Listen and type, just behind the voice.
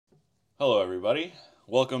Hello, everybody.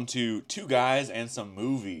 Welcome to Two Guys and Some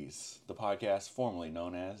Movies, the podcast formerly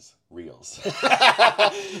known as Reels.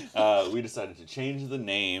 We decided to change the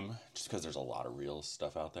name just because there's a lot of Reels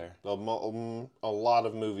stuff out there. A lot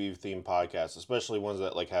of movie-themed podcasts, especially ones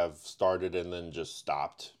that have started and then just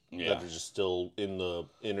stopped. Yeah. That are just still in the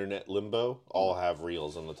internet limbo, all have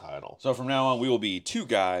Reels in the title. So from now on, we will be Two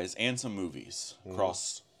Guys and Some Movies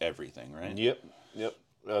across everything, right? Yep.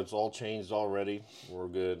 It's all changed already. We're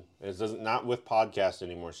good. It doesn't not with podcast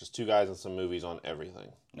anymore. It's just Two Guys and Some Movies on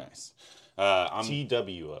everything. Nice. I'm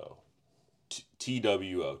TWO.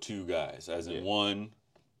 TWO, Two Guys, as in 1,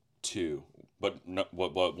 2. But no,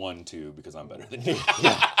 what 1, 2, because I'm better than you.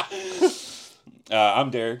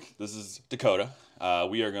 I'm Derek. This is Dakota.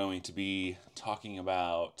 We are going to be talking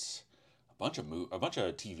about a bunch of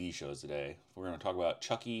TV shows today. We're going to talk about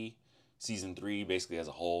Chucky season 3, basically as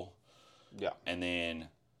a whole. Yeah. And then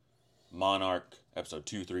Monarch episode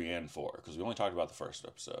 2, 3, and 4, because we only talked about the first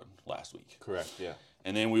episode last week. Correct. Yeah.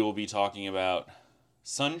 And then we will be talking about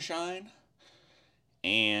Sunshine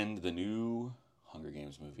and the new Hunger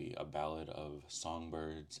Games movie, A Ballad of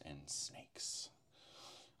Songbirds and Snakes.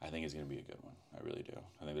 I think it's going to be a good one. I really do.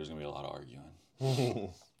 I think there's going to be a lot of arguing.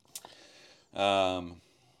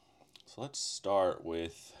 So let's start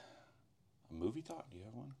with a movie thought. Do you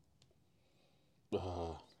have one?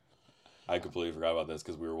 I completely forgot about this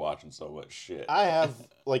because we were watching so much shit. I have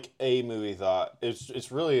a movie thought. It's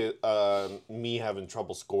really me having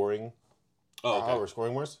trouble scoring. Oh, okay. Or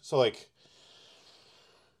scoring worse. So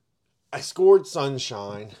I scored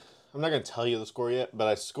Sunshine. I'm not gonna tell you the score yet, but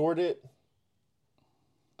I scored it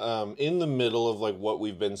in the middle of what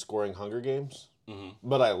we've been scoring Hunger Games. Mm-hmm.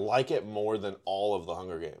 But I like it more than all of the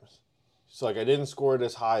Hunger Games. So I didn't score it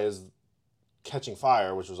as high as Catching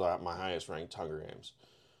Fire, which was my highest ranked Hunger Games.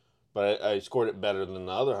 But I scored it better than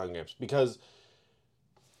the other Hunger Games because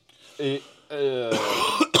I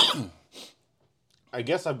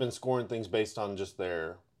guess I've been scoring things based on just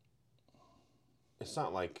their. It's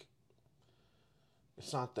not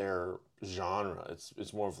their genre.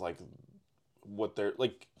 It's more of what they're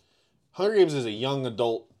like. Hunger Games is a young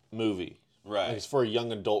adult movie, right? It's for a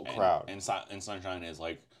young adult crowd, and Sunshine is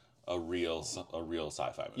a real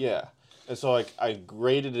sci-fi movie. Yeah, and so I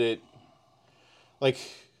graded it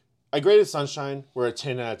I graded Sunshine where a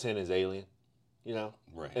 10 out of 10 is Alien,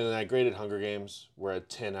 Right. And then I graded Hunger Games where a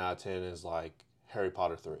 10 out of 10 is Harry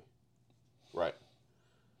Potter 3. Right.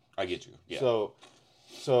 I get you. Yeah.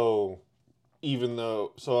 So even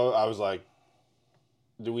though, I was like,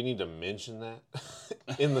 do we need to mention that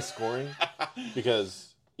in the scoring?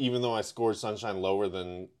 Because even though I scored Sunshine lower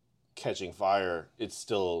than Catching Fire, it's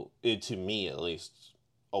still, to me at least,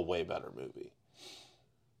 a way better movie.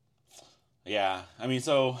 Yeah, I mean,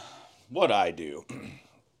 so what I do,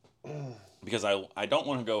 because I don't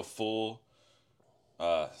want to go full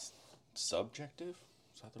subjective,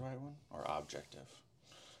 is that the right one? Or objective?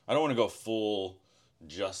 I don't want to go full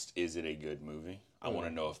just is it a good movie? I want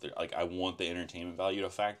to know if they're, I want the entertainment value to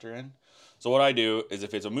factor in. So what I do is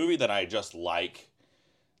if it's a movie that I just like,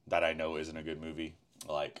 that I know isn't a good movie,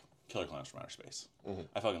 like Killer Clowns from Outer Space. Mm-hmm.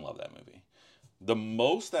 I fucking love that movie. The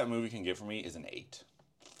most that movie can get for me is an 8.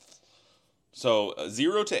 So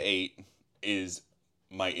 0 to 8 is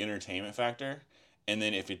my entertainment factor. And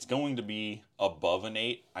then if it's going to be above an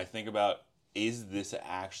 8, I think about, is this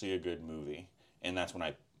actually a good movie? And that's when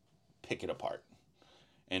I pick it apart.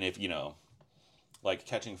 And if, like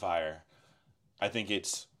Catching Fire, I think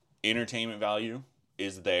its entertainment value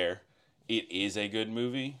is there. It is a good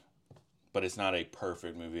movie, but it's not a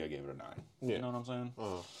perfect movie. I gave it a 9. Yeah. You know what I'm saying?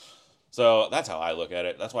 Uh-huh. So that's how I look at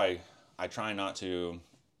it. That's why I try not to...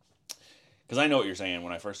 Because I know what you're saying.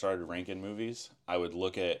 When I first started ranking movies, I would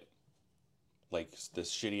look at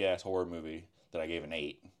this shitty ass horror movie that I gave an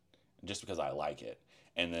 8, just because I like it,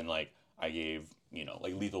 and then I gave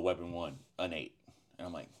Lethal Weapon 1 an 8, and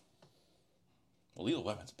I'm like, well, Lethal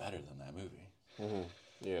Weapon's better than that movie. Mm-hmm.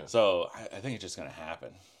 Yeah. So I think it's just gonna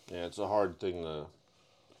happen. Yeah, it's a hard thing to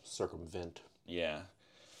circumvent. Yeah,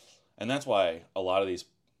 and that's why a lot of these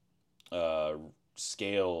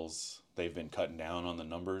scales. They've been cutting down on the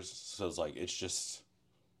numbers, so it's just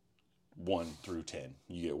 1 through 10.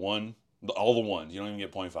 You get all the ones. You don't even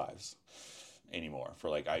get 0.5s anymore for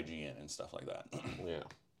IGN and stuff like that. Yeah.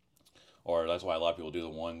 Or that's why a lot of people do the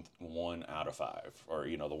 1 out of 5, or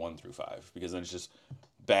the 1 through 5, because then it's just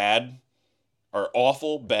bad, or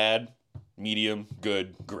awful, bad, medium,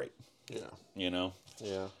 good, great. Yeah.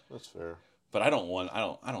 Yeah, that's fair. But I don't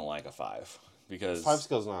like a 5 because 5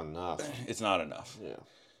 scale's not enough. It's not enough. Yeah.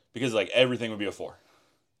 Because everything would be a 4.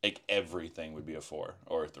 Everything would be a 4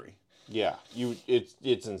 or a 3. Yeah,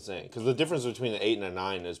 it's insane because the difference between an 8 and a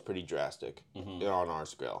 9 is pretty drastic on our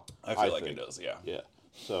scale. I feel like it does. Yeah. Yeah.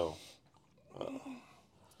 So. I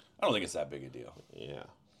don't think it's that big a deal. Yeah.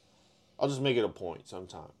 I'll just make it a point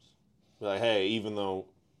sometimes. Be like, hey, even though,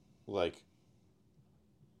 like,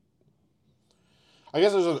 I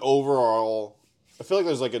guess there's an overall. I feel like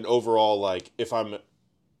there's like an overall like if I'm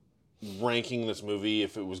ranking this movie,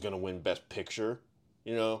 if it was gonna win Best Picture,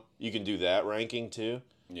 you can do that ranking too.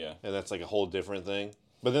 Yeah. And that's like a whole different thing.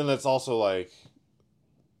 But then that's also like,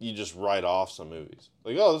 you just write off some movies.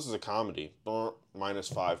 Like, oh, this is a comedy. Minus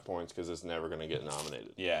 5 points because it's never going to get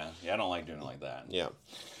nominated. Yeah. Yeah, I don't like doing it like that. Yeah.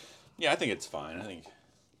 Yeah, I think it's fine. I think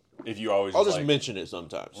if you always I'll just mention it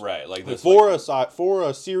sometimes. Right. Like this. For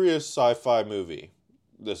a serious sci-fi movie,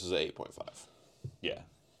 this is an 8.5. Yeah.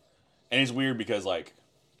 And it's weird because, like,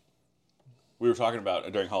 we were talking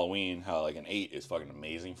about during Halloween how, like, an 8 is fucking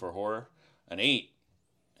amazing for horror. An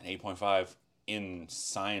 8.5 in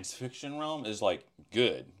science fiction realm is, like,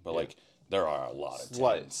 good. But, like, there are a lot of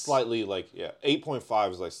tens. Slightly, like,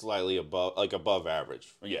 8.5 is, like, slightly above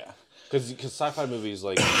average. Yeah. Because sci-fi movies,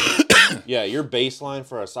 like, your baseline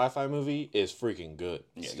for a sci-fi movie is freaking good.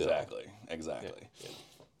 Yeah, still. Exactly.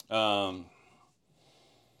 Yeah.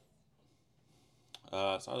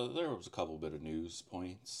 So there was a couple bit of news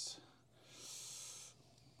points.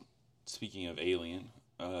 Speaking of Alien,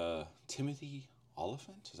 Timothy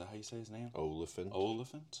Olyphant, is that how you say his name? Olyphant,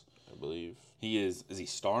 I believe. Is he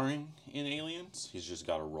starring in Aliens? He's just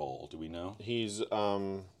got a role. Do we know? He's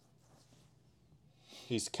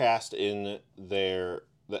cast in the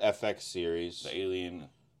FX series. The Alien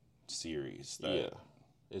series.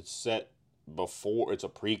 It's set before, it's a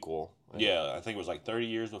prequel. Yeah, I think it was like 30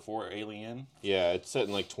 years before Alien. Yeah, it's set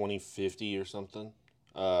in like 2050 or something.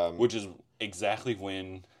 Which is exactly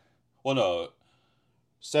when, well, no.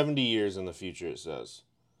 70 years in the future, it says.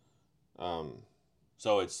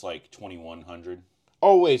 So it's like 2100.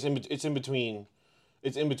 Oh wait, it's in between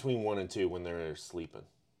 1 and 2 when they're sleeping.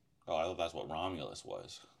 Oh, I thought that's what Romulus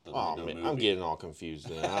was. Man, I'm getting all confused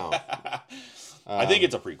now. I think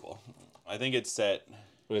it's a prequel. I think it's set.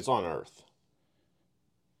 It's on Earth.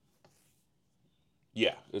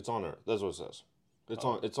 Yeah, it's on Earth. That's what it says. It's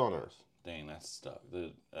on Earth. Dang, that's stuck.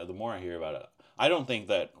 The more I hear about it, I don't think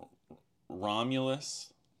that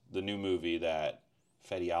Romulus, the new movie that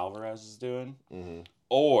Fede Alvarez is doing,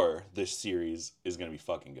 or this series is going to be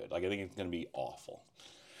fucking good. Like, I think it's going to be awful.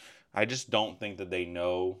 I just don't think that they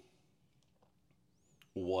know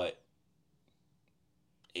what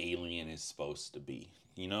Alien is supposed to be,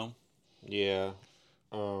 Yeah.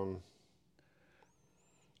 I'm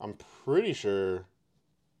pretty sure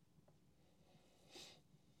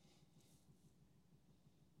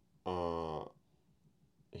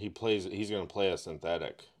he's going to play a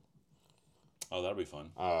synthetic. Oh, that'll be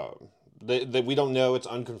fun. We don't know, it's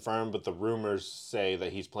unconfirmed, but the rumors say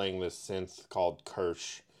that he's playing this synth called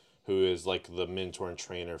Kirsch, who is like the mentor and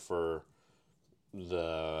trainer for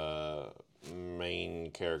the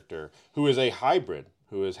main character, who is a hybrid,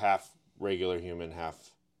 who is half regular human,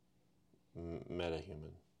 half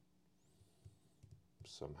metahuman.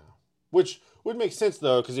 Somehow. Which would make sense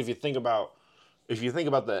though, because if you think about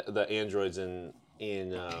the androids in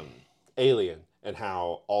Alien and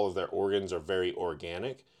how all of their organs are very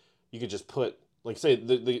organic, you could just put, like,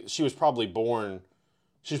 say she was probably born,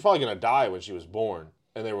 she's probably gonna die when she was born,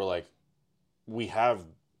 and they were like, we have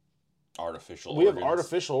artificial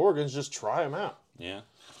organs, just try them out. Yeah,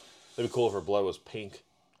 it'd be cool if her blood was pink.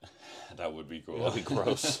 That would be cool. That'd be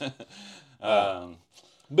gross.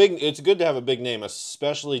 It's good to have a big name,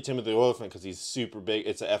 especially Timothy Olyphant, because he's super big.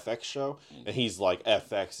 It's a FX show, and he's like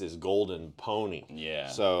FX's golden pony. Yeah.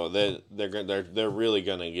 So they're really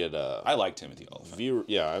gonna get a. I like Timothy Olyphant.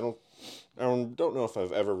 Yeah, I don't know if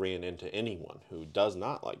I've ever ran into anyone who does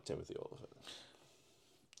not like Timothy Olyphant.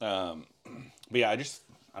 But yeah,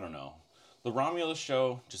 I don't know. The Romulus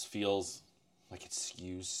show just feels like it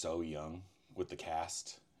skews so young with the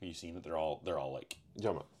cast. Have you seen it? They're all like.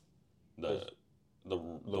 The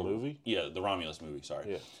movie? Yeah, the Romulus movie,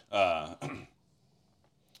 sorry. Yeah.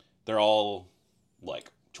 They're all like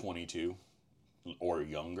 22 or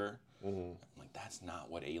younger. Mm-hmm. Like, that's not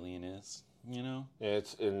what Alien is, Yeah,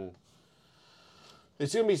 it's going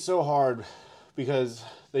to be so hard because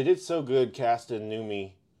they did so good casting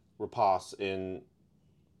Noomi Rapace in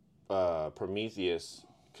Prometheus,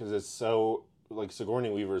 because it's so, like, Sigourney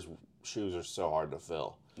Weaver's shoes are so hard to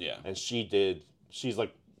fill. Yeah. And she's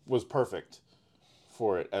like, was perfect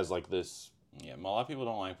for it as like this. Yeah, a lot of people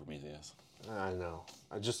don't like Prometheus. I know.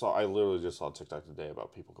 I literally just saw a TikTok today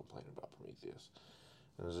about people complaining about Prometheus.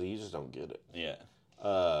 And I was like, you just don't get it. Yeah.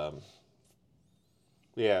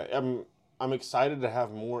 Yeah, I'm excited to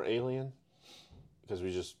have more Alien because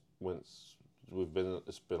it's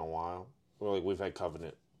been a while. We've had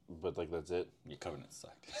Covenant, but like that's it. Your Covenant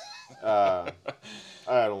sucked. I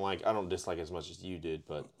don't dislike as much as you did,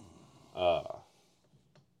 but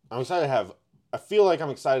I'm excited to have. I feel like I'm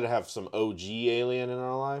excited to have some OG Alien in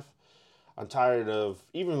our life. I'm tired of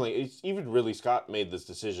even Ridley Scott made this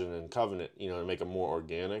decision in Covenant, to make it more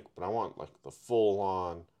organic. But I want like the full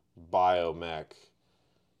on biomech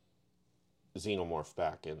xenomorph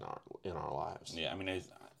back in our lives. Yeah, I mean,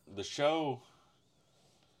 the show,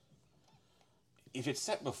 if it's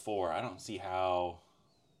set before, I don't see how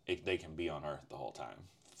they can be on Earth the whole time.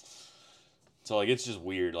 So, like, it's just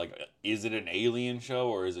weird. Like, is it an alien show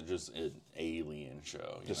or is it just an alien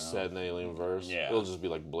show? Just set in alien verse. Yeah. It'll just be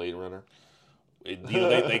like Blade Runner.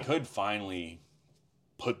 They could finally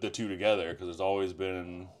put the two together because there's always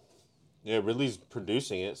been... Yeah, Ridley's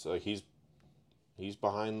producing it, so like he's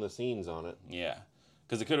behind the scenes on it. Yeah.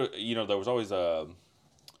 Because it could have... there was always a...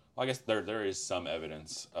 Well, I guess there is some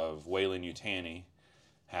evidence of Weyland-Yutani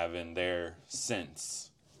having their sense...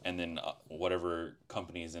 And then whatever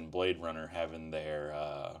companies in Blade Runner having their,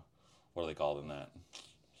 what do they call them that?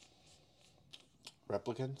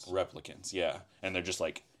 Replicants, yeah. And they're just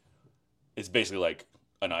like, it's basically like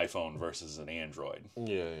an iPhone versus an Android.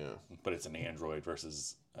 Yeah. But it's an Android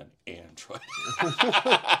versus an Android.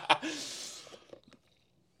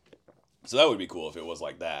 So that would be cool if it was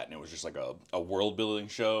like that. And it was just like a world building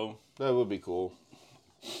show. That would be cool.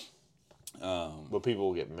 But people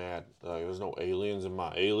will get mad. Like, there's no aliens in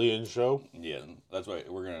my Alien show. Yeah, that's why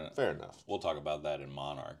we're gonna. Fair enough. We'll talk about that in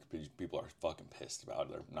Monarch. People are fucking pissed about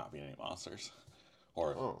there not being any monsters,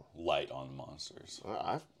 or light on monsters.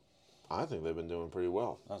 I think they've been doing pretty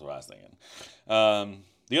well. That's what I was thinking.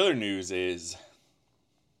 The other news is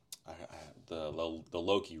the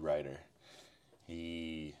Loki writer.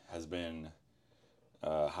 He has been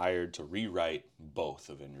hired to rewrite both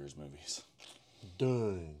Avengers movies.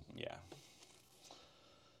 Dang. Yeah.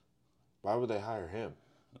 Why would they hire him?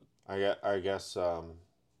 I guess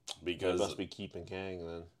because they must be keeping Kang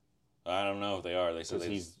then. I don't know if they are. They said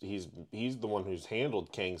he's the one who's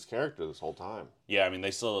handled Kang's character this whole time. Yeah, I mean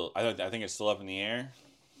they still. I think it's still up in the air.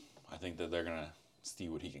 I think that they're gonna see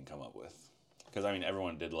what he can come up with. Because I mean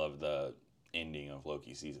everyone did love the ending of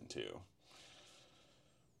Loki season 2.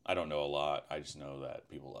 I don't know a lot. I just know that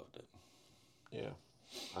people loved it. Yeah,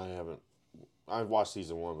 I haven't. I've watched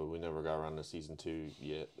season 1, but we never got around to season 2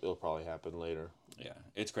 yet. It'll probably happen later. Yeah,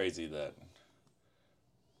 it's crazy that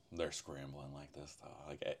they're scrambling like this, though.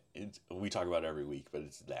 Like we talk about it every week, but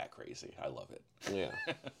it's that crazy. I love it. Yeah,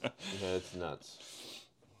 yeah, it's nuts.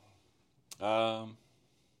 And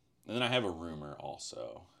then I have a rumor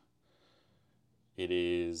also. It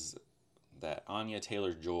is that Anya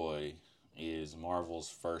Taylor-Joy is Marvel's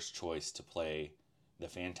first choice to play the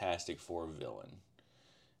Fantastic Four villain.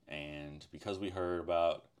 And because we heard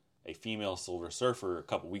about a female Silver Surfer a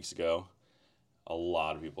couple weeks ago, a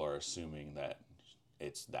lot of people are assuming that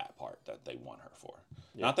it's that part that they want her for.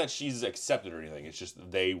 Yeah. Not that she's accepted or anything, it's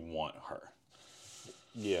just they want her.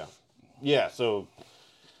 Yeah. Yeah, so...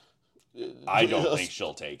 I don't think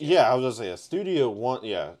she'll take it. Yeah, I was going to say, a studio want...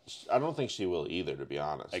 Yeah, I don't think she will either, to be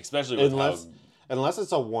honest. Especially with Unless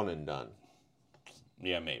it's a one and done.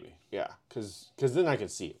 Yeah, maybe. Yeah, because then I could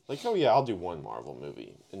see it. Like, oh yeah, I'll do one Marvel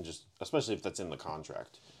movie. And just, especially if that's in the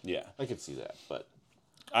contract. Yeah. I could see that, but...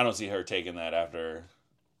 I don't see her taking that after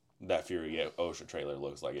that Furiosa trailer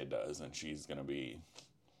looks like it does. And she's going to be...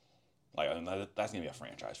 Like, that's going to be a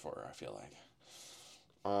franchise for her, I feel like.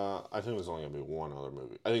 I think there's only going to be one other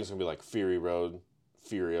movie. I think it's going to be like Fury Road,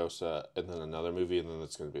 Furiosa, and then another movie, and then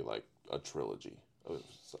it's going to be like a trilogy of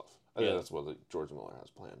itself. I think that's what George Miller has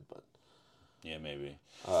planned, but... Yeah, maybe.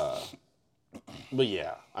 But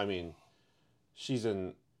yeah, I mean, she's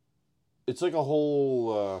in... It's like a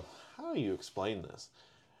whole... how do you explain this?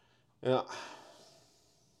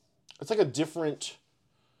 It's like a different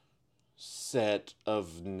set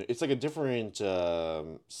of... It's like a different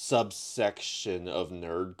subsection of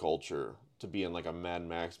nerd culture to be in like a Mad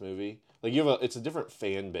Max movie. Like it's a different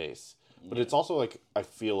fan base. But it's also like, I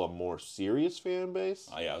feel, a more serious fan base.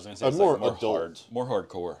 Oh, yeah, I was going to say it's more like adult. More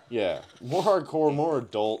hardcore. Yeah, more hardcore, more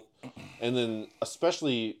adult. And then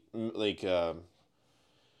especially, like,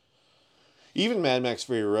 even Mad Max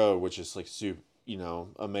Fury Road, which is like,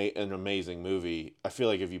 an amazing movie. I feel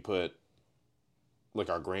like if you put,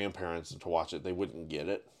 like, our grandparents to watch it, they wouldn't get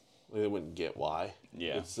it. They wouldn't get why.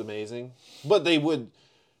 Yeah. It's amazing. But they would...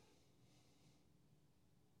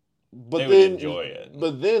 They would enjoy it.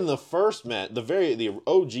 But then the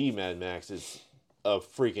OG Mad Max is a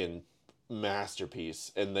freaking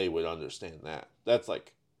masterpiece, and they would understand that. That's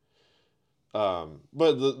like, but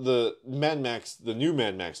the Mad Max, the new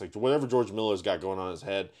Mad Max, like whatever George Miller's got going on in his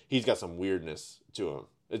head, he's got some weirdness to him.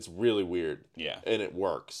 It's really weird. Yeah. And it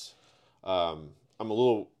works.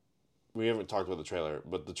 We haven't talked about the trailer,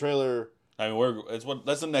 but the trailer. I mean,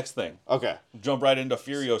 that's the next thing. Okay. Jump right into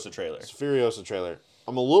Furiosa trailer. It's Furiosa trailer.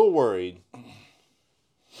 I'm a little worried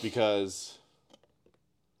because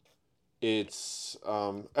it's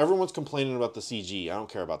everyone's complaining about the CG. I don't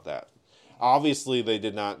care about that. Obviously, they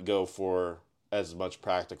did not go for as much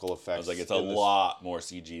practical effects. I was like, it's a lot more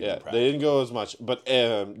CG than practical. They didn't go as much. But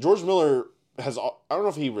George Miller I don't know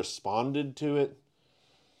if he responded to it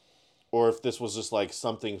or if this was just like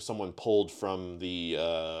something someone pulled from the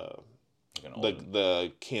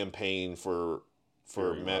campaign for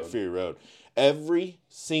Fury Road. Every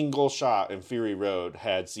single shot in Fury Road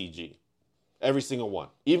had CG. Every single one.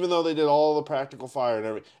 Even though they did all the practical fire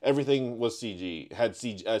and everything was CG, had a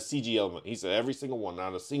CG element. He said every single one,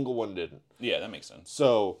 not a single one didn't. Yeah, that makes sense.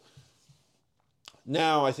 So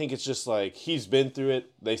now I think it's just like he's been through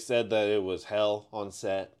it. They said that it was hell on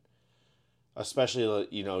set. Especially,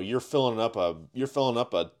 you're filling up a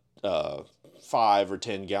 5 or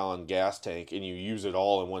 10 gallon gas tank and you use it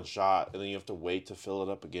all in one shot and then you have to wait to fill it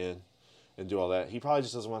up again and do all that. He probably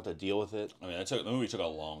just doesn't want to deal with it. I mean, the movie took a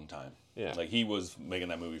long time. Yeah. Like, he was making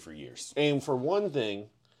that movie for years. And for one thing,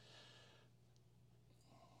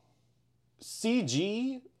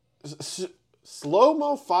 CG,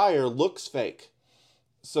 slow-mo fire looks fake.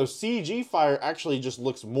 So CG fire actually just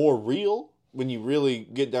looks more real when you really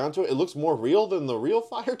get down to it. It looks more real than the real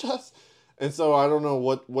fire does. And so I don't know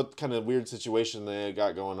what kind of weird situation they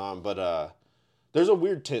got going on, but there's a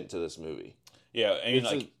weird tint to this movie. Yeah, I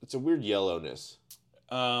mean, it's a weird yellowness.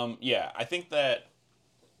 Yeah, I think that.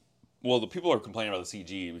 Well, the people are complaining about the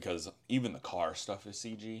CG because even the car stuff is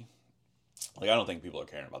CG. Like, I don't think people are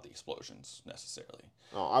caring about the explosions necessarily.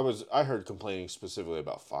 Oh, I heard complaining specifically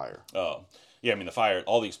about fire. Oh, yeah. I mean,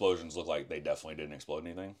 all the explosions look like they definitely didn't explode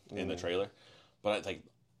anything in the trailer, but I think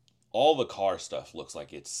all the car stuff looks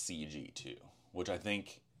like it's CG too, which I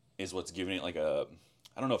think is what's giving it like a.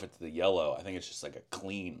 I don't know if it's the yellow. I think it's just like a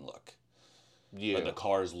clean look. Yeah. Like the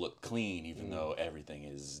cars look clean, even though everything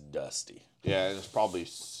is dusty. Yeah, and it's probably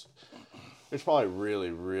really,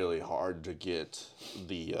 really hard to get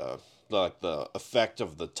the effect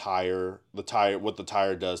of the tire, what the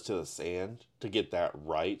tire does to the sand, to get that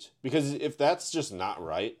right. Because if that's just not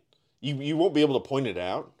right, you won't be able to point it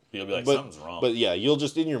out. You'll be like, something's wrong. But yeah, you'll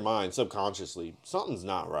just in your mind subconsciously, something's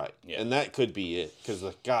not right. Yeah. And that could be it. Because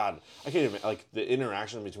I can't even, like the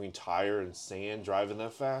interaction between tire and sand driving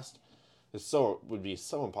that fast. Would be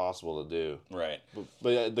so impossible to do. Right.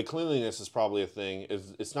 But the cleanliness is probably a thing.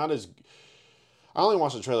 It's not as. I only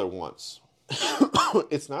watched the trailer once.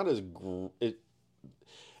 It's not as. It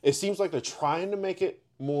seems like they're trying to make it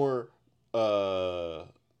more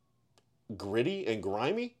gritty and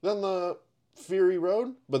grimy than the Fury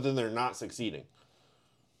Road, but then they're not succeeding.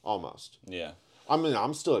 Almost. Yeah. I mean,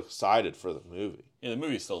 I'm still excited for the movie. Yeah, the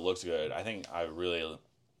movie still looks good. I think I really.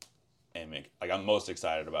 I'm most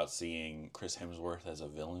excited about seeing Chris Hemsworth as a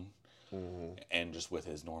villain, and just with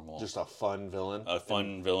his normal, just a fun villain.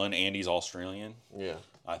 Villain. Andy's Australian. Yeah,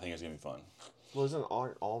 I think it's gonna be fun. Well, isn't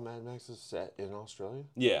all Mad Maxes set in Australia?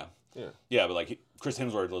 Yeah, but like Chris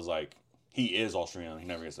Hemsworth was like he is Australian. He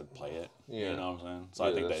never gets to play it. Yeah, you know what I'm saying? So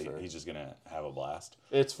I think that he's just gonna have a blast.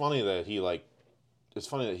 It's funny that he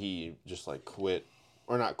just like quit.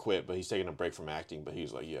 Or not quit, but he's taking a break from acting. But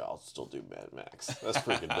he's like, yeah, I'll still do Mad Max. That's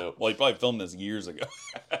freaking dope. Well, he probably filmed this years ago.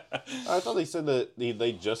 I thought they said that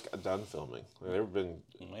they just got done filming.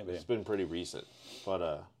 It's been pretty recent,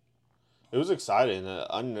 but it was exciting. It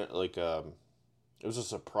was a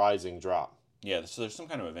surprising drop. Yeah, so there's some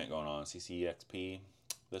kind of event going on, CCXP,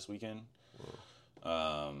 this weekend.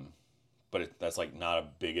 But that's like not a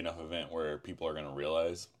big enough event where people are gonna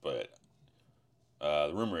realize. But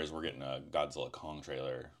the rumor is we're getting a Godzilla Kong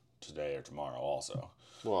trailer today or tomorrow also.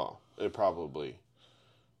 Well, it probably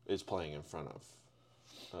is playing in front of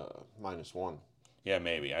 -1. Yeah,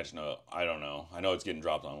 maybe. I don't know. I know it's getting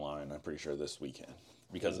dropped online. I'm pretty sure this weekend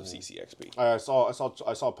because of CCXP. I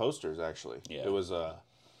saw posters actually. Yeah. It was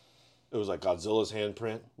like Godzilla's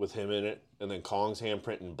handprint with him in it, and then Kong's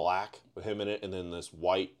handprint in black with him in it, and then this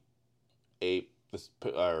white ape,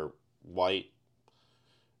 white.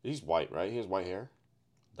 He's white, right? He has white hair.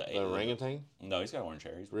 The orangutan? No, he's got orange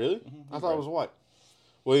hair. Really? I thought it was white.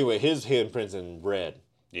 Well, anyway, his handprint's in red.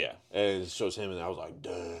 Yeah. And it shows him, and I was like,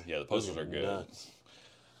 duh. Yeah, the posters are good. Nuts.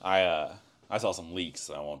 I saw some leaks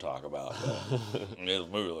that I won't talk about. But the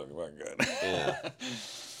movie looked very good. Yeah.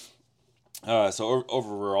 So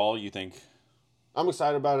overall, you think? I'm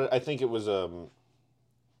excited about it. I think it was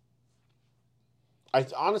I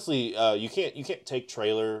honestly you can't take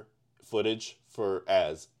trailer footage for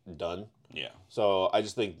as done. Yeah. So I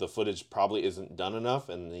just think the footage probably isn't done enough,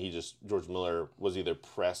 and George Miller was either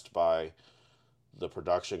pressed by the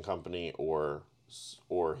production company or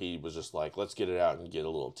he was just like, let's get it out and get a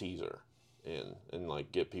little teaser and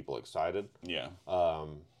like get people excited. Yeah.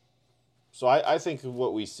 So I think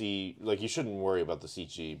what we see, like, you shouldn't worry about the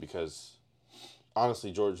CG because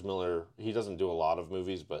honestly, George Miller, he doesn't do a lot of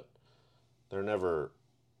movies, but they don't ever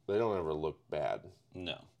look bad.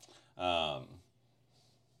 No.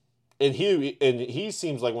 And he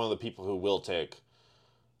seems like one of the people who will take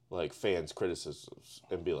like fans' criticisms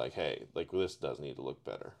and be like, hey, like this does need to look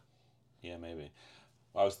better. Yeah, maybe.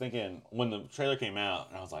 I was thinking when the trailer came out,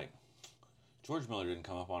 and I was like, George Miller didn't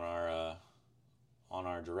come up on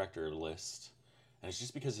our director list, and it's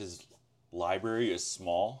just because his library is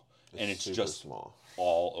small and it's just small,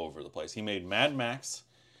 all over the place. He made Mad Max,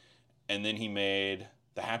 and then he made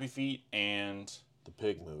the Happy Feet and the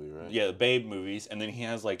Pig movie, right? Yeah, the Babe movies, and then he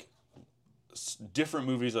has like different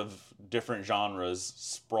movies of different genres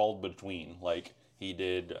sprawled between. Like he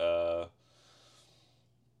did The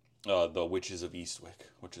Witches of Eastwick,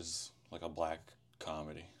 which is like a black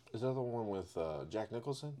comedy. Is that the one with Jack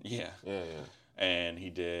Nicholson? Yeah. Yeah. And he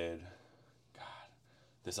did, God,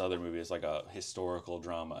 this other movie is like a historical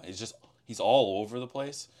drama. He's all over the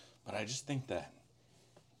place. But I just think that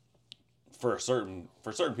for certain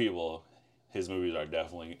people, his movies are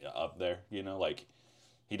definitely up there. You know, like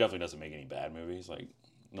he definitely doesn't make any bad movies. Like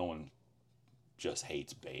no one just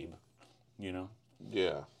hates Babe. You know.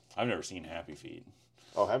 Yeah. I've never seen Happy Feet.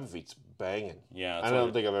 Oh, Happy Feet's banging. Yeah, I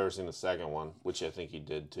don't think I've ever seen the second one, which I think he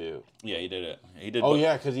did too. Yeah, he did it. He did. Oh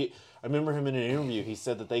yeah, because I remember him in an interview. He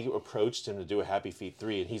said that they approached him to do a Happy Feet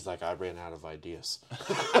 3, and he's like, I ran out of ideas.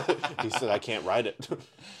 He said, I can't write it.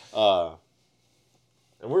 And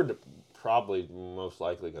we're probably most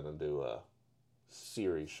likely going to do a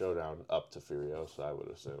series showdown up to Furiosa, I would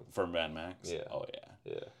assume. For Mad Max? Yeah. Oh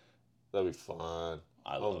yeah. Yeah. That'd be fun.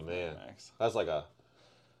 I love Mad Max. That's like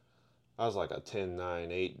a 10,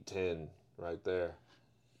 9, 8, 10 right there.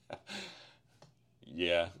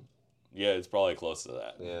 Yeah. Yeah, it's probably close to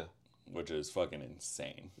that. Yeah. Which is fucking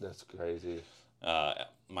insane. That's crazy.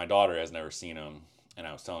 My daughter has never seen them, and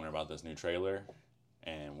I was telling her about this new trailer,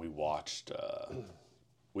 and we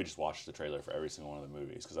just watched the trailer for every single one of the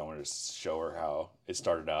movies because I wanted to show her how it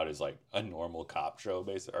started out as like a normal cop show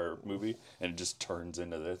or movie, and it just turns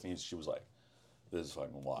into this, and she was like, this is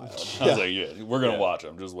fucking wild. I was like, yeah, we're going to watch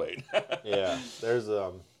them. Just wait. Yeah. There's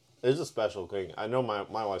a special thing. I know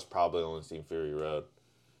my wife's probably only seen Fury Road.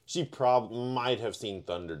 She might have seen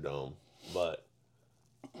Thunderdome, but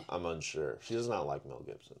I'm unsure. She does not like Mel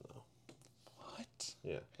Gibson, though. What?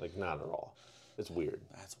 Yeah, like not at all. It's weird.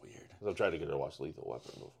 That's weird. I've tried to get her to watch Lethal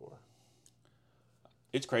Weapon before.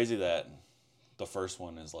 It's crazy that the first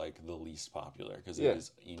one is like the least popular because it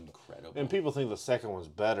is incredible. And people think the second one's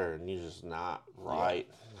better, and you're just not right.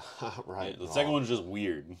 Yeah. Not right. Yeah, the second one's just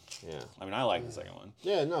weird. Yeah. I mean, I like the second one.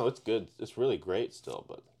 Yeah, no, it's good. It's really great still,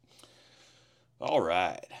 but. All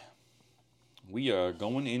right. We are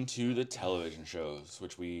going into the television shows,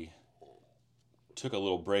 which we took a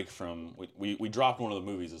little break from. We dropped one of the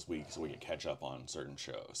movies this week so we could catch up on certain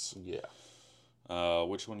shows. Yeah.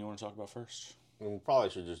 Which one do you want to talk about first? We probably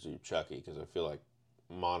should just do Chucky because I feel like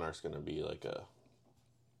Monarch's going to be like a...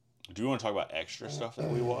 Do you want to talk about extra stuff that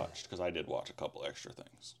we watched? Because I did watch a couple extra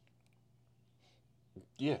things.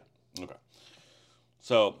 Yeah. Okay.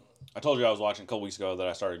 So, I told you I was watching a couple weeks ago that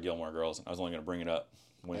I started Gilmore Girls, and I was only going to bring it up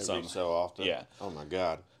when Every so often? Yeah. Oh my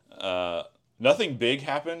God. Nothing big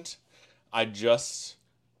happened. I just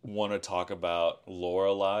want to talk about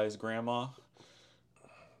Lorelai's grandma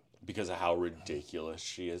because of how ridiculous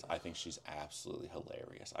she is. I think she's absolutely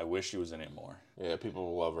hilarious. I wish she was in it more. Yeah,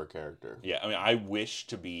 people love her character. Yeah, I mean, I wish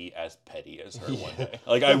to be as petty as her one day.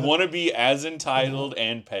 Like, I want to be as entitled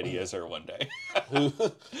and petty as her one day.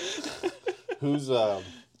 Who's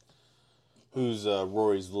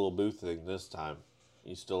Rory's little boo thing this time?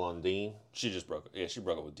 You still on Dean? She broke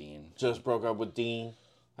up with Dean. Just broke up with Dean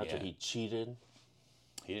after he cheated?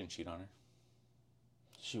 He didn't cheat on her.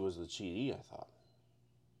 She was the cheatee, I thought.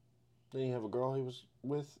 Didn't he have a girl he was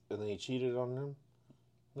with, and then he cheated on them?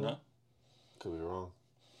 No. Could be wrong.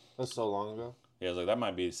 That's so long ago. Yeah, I was like, that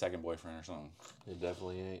might be his second boyfriend or something. It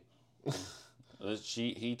definitely ain't.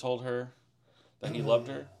 He told her that he loved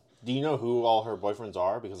her. Do you know who all her boyfriends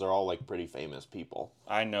are? Because they're all, like, pretty famous people.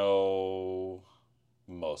 I know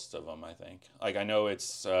most of them, I think. Like, I know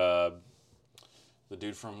it's the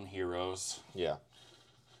dude from Heroes. Yeah.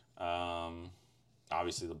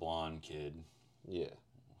 Obviously the blonde kid. Yeah.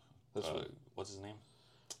 What's his name?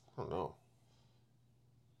 I don't know.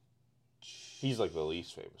 He's like the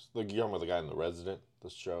least famous. Like, you're talking about the guy in The Resident,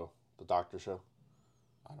 the show, the doctor show?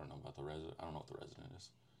 I don't know about the Resident. I don't know what the Resident is.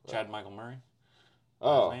 Chad Michael Murray?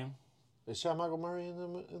 Oh. His name? Is Chad Michael Murray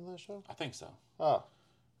in the show? I think so. Oh.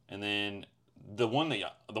 And then the one that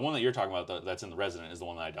you're talking about that's in The Resident is the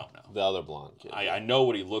one that I don't know. The other blonde kid. I know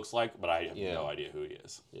what he looks like, but I have no idea who he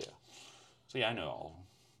is. Yeah. So yeah, I know all of them.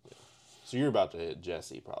 Yeah. So you're about to hit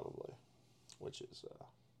Jesse probably, which is.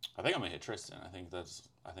 I think I'm gonna hit Tristan. I think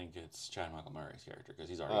it's Chad Michael Murray's character because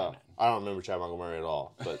he's already in it. I don't remember Chad Michael Murray at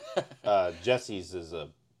all, but Jesse's is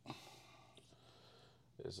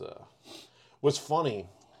what's funny.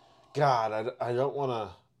 God, I don't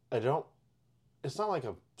want to. It's not like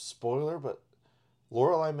a spoiler, but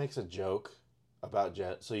Lorelai makes a joke about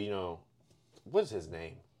Jet. So what's his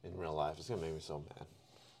name in real life? It's gonna make me so mad.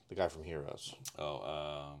 The guy from Heroes.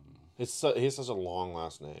 Oh, he has such a long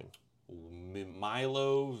last name.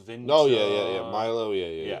 Milo Venta. Oh yeah. Milo,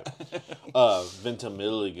 yeah.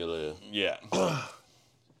 Ventimiglia. Yeah.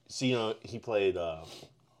 So he played.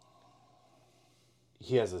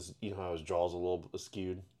 He has this. How his jaw's a little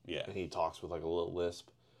skewed. Yeah. And he talks with like a little lisp.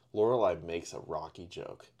 Lorelai makes a Rocky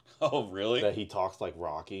joke. Oh really? That he talks like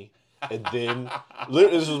Rocky, and then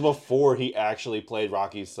this was before he actually played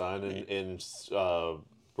Rocky's son in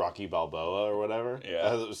Rocky Balboa or whatever.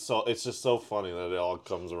 Yeah. So it's just so funny that it all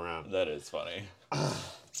comes around. That is funny.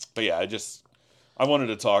 But yeah, I wanted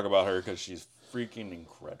to talk about her because she's freaking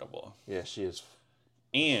incredible. Yeah, she is.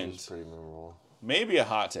 And she's pretty memorable. Maybe a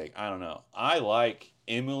hot take. I don't know. I like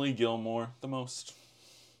Emily Gilmore the most.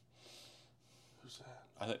 Who's that?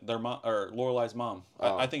 I think their mom or Lorelai's mom.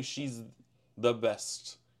 Oh. I think she's the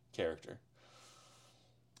best character.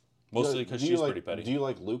 Mostly because she's pretty petty. Do you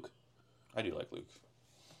like Luke? I do like Luke.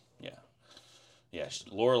 Yeah,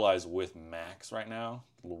 Lorelai's with Max right now,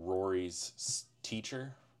 Rory's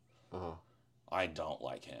teacher. Uh-huh. I don't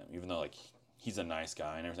like him, even though he's a nice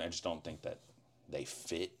guy and everything. I just don't think that they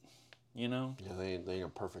fit, Yeah, they ain't a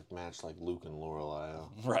perfect match like Luke and Lorelai.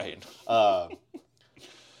 Right.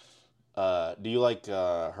 Do you like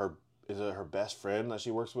her? Is it her best friend that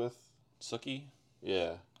she works with? Sookie?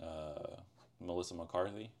 Yeah. Melissa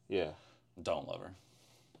McCarthy? Yeah. Don't love her.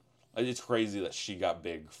 It's crazy that she got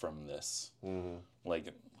big from this.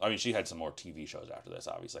 Mm-hmm. She had some more TV shows after this,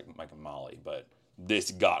 obviously, like Mike and Molly, but this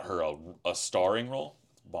got her a starring role.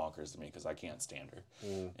 It's bonkers to me because I can't stand her.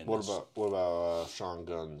 Mm. What about Sean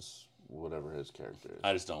Gunn's, whatever his character is?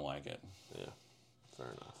 I just don't like it. Yeah, fair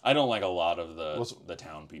enough. I don't like a lot of the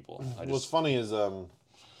town people. What's funny is I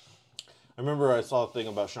remember I saw a thing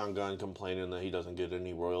about Sean Gunn complaining that he doesn't get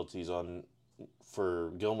any royalties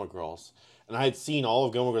for Gilmore Girls. And I had seen all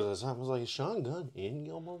of Gilmore Girls at the time. I was like, is Sean Gunn in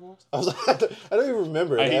Gilmore Girls? I was like, I don't even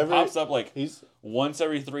remember. He pops up once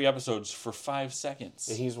every 3 episodes for 5 seconds.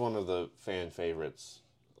 And he's one of the fan favorites,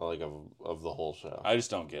 of the whole show. I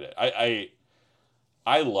just don't get it.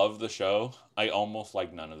 I love the show. I almost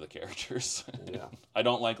like none of the characters. Yeah. I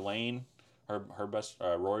don't like Lane, her best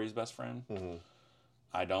Rory's best friend. Mm-hmm.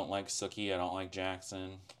 I don't like Sookie. I don't like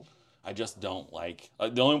Jackson. I just don't like...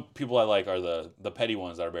 the only people I like are the petty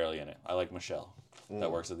ones that are barely in it. I like Michelle,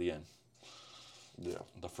 that works at the inn. Yeah.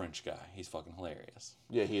 The French guy. He's fucking hilarious.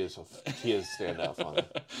 Yeah, he is standout funny.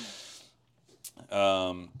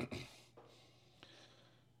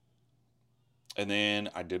 And then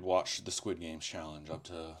I did watch the Squid Games challenge up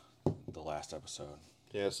to the last episode.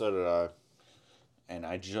 Yeah, so did I. And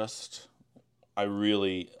I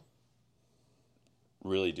really,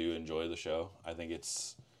 really do enjoy the show. I think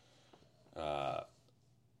it's...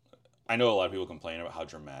 I know a lot of people complain about how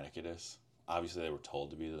dramatic it is. Obviously, they were told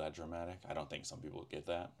to be that dramatic. I don't think some people get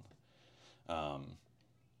that.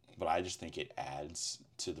 But I just think it adds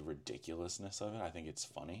to the ridiculousness of it. I think it's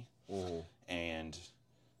funny. Mm-hmm. And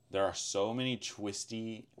there are so many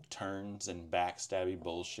twisty turns and backstabby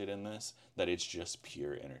bullshit in this that it's just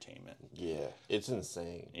pure entertainment. Yeah, it's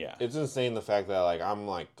insane. Yeah. It's insane the fact that I'm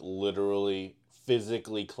literally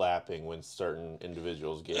physically clapping when certain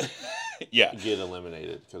individuals get get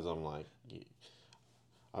eliminated because I'm like,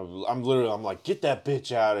 get that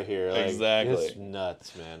bitch out of here. Exactly. It's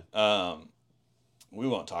nuts, man. We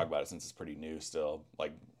won't talk about it since it's pretty new still,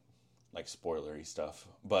 like spoilery stuff.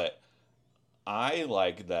 But I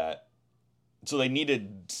like that. So they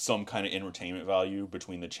needed some kind of entertainment value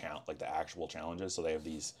between the actual challenges. So they have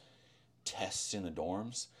these tests in the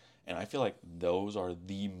dorms, and I feel like those are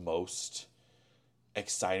the most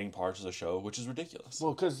exciting parts of the show, which is ridiculous.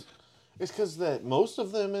 Well, because that most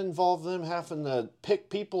of them involve them having to pick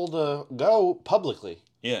people to go publicly.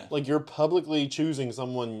 Yeah. Like, you're publicly choosing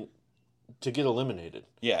someone to get eliminated.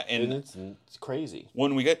 Yeah, and it's crazy.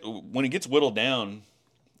 When it gets whittled down,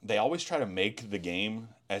 they always try to make the game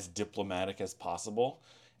as diplomatic as possible,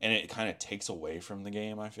 and it kind of takes away from the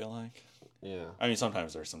game, I feel like. Yeah. I mean,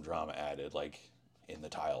 sometimes there's some drama added, like in the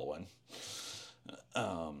tile one.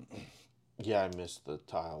 Yeah, I missed the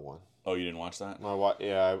tile one. Oh, you didn't watch that?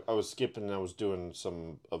 I was skipping and I was doing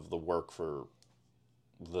some of the work for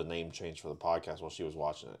the name change for the podcast while she was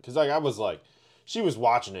watching it. Because, like, I was like, she was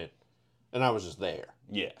watching it, and I was just there.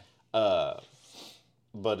 Yeah.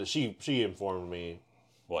 But she informed me.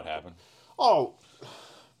 What happened? Oh,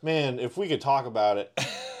 man, if we could talk about it.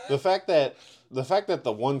 The fact that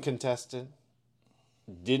the one contestant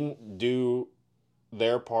didn't do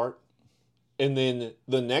their part, and then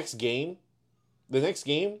the next game, the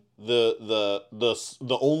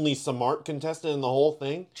only smart contestant in the whole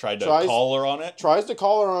thing tries to call her on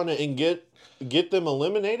it and get them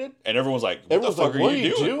eliminated. And everyone's like, "What the fuck are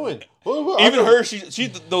you doing?" What, even her,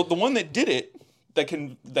 she's the one that did it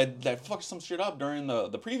that fucked some shit up during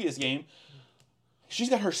the previous game. She's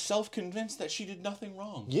got herself convinced that she did nothing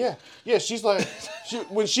wrong. Yeah. She's like,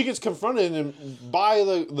 when she gets confronted by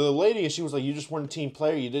the lady, and she was like, "You just weren't a team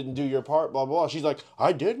player. You didn't do your part." Blah blah blah. She's like,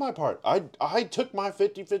 "I did my part. I took my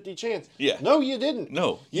 50-50 chance." Yeah. No, you didn't.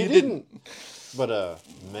 No, you didn't. But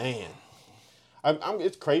man,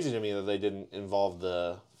 it's crazy to me that they didn't involve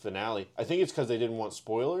the finale. I think it's because they didn't want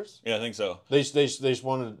spoilers. Yeah, I think so. They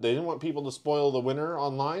didn't want people to spoil the winner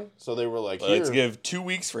online, so they were like, let's give 2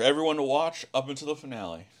 weeks for everyone to watch up until the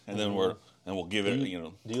finale, and then we'll give it. Do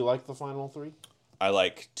you like the final three? I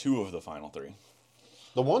like 2 of the final 3.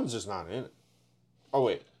 The one's just not in it. Oh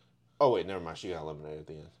wait, never mind. She got eliminated at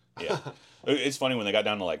the end. Yeah, it's funny when they got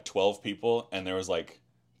down to like 12 people, and there was like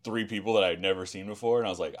 3 people that I'd never seen before, and I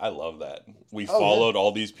was like, I love that. We followed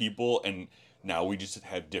all these people, and now we just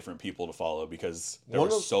have different people to follow because there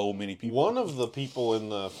were so many people. One of the people in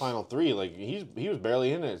the final 3, like he was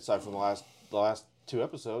barely in it aside from the last 2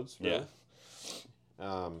 episodes. Really.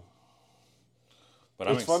 Yeah. But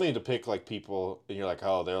it's funny to pick like people and you're like,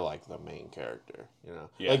 oh, they're like the main character, you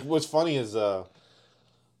know. Yeah. Like what's funny is the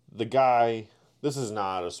guy. This is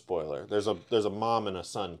not a spoiler. There's a mom and a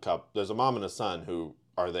son There's a mom and a son who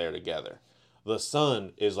are there together. The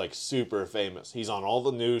son is like super famous. He's on all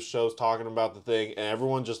the news shows talking about the thing, and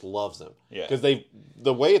everyone just loves him. Yeah. Because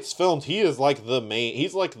the way it's filmed, he is like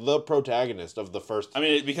he's like the protagonist of the first. I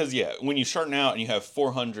mean, because when you're starting out and you have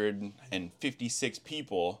 456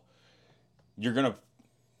 people, you're gonna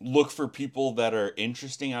look for people that are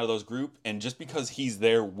interesting out of those group, and just because he's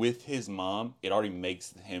there with his mom, it already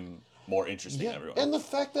makes him more interesting than everyone. And the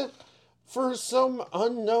fact that for some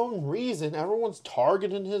unknown reason, everyone's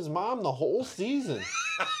targeting his mom the whole season.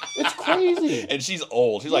 It's crazy. And she's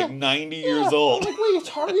old. She's like 90 years old. I'm like, what are you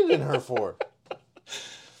targeting her for?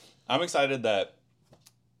 I'm excited that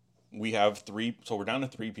we have 3. So we're down to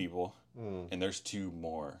 3 people, and there's 2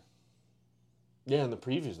 more. Yeah, in the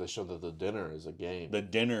previews, they showed that the dinner is a game.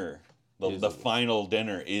 The final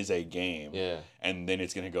dinner is a game. Yeah. And then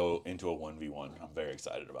it's going to go into a 1v1. I'm very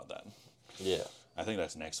excited about that. Yeah. I think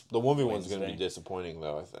that's next. The 1v1 is going to be disappointing,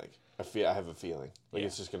 though. I think. I have a feeling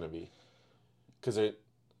it's just going to be because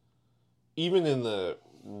even in the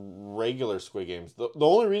regular Squid Games, the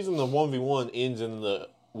only reason the 1v1 ends in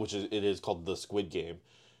it is called the Squid Game,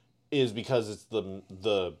 is because it's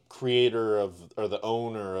the creator or the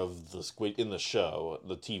owner of the Squid in the show,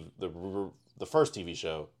 the first TV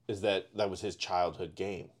show is that was his childhood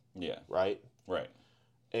game. Yeah. Right. Right.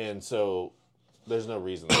 And so. There's no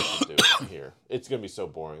reason they should do it here. It's going to be so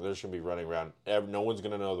boring. They're just going to be running around. No one's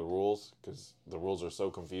going to know the rules because the rules are so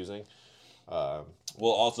confusing. Well,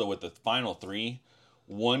 also with the final 3,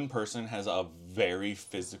 one person has a very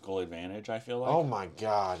physical advantage, I feel like. Oh, my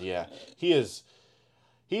God, yeah. He's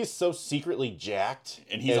so secretly jacked.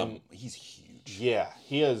 And he's huge. Yeah,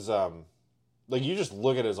 he is... like, you just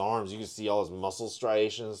look at his arms, you can see all his muscle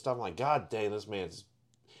striations and stuff. I'm like, God dang, this man's...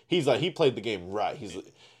 He's like, he played the game right.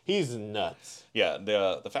 He's nuts. Yeah,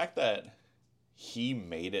 the fact that he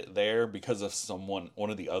made it there because of one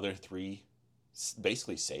of the other 3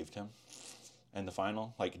 basically saved him in the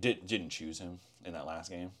final. Like, didn't choose him in that last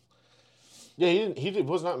game. Yeah, he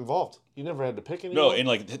was not involved. He never had to pick anyone. No, and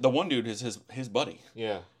like the one dude is his buddy.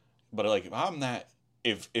 Yeah. But like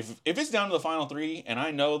if it's down to the final 3 and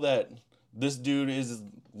I know that this dude is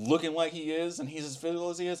looking like he is and he's as physical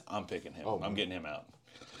as he is, I'm picking him. I'm getting him out.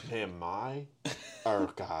 Man,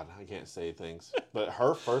 God, I can't say things. But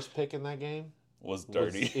her first pick in that game was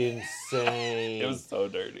dirty. Was insane. It was so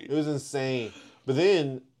dirty. It was insane. But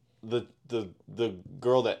then the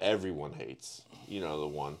girl that everyone hates, the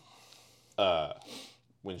one,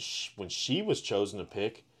 when she was chosen to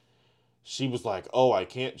pick, she was like, "Oh, I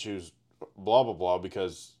can't choose blah blah blah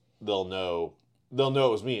because they'll know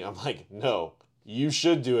it was me." I'm like, "No, you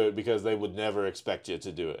should do it because they would never expect you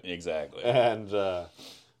to do it." Exactly. And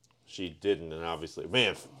she didn't, and obviously,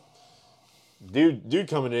 man, dude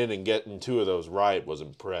coming in and getting 2 of those right was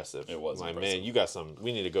impressive. It was like, impressive. man, you got some.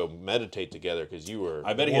 We need to go meditate together because you were.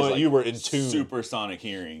 I bet he was, like, you were in tune. supersonic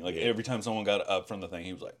hearing. Like every time someone got up from the thing,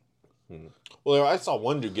 he was like, Well, I saw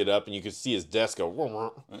one dude get up and you could see his desk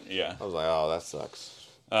go. yeah. I was like, oh, that sucks.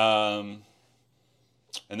 And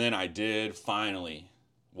then I did finally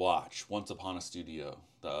watch Once Upon a Studio,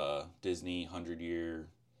 the Disney 100-year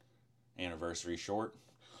anniversary short.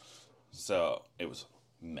 So it was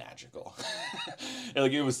magical.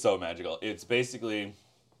 Like, it was so magical. It's basically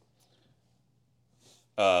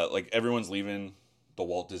like everyone's leaving the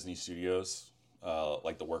Walt Disney Studios,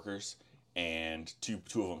 like the workers, and two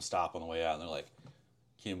of them stop on the way out, and they're like,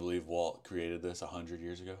 "Can't believe Walt created this 100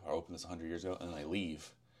 years ago, or opened this 100 years ago." And then they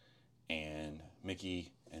leave, and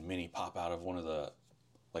Mickey and Minnie pop out of one of the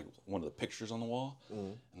pictures on the wall,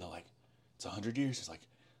 and they're like, "It's 100 years." It's like,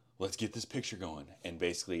 "Let's get this picture going." And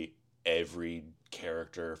basically every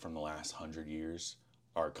character from the last 100 years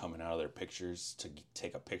are coming out of their pictures to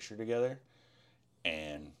take a picture together.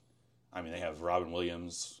 And I mean, they have Robin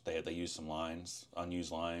Williams. They use some lines,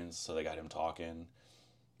 unused lines, so they got him talking.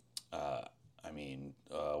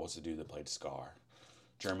 What's the dude that played Scar?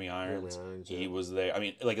 Jeremy Irons. Yeah. He was there. I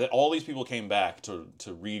mean, like, all these people came back to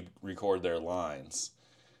re-record their lines,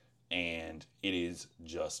 and it is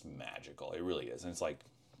just magical. It really is, and it's like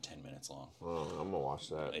 10 minutes long. Oh, I'm gonna watch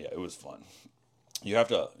that. Yeah, it was fun. You have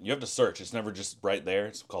to search. It's never just right there.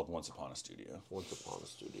 It's called Once Upon a Studio. Once Upon a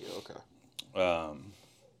Studio. Okay.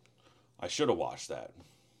 I should have watched that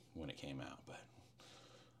when it came out, but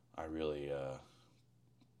I really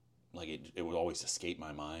it would always escape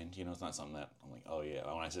my mind. You know, it's not something that I'm like, oh yeah.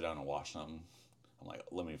 When I sit down and watch something, I'm like,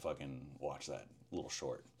 let me fucking watch that little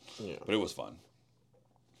short. Yeah. But it was fun.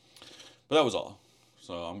 But that was all.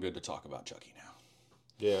 So I'm good to talk about Chucky now.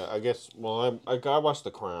 Yeah, I guess. Well, I watched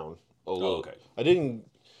The Crown a little. Oh, okay. I didn't.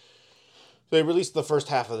 They released the first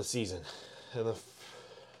half of the season, and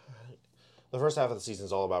the first half of the season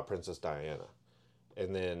is all about Princess Diana,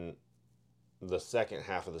 and then the second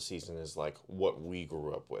half of the season is like what we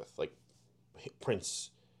grew up with. Like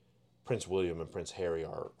Prince William and Prince Harry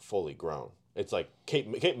are fully grown. It's like Kate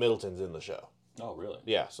Middleton's in the show. Oh, really?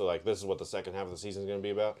 Yeah, so like this is what the second half of the season is going to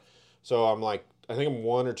be about. So I'm like, I think I'm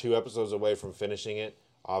 1 or 2 episodes away from finishing it.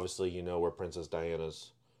 Obviously, you know where Princess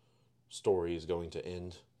Diana's story is going to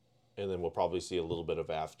end, and then we'll probably see a little bit of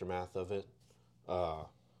aftermath of it.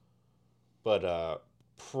 But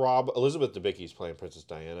Elizabeth Debicki's playing Princess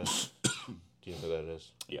Diana. Do you know who that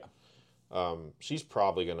is? Yeah. She's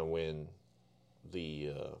probably going to win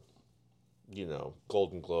the,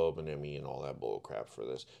 Golden Globe and Emmy and all that bull crap for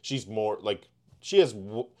this. She's more, like, she has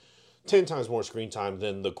 10 times more screen time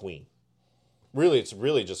than the Queen. Really, it's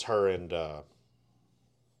really just her and,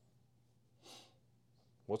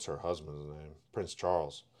 what's her husband's name? Prince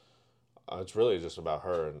Charles. It's really just about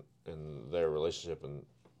her and their relationship, and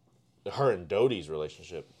her and Dodie's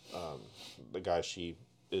relationship, the guy she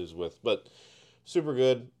is with. But super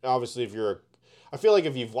good. Obviously, I feel like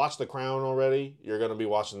if you've watched The Crown already, you're going to be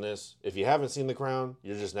watching this. If you haven't seen The Crown,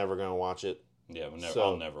 you're just never going to watch it. Yeah,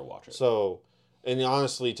 I'll never watch it. So, and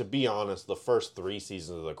honestly, to be honest, the first 3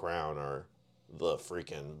 seasons of The Crown are the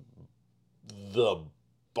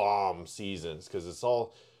bomb seasons, because it's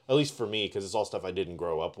all, at least for me, because it's all stuff I didn't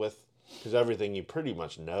grow up with. Because everything you pretty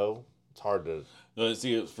much know, it's hard to...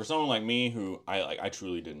 See, for someone like me who I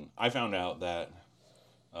truly didn't. I found out that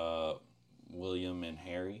William and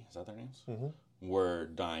Harry, is that their names? Mm-hmm. Were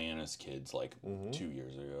Diana's kids 2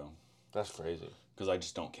 years ago. That's crazy. Because I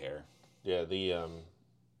just don't care. Yeah,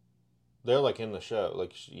 they're like in the show,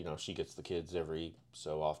 like, she gets the kids every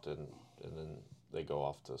so often, and then they go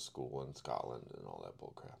off to school in Scotland and all that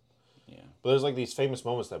bullcrap. Yeah. But there's like these famous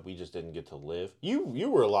moments that we just didn't get to live. You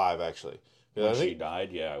were alive, actually. When she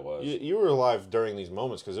died, yeah, I was. You were alive during these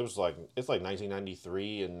moments, because it's like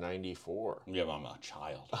 1993 and 94. Yeah, but I'm a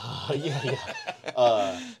child. Yeah.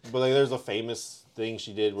 But like, there's a famous thing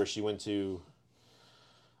she did where she went to,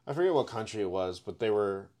 I forget what country it was, but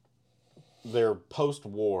they're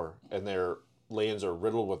post-war, and their lands are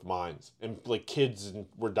riddled with mines, and like kids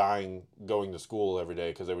were dying going to school every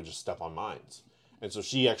day because they would just step on mines. And so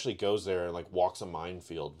she actually goes there and like walks a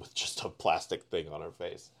minefield with just a plastic thing on her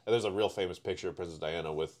face. And there's a real famous picture of Princess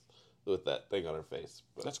Diana with that thing on her face.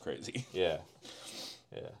 But, that's crazy. Yeah.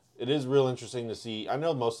 Yeah. It is real interesting to see. I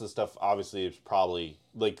know most of the stuff, obviously, is probably,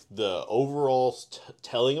 like, the overall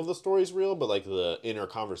telling of the story is real, but, like, the inner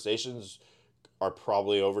conversations are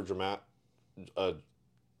probably dramatized?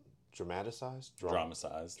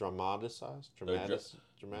 Dramatized.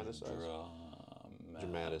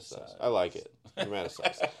 I like it.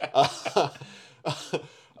 Dramatized.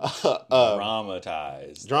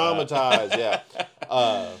 Dramatized, yeah.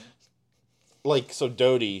 Like, so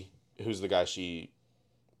Dodie, who's the guy she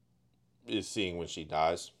is seeing when she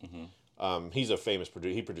dies, he's a famous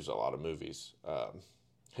producer. He produced a lot of movies.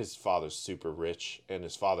 His father's super rich, and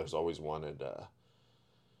his father's always wanted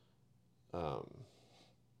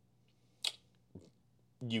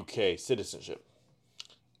UK citizenship.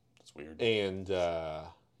 That's weird. And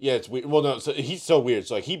yeah, it's weird. Well, no, so he's so weird.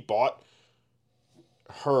 So like, he bought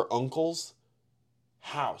her uncle's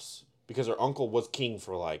house because her uncle was king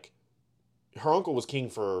for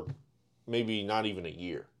maybe not even a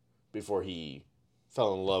year before he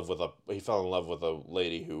fell in love with a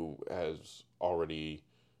lady who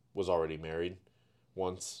was already married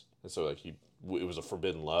once, and so like it was a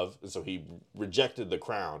forbidden love, and so he rejected the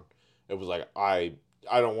crown. It was like, I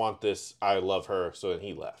don't want this. I love her. So then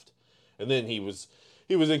he left, and then he was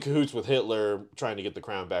in cahoots with Hitler trying to get the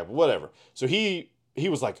crown back, but whatever. So he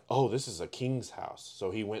was like, oh, this is a king's house. So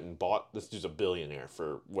he went and bought, this dude's a billionaire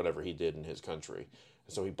for whatever he did in his country.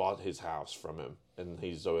 And so he bought his house from him, and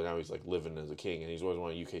now he's like living as a king, and he's always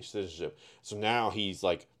wanted UK citizenship. So now he's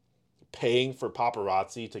like paying for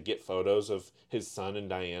paparazzi to get photos of his son and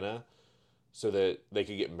Diana so that they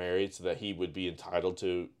could get married, so that he would be entitled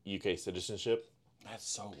to UK citizenship. That's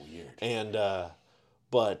so weird. And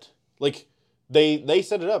but like they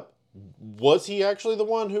set it up. Was he actually the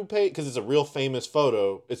one who paid? Because it's a real famous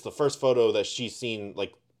photo. It's the first photo that she's seen,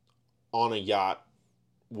 like, on a yacht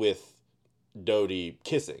with Dodie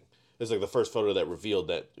kissing. It's like the first photo that revealed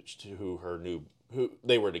that who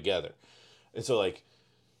they were together. And so, like,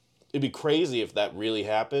 it'd be crazy if that really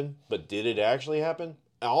happened, but did it actually happen?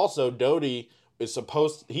 And also, Dodie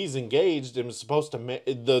he's engaged and was supposed to,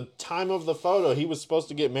 the time of the photo, he was supposed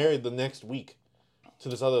to get married the next week to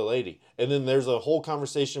this other lady. And then there's a whole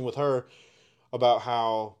conversation with her about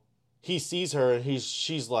how he sees her and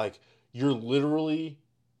she's like, you're literally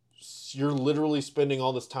spending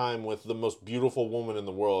all this time with the most beautiful woman in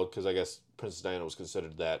the world, because I guess Princess Diana was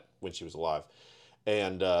considered that when she was alive.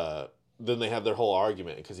 And then they have their whole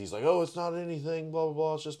argument because he's like, oh, it's not anything, blah, blah,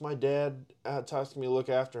 blah. It's just my dad asking me to look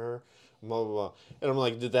after her, blah, blah, blah. And I'm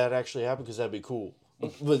like, did that actually happen? Because that'd be cool.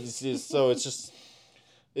 But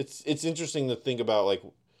it's interesting to think about, like,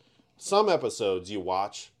 some episodes you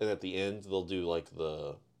watch and at the end they'll do like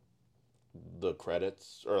the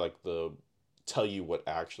credits, or like tell you what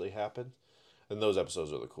actually happened, and those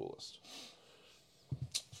episodes are the coolest.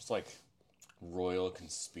 It's like royal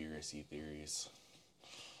conspiracy theories.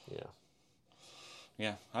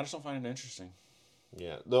 Yeah, I just don't find it interesting.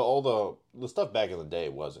 Yeah, all the stuff back in the day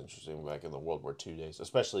was interesting, back in the World War II days,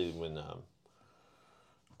 especially when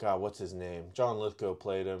God, what's his name? John Lithgow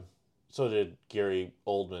played him. So did Gary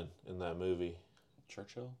Oldman in that movie.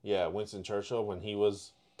 Churchill? Yeah, Winston Churchill, when he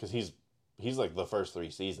was, because he's like the first 3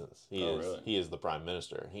 seasons. Really? He is the prime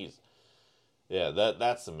minister.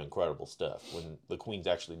 That's some incredible stuff when the Queen's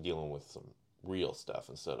actually dealing with some real stuff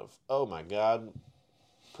instead of, oh my God,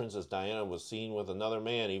 Princess Diana was seen with another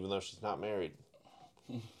man even though she's not married.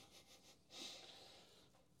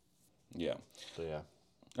 Yeah. So yeah.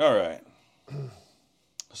 All right.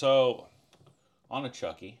 So, on to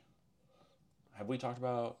Chucky. Have we talked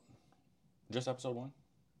about just episode 1?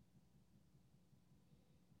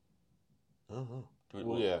 Uh-huh.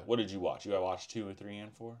 Yeah. What did you watch? You watched 2 or 3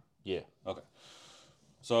 and 4? Yeah. Okay.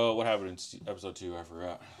 So, what happened in episode 2? I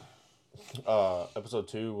forgot. Episode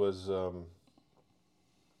 2 was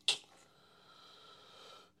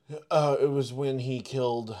it was when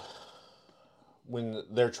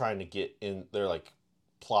they're trying to get in, they're like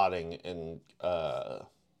plotting and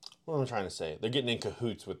what am I trying to say? They're getting in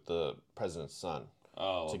cahoots with the president's son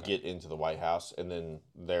to get into the White House, and then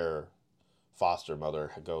their foster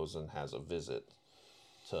mother goes and has a visit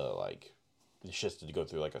to, like, she has to go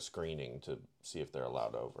through like a screening to see if they're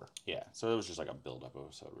allowed over. Yeah, so it was just like a build-up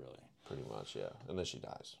episode, really. Pretty much, yeah. And then she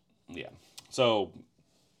dies. Yeah. So,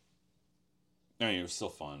 I mean, it was still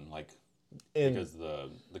fun, like, because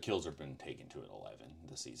the kills have been taken to 11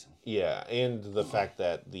 this season. Yeah, and the fact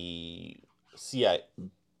that the CIA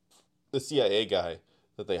guy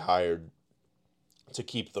that they hired to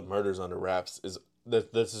keep the murders under wraps is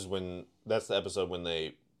that's the episode when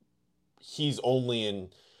he's only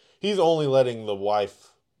letting the wife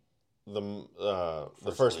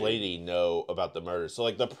the first lady know about the murders. So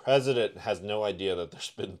like the president has no idea that there's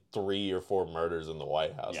been 3 or 4 murders in the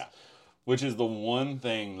White House. Yeah, which is the one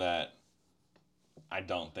thing that I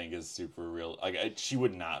don't think is super real. Like she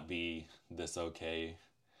would not be this okay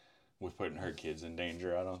with putting her kids in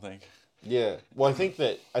danger. I don't think. Yeah. Well, I think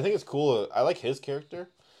it's cool. I like his character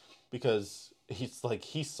because he's like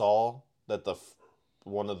he saw that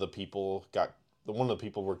one of the people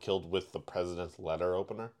were killed with the president's letter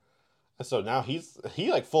opener. So now he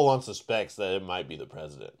like full on suspects that it might be the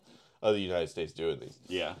president of the United States doing these.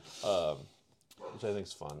 Yeah. Which I think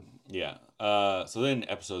is fun. Yeah. So then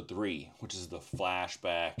episode 3, which is the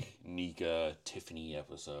flashback Nika Tiffany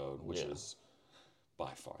episode, which is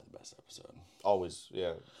by far the best episode. Always,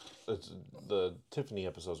 yeah. The Tiffany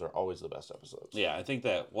episodes are always the best episodes. Yeah, I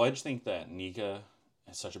just think that Nika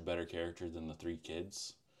is such a better character than the 3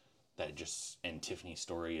 kids. And Tiffany's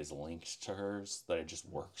story is linked to hers, that it just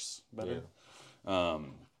works better. Yeah.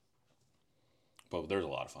 But there's a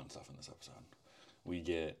lot of fun stuff in this episode. We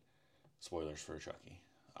get spoilers for Chucky,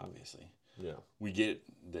 obviously. Yeah. We get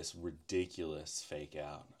this ridiculous fake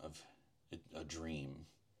out of a dream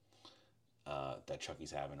that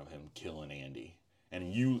Chucky's having of him killing Andy.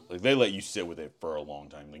 And they let you sit with it for a long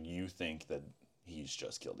time. Like you think that he's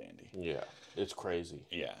just killed Andy. Yeah, it's crazy.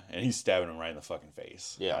 Yeah, and he's stabbing him right in the fucking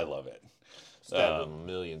face. Yeah, I love it. Stabbed him a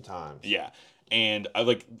million times. Yeah, and I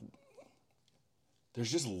like.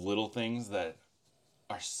 There's just little things that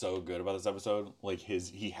are so good about this episode. Like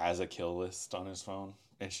he has a kill list on his phone.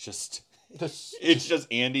 It's just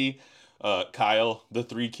Andy, Kyle, the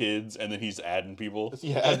 3 kids, and then he's adding people.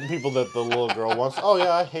 Yeah, adding people that the little girl wants. Oh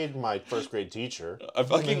yeah, I hated my first grade teacher. I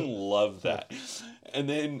fucking love that. And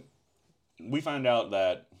then we find out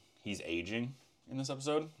that he's aging in this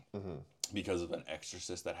episode because of an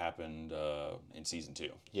exorcist that happened in season 2.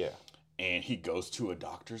 Yeah. And he goes to a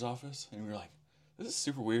doctor's office, and we're like, this is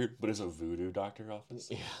super weird, but it's a voodoo doctor office.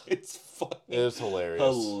 Yeah. It's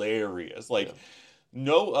hilarious. Like,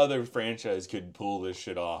 no other franchise could pull this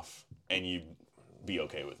shit off, and you'd be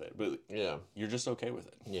okay with it. But you're just okay with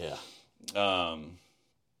it. Yeah.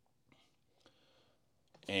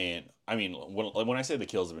 And I mean, when I say the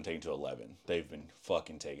kills have been taken to 11, they've been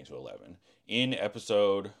fucking taken to 11. In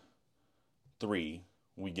episode 3,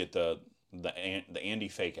 we get the Andy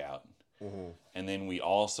fake out, and then we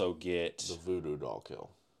also get the voodoo doll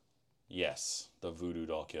kill. Yes, the voodoo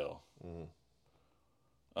doll kill.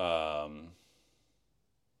 Well,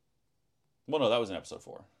 no, that was in episode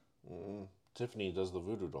 4. Tiffany does the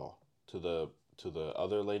voodoo doll to the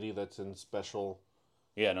other lady that's in special.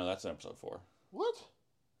 Yeah, no, that's in episode 4. What?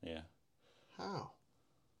 Yeah. How?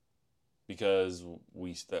 Because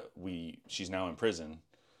she's now in prison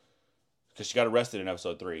because she got arrested in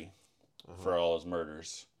episode 3 for all those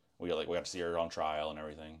murders. We got to see her on trial and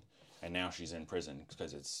everything, and now she's in prison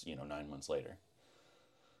because it's 9 months later,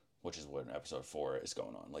 which is what episode 4 is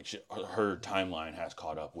going on. Like her timeline has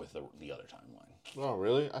caught up with the other timeline. Oh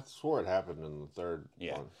really? I swore it happened in the 3rd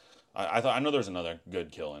one. I know there's another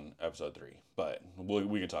good kill in episode 3, but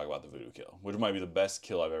we can talk about the voodoo kill, which might be the best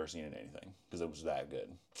kill I've ever seen in anything because it was that good.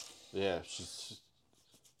 Yeah, it's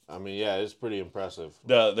pretty impressive.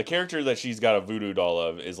 The character that she's got a voodoo doll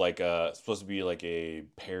of is like supposed to be like a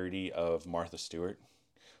parody of Martha Stewart,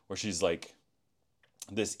 where she's like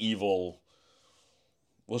this evil.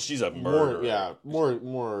 Well, she's a murderer.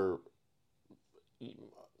 More.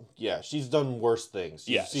 Yeah, she's done worse things.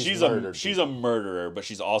 She's a murderer, but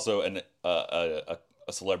she's also a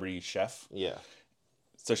celebrity chef. Yeah.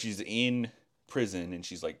 So she's in prison and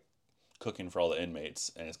she's like cooking for all the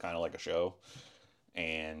inmates, and it's kind of like a show.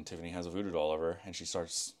 And Tiffany has a voodoo doll of her, and she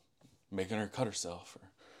starts making her cut herself or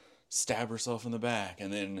stab herself in the back,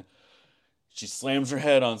 and then she slams her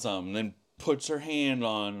head on something, and then puts her hand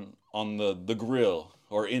on the grill.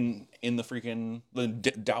 Or in the freaking, then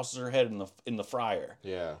douses her head in the fryer.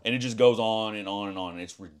 Yeah. And it just goes on and on and on. And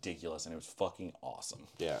it's ridiculous. And it was fucking awesome.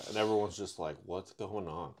 Yeah. And everyone's just like, what's going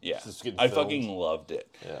on? Yeah. I fucking loved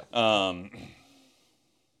it. Yeah. And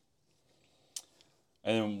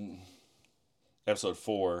then episode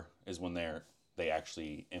 4 is when they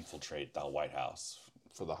actually infiltrate the White House.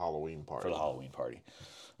 For the Halloween party.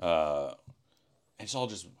 And it's all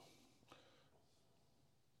just...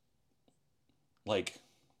 Like,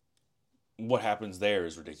 what happens there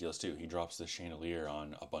is ridiculous, too. He drops the chandelier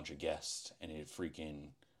on a bunch of guests, and it freaking...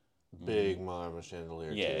 Big mama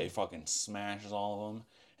chandelier, yeah, it fucking smashes all of them.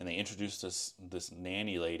 And they introduced this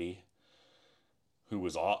nanny lady who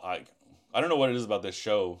was all... I don't know what it is about this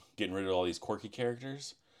show, getting rid of all these quirky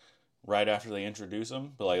characters right after they introduce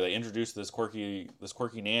them. But, like, they introduced this quirky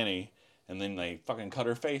nanny, and then they fucking cut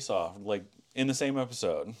her face off. Like, in the same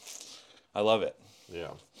episode. I love it.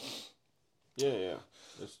 Yeah. Yeah.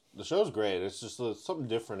 The show's great. It's just something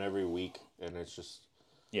different every week, and it's just...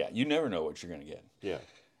 Yeah, you never know what you're going to get. Yeah.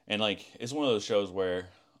 And, like, it's one of those shows where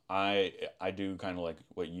I do kind of like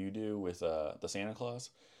what you do with the Santa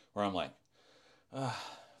Claus, where I'm like, I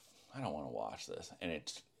don't want to watch this. And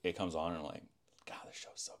it comes on, and I'm like, God, this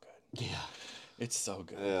show's so good. Yeah. It's so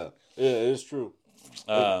good. Yeah. Yeah, it is true.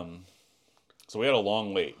 So we had a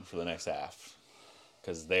long wait for the next half,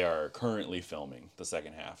 because they are currently filming the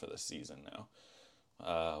second half of the season now.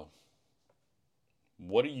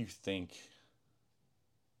 What do you think?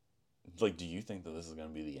 Like, do you think that this is going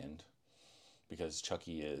to be the end? Because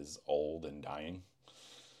Chucky is old and dying?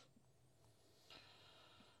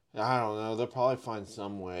 I don't know. They'll probably find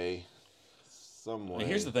some way. And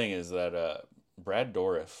here's the thing is that Brad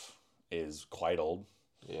Dourif is quite old.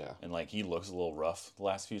 Yeah. And, like, he looks a little rough the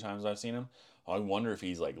last few times I've seen him. I wonder if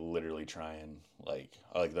he's, like, literally trying, like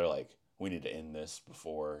they're like, we need to end this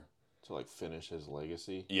before... To, like, finish his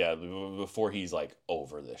legacy? Yeah, before he's, like,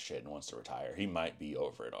 over this shit and wants to retire. He might be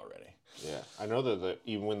over it already. Yeah. I know that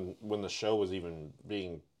even when the show was even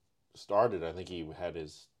being started, I think he had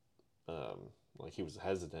his, like, he was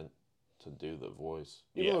hesitant to do the voice.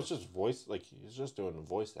 Even though it's just voice, like, he's just doing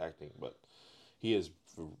voice acting, but he is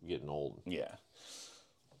getting old. Yeah.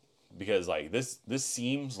 Because, like, this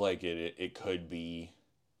seems like it could be...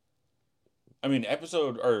 I mean,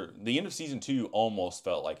 the end of season 2 almost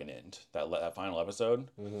felt like an end. That final episode.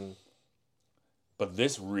 Mm-hmm. But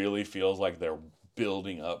this really feels like they're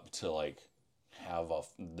building up to, like, have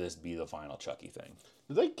this be the final Chucky thing.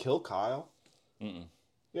 Did they kill Kyle? Mm-mm.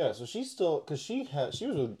 Yeah, so she's still... Because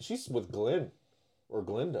she's with Glenn. Or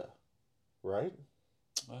Glinda. Right?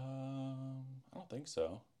 I don't think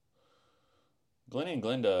so. Glenn and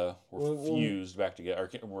Glinda were fused back together,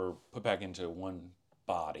 or were put back into one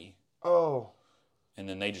body. Oh. And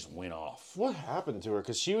then they just went off. What happened to her?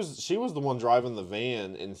 Because she was the one driving the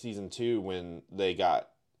van in season 2 when they got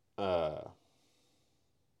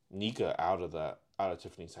Nika out of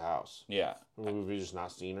Tiffany's house. Yeah. We've just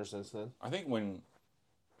not seen her since then. I think when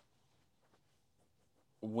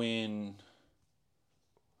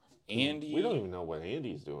Andy... We don't even know what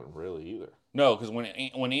Andy's doing really either. No, because when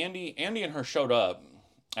Andy and her showed up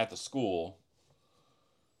at the school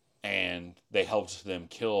and they helped them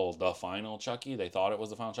kill the final Chucky, they thought it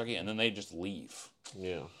was the final Chucky, and then they just leave.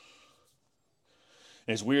 Yeah.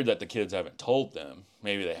 And it's weird that the kids haven't told them.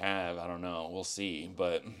 Maybe they have. I don't know. We'll see.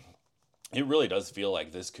 But it really does feel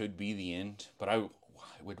like this could be the end. But I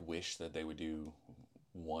would wish that they would do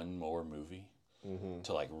one more movie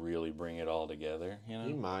to, like, really bring it all together. You know,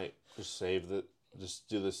 He might just just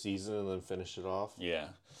do the season and then finish it off. Yeah.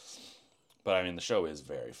 But I mean, the show is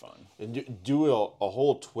very fun. And do a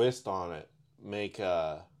whole twist on it. Make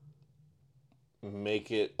it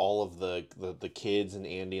all of the kids and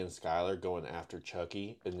Andy and Skylar going after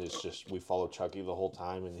Chucky, and it's just we follow Chucky the whole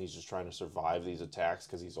time, and he's just trying to survive these attacks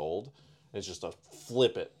because he's old. It's just a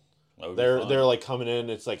flip it. They're like coming in.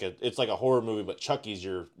 It's like a horror movie, but Chucky's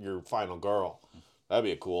your final girl. That'd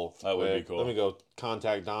be cool. That would be cool. Let me go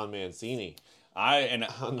contact Don Mancini. I'm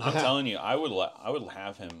telling you, I would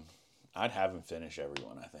have him. I'd have him finish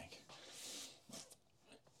everyone, I think.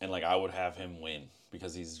 And, like, I would have him win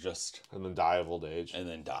because he's just... And then die of old age. And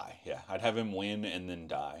then die, yeah. I'd have him win and then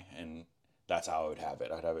die. And that's how I would have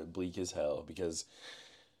it. I'd have it bleak as hell because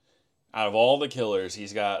out of all the killers,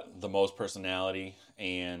 he's got the most personality.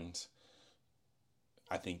 And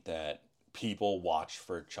I think that people watch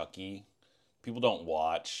for Chucky. People don't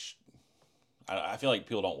watch... I feel like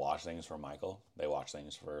people don't watch things for Michael. They watch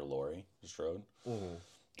things for Laurie Strode. Mm-hmm.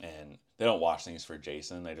 And they don't watch things for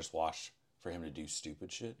Jason. They just watch for him to do stupid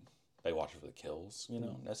shit. They watch for the kills,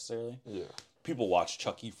 necessarily. Yeah. People watch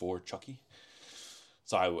Chucky for Chucky.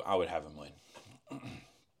 So I would have him win.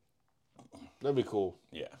 That'd be cool.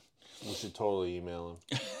 Yeah. We should totally email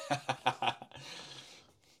him.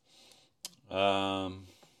 And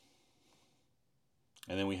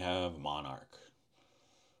then we have Monarch,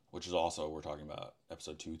 which is also, we're talking about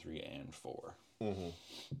episode 2, 3, and 4. Mm-hmm.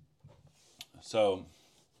 So...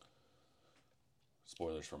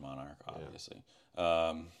 Spoilers for Monarch, obviously.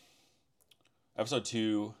 Yeah. Episode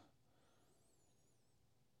 2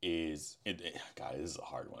 is... God, this is a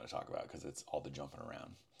hard one to talk about because it's all the jumping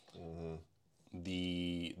around. Mm-hmm.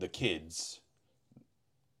 The kids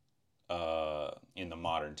in the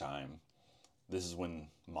modern time, this is when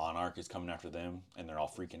Monarch is coming after them and they're all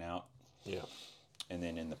freaking out. Yeah. And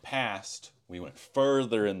then in the past, we went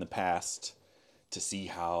further in the past to see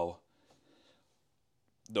how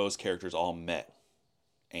those characters all met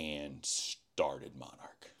and started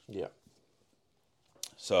Monarch. Yeah.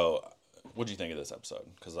 So what do you think of this episode?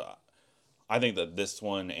 Because I think that this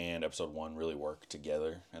one and episode 1 really work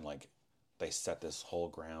together, and like they set this whole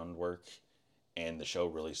groundwork, and the show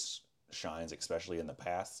really shines, especially in the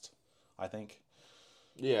past. I think.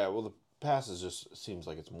 Yeah, well, the past is just seems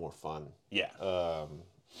like it's more fun. Yeah.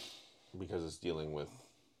 Because it's dealing with.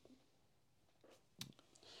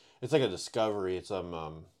 It's like a discovery. It's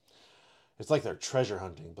It's like they're treasure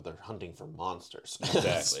hunting, but they're hunting for monsters. Exactly.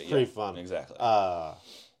 It's pretty fun. Exactly.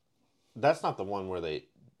 That's not the one where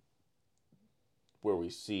we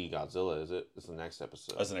see Godzilla, is it? It's the next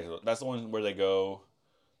episode. That's the one where they go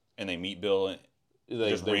and they meet Bill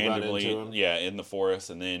just randomly, run into him. Yeah, in the forest,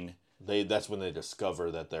 and then That's when they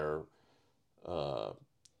discover that they're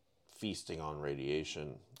feasting on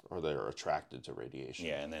radiation, or they're attracted to radiation.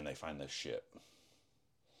 yeah, and then they find the ship.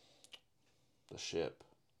 The ship.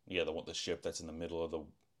 Yeah, the ship that's in the middle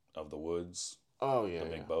of the woods. Oh yeah, the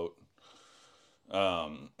big boat.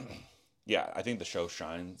 Yeah, I think the show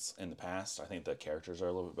shines in the past. I think the characters are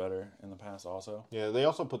a little bit better in the past also. Yeah, they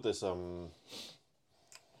also put this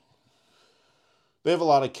they have a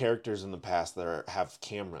lot of characters in the past that have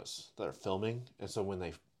cameras that are filming, and so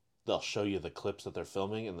when they'll show you the clips that they're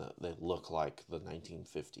filming, and they look like the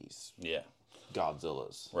 1950s. Yeah,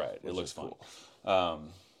 Godzillas. right. It looks cool. fun.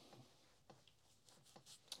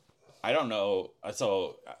 I don't know.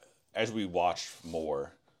 So as we watched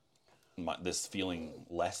more, this feeling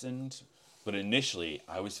lessened. But initially,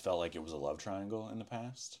 I always felt like it was a love triangle in the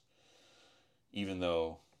past. Even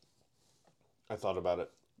though... I thought about it.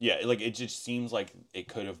 Yeah, like, it just seems like it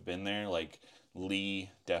could have been there. Like, Lee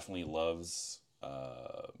definitely loves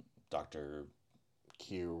Dr.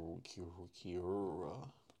 Kira?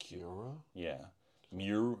 Yeah.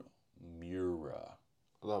 Mura.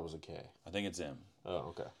 That was a K. I think it's him.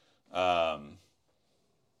 Oh, okay.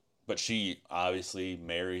 But she obviously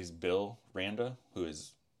marries Bill Randa, who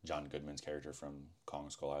is John Goodman's character from Kong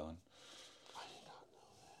Skull Island. I did not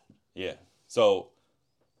know that. Yeah. So,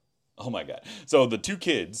 oh my God. So the two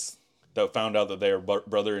kids that found out that they are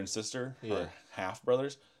brother and sister, or half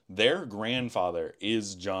brothers, their grandfather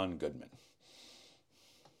is John Goodman.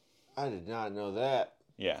 I did not know that.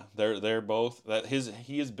 Yeah, they're both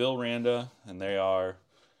he is Bill Randa, and they are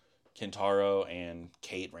Kentaro and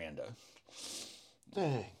Kate Randa.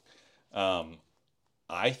 Dang.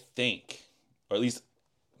 I think, or at least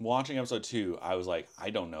watching episode 2, I was like, I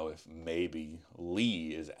don't know if maybe Lee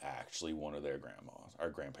is actually one of their grandmas or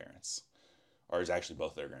grandparents, or is actually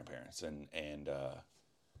both their grandparents. And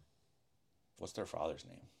what's their father's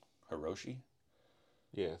name? Hiroshi?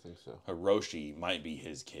 Yeah, I think so. Hiroshi might be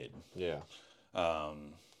his kid. Yeah.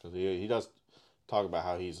 Because he does talk about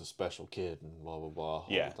how he's a special kid and blah, blah, blah all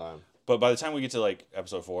the time. But by the time we get to like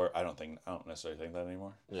episode 4, I don't necessarily think that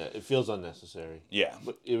anymore. Yeah, it feels unnecessary. Yeah.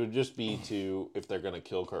 But it would just be if they're going to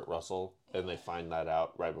kill Kurt Russell and they find that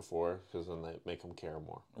out right before, because then they make him care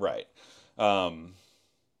more. Right.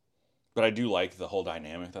 But I do like the whole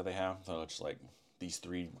dynamic that they have. So it's like these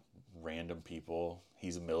 3 random people.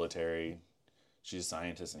 He's a military, she's a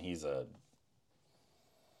scientist, and he's a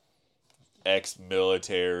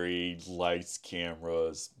ex-military, lights,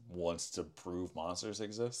 cameras, wants to prove monsters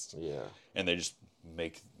exist. Yeah. And they just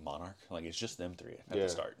make Monarch. Like, it's just them 3 at the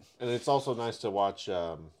start. And it's also nice to watch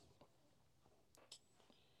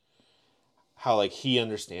how, like, he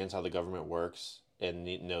understands how the government works and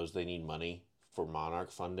knows they need money for Monarch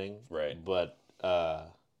funding. Right. But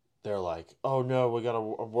they're like, oh no, we gotta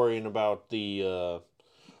worrying about the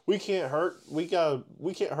we can't hurt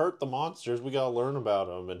the monsters. We gotta learn about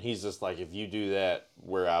them. And he's just like, if you do that,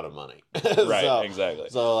 we're out of money. Right. So, exactly.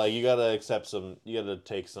 So like, you gotta accept some. You gotta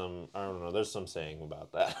take some. I don't know. There's some saying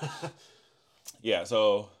about that. Yeah.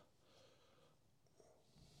 So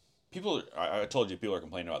people, I told you, people are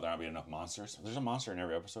complaining about there not being enough monsters. There's a monster in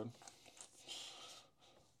every episode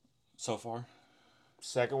so far.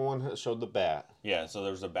 Second one showed the bat. Yeah. So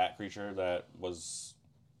there was a bat creature that was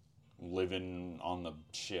living on the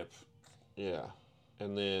ship. Yeah.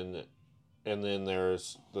 And then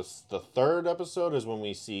there's the third episode is when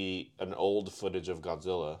we see an old footage of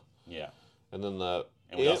Godzilla. Yeah. And then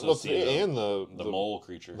we also see the mole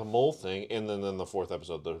creature. The mole thing. And then the fourth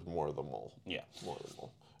episode, there's more of the mole. Yeah. More of the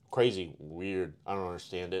mole. Crazy. Weird. I don't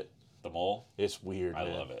understand it. The mole? It's weird, man.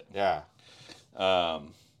 I love it. Yeah.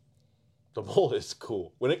 The mole is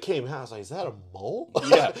cool. When it came out, I was like, is that a mole?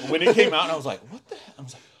 Yeah. When it came out, I was like, what the hell? I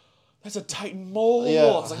was like, that's a Titan mole. Yeah.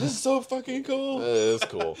 I was like, this is so fucking cool. It's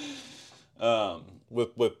cool.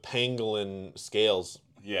 With pangolin scales.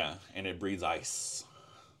 Yeah, and it breathes ice,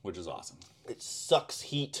 which is awesome. It sucks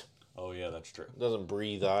heat. Oh yeah, that's true. It doesn't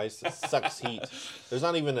breathe ice. It sucks heat. There's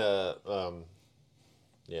not even a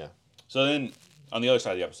yeah. So then, on the other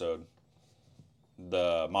side of the episode,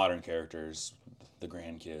 the modern characters, the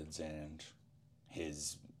grandkids and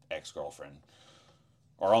his ex-girlfriend,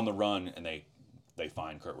 are on the run, and they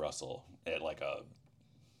find Kurt Russell at like a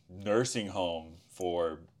nursing home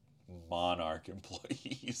for Monarch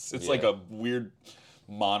employees. It's like a weird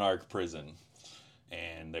Monarch prison,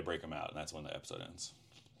 and they break him out, and that's when the episode ends.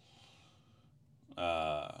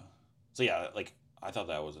 So yeah, like I thought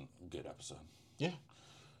that was a good episode. Yeah.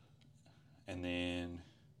 And then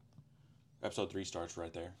episode 3 starts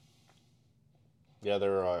right there. Yeah,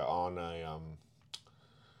 they're on a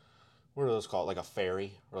what are those called? Like a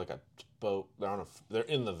ferry or like a boat. They're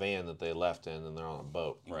in the van that they left in, and they're on a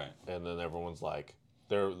boat. Right. And then everyone's like,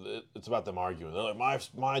 it's about them arguing. They're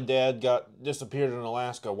like, my dad disappeared in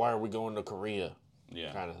Alaska. Why are we going to Korea?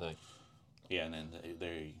 Yeah. Kind of thing. Yeah, and then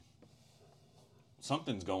they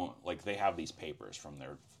something's going, like they have these papers from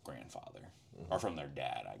their grandfather or from their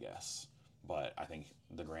dad, I guess. But I think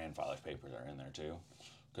the grandfather's papers are in there too,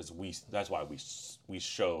 because that's why they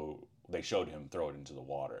showed him throw it into the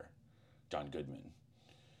water, John Goodman.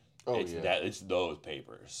 Oh, It's those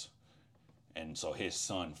papers, and so his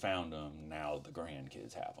son found them. Now the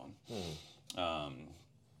grandkids have them.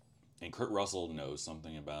 And Kurt Russell knows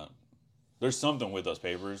something about. There's something with those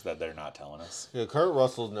papers that they're not telling us. Yeah, Kurt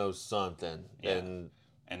Russell knows something, Yeah.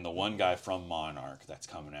 And the one guy from Monarch that's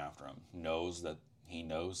coming after him knows that he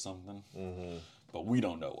knows something, but we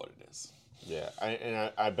don't know what it is. Yeah,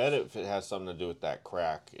 I bet if it has something to do with that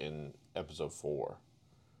crack in episode 4.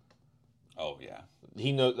 Oh yeah,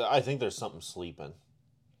 He knows. I think there's something sleeping.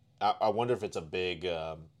 I wonder if it's a big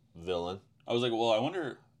villain. I was like, well, I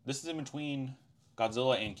wonder. This is in between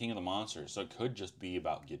Godzilla and King of the Monsters, so it could just be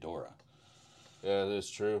about Ghidorah. Yeah, that's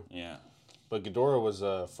true. Yeah, But Ghidorah was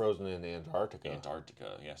frozen in Antarctica.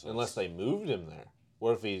 Yeah. So Unless they moved him there.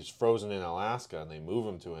 What if he's frozen in Alaska and they move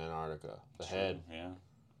him to Antarctica? The head. Yeah,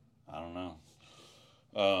 I don't know.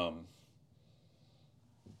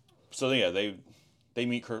 So yeah, they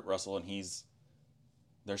meet Kurt Russell, and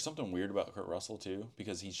there's something weird about Kurt Russell too,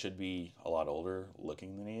 because he should be a lot older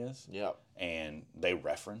looking than he is. Yep. And they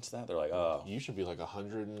reference that. They're like, oh, You should be like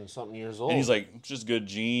 100 and something years old. and he's like, just good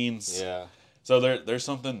genes. Yeah. So there's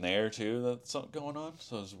something there too that's going on.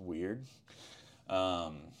 So it's weird.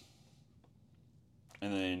 And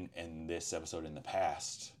then in this episode in the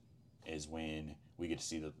past is when we get to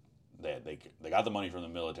see that they got the money from the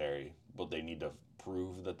military, but they need to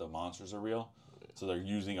prove that the monsters are real. So they're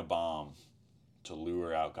using a bomb to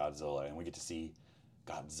lure out Godzilla, and we get to see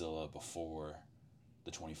Godzilla before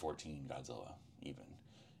the 2014 Godzilla even.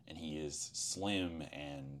 And he is slim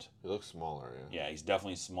and... He looks smaller, yeah. Yeah, he's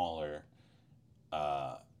definitely smaller.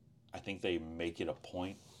 I think they make it a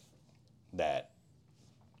point that...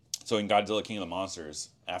 So in Godzilla King of the Monsters,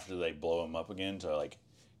 after they blow him up again to like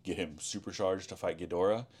get him supercharged to fight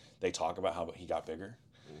Ghidorah, they talk about how he got bigger.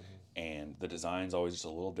 And the design's always just a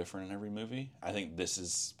little different in every movie. I think this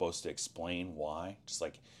is supposed to explain why. Just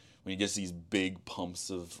like when he gets these big pumps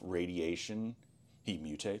of radiation, he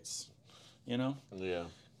mutates, you know? Yeah.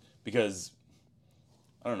 Because,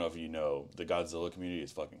 I don't know if you know, the Godzilla community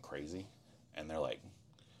is fucking crazy. And they're like,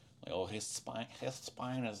 oh, his spine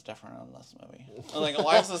is different in this movie. I'm like,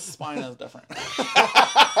 why is his spine is different?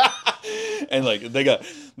 And like they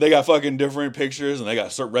got fucking different pictures, and they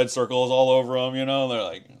got red circles all over them. You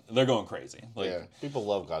know, they're going crazy. Like, yeah, people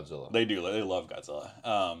love Godzilla. They do. They love Godzilla.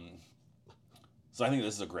 So I think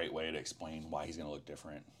this is a great way to explain why he's going to look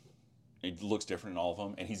different. It looks different in all of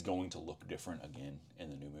them, and he's going to look different again in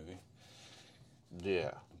the new movie.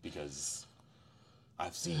 Yeah, because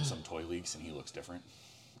I've seen some toy leaks, and he looks different.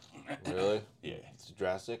 Really? Yeah. It's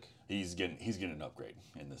drastic. He's getting an upgrade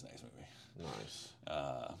in this next movie. Nice.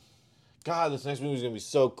 God, this next movie is gonna be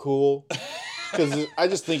so cool. Because I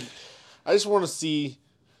just want to see.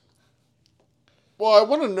 Well, I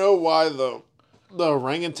want to know why the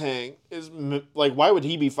orangutan is like. Why would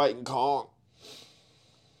he be fighting Kong?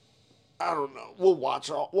 I don't know. We'll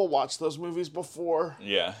watch those movies before.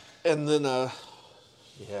 Yeah. And then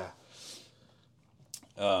yeah.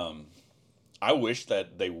 I wish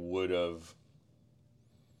that they would have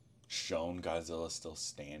shown Godzilla still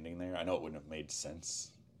standing there. I know it wouldn't have made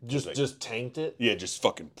sense. Just tanked it? Yeah, just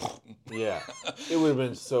fucking... Yeah. It would have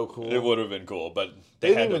been so cool. It would have been cool, but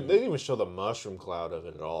they didn't even show the mushroom cloud of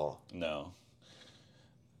it at all. No.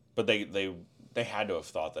 But they had to have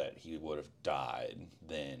thought that he would have died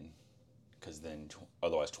then, because then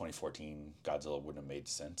otherwise 2014 Godzilla wouldn't have made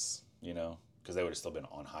sense, you know? Because they would have still been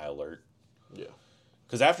on high alert. Yeah.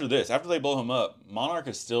 Because after they blow him up, Monarch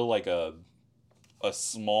is still like a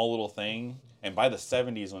small little thing. And by the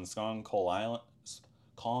 70s, when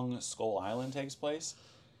Kong Skull Island takes place,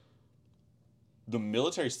 the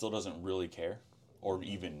military still doesn't really care. or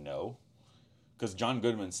even know. Because John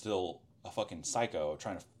Goodman's still a fucking psycho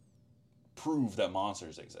trying to prove that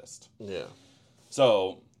monsters exist. Yeah.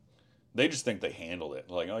 So they just think they handled it.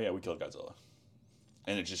 Like, oh yeah, we killed Godzilla.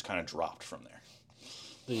 And it just kind of dropped from there.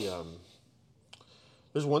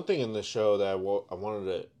 There's one thing in this show that I wanted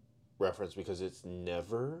to reference because it's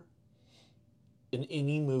never, in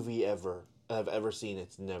any movie ever I've ever seen,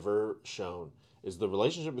 it's never shown, is the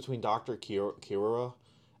relationship between Dr. Kirura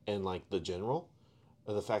and, like, the general.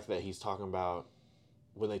 Or the fact that he's talking about,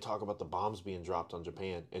 when they talk about the bombs being dropped on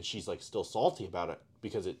Japan, and she's, like, still salty about it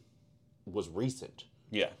because it was recent.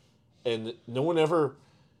 Yeah. And no one ever,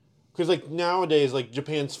 because, like, nowadays, like,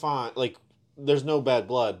 Japan's fine, like, there's no bad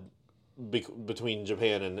blood between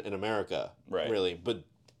Japan and America, right? Really. But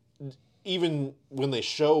even when they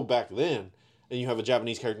show back then, and you have a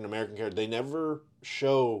Japanese character and an American character, they never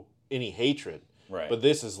show any hatred. Right. But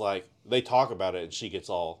this is like, they talk about it, and she gets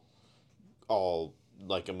all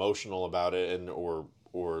like emotional about it, and or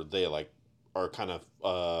they like are kind of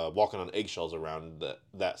walking on eggshells around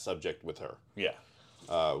that subject with her. Yeah.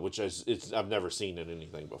 Which is I've never seen in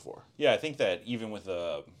anything before. Yeah, I think that even with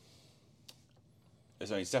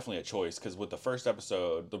it's definitely a choice, because with the first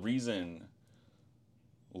episode, the reason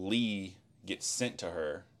Lee gets sent to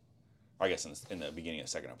her, I guess in the beginning of the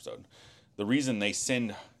second episode, the reason they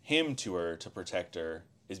send him to her to protect her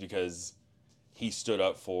is because he stood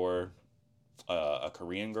up for a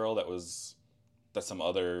Korean girl that some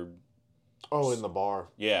other... Oh, in the bar.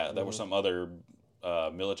 Yeah, that were some other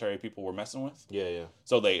military people were messing with. Yeah, yeah.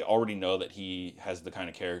 So they already know that he has the kind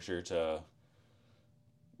of character to,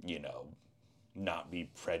 not be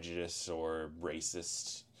prejudiced or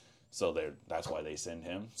racist. So that's why they send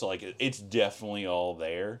him. So, like, it's definitely all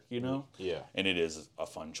there, Yeah. And it is a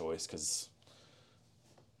fun choice, because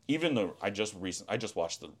even though I just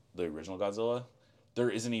watched the original Godzilla, there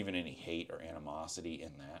isn't even any hate or animosity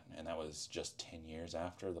in that, and that was just 10 years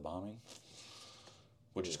after the bombing,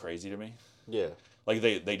 which is crazy to me. Yeah. Like,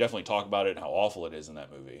 they definitely talk about it and how awful it is in that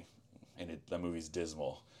movie, and that movie's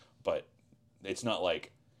dismal, but it's not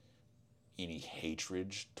like any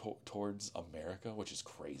hatred towards America, which is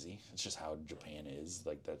crazy. It's just how Japan is.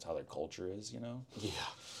 Like, that's how their culture is,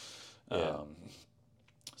 Yeah.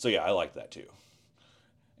 So yeah, I like that too.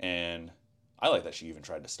 And I like that she even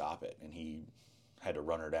tried to stop it, and he had to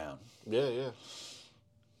run her down. Yeah, yeah.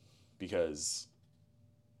 Because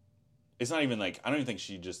it's not even like, I don't even think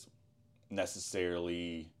she just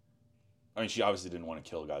necessarily, I mean, she obviously didn't want to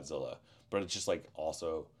kill Godzilla, but it's just like,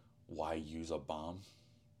 also, why use a bomb?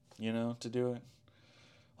 To do it.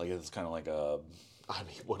 Like, it's kind of like I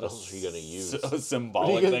mean, what else are you going to use? A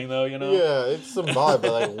symbolic thing, though, Yeah, it's symbolic,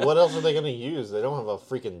 but, like, what else are they going to use? They don't have a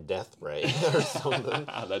freaking death ray or something.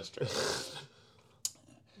 That's true.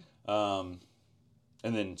 And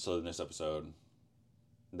then, so in this episode,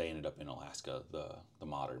 they ended up in Alaska, the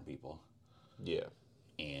modern people. Yeah.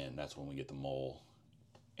 And that's when we get the mole,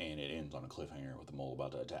 and it ends on a cliffhanger with the mole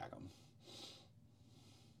about to attack them.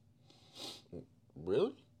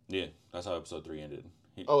 Really? Yeah, that's how episode 3 ended.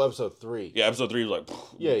 Episode 3. Yeah, episode 3 was like...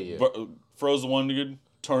 Yeah. Froze the one dude,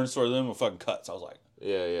 turns toward them, and fucking cuts. I was like...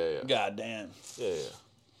 Yeah. God damn. Yeah.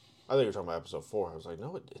 I think you're talking about episode 4. I was like,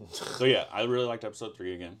 no, it didn't. So yeah, I really liked episode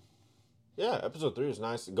 3 again. Yeah, episode 3 was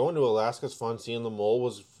nice. Going to Alaska's fun. Seeing the mole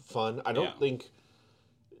was fun. I don't think...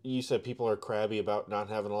 You said people are crabby about not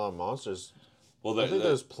having a lot of monsters. Well, I think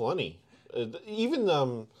there's plenty. Even...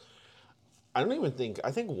 I don't even think...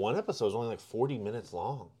 I think one episode is only like 40 minutes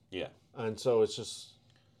long. Yeah. And so it's just...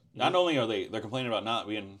 Not only are they're complaining about not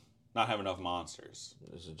having enough monsters.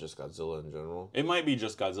 Is it just Godzilla in general? It might be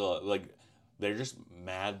just Godzilla. Like, they're just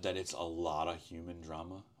mad that it's a lot of human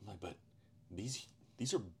drama. I'm like, but these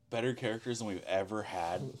are better characters than we've ever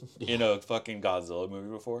had in a fucking Godzilla movie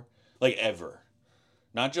before. Like, ever.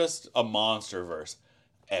 Not just a monster verse.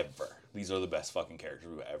 Ever. These are the best fucking characters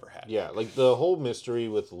we've ever had. Yeah, like the whole mystery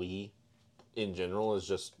with Lee in general is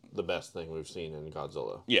just the best thing we've seen in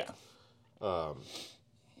Godzilla. Yeah.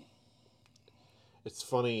 It's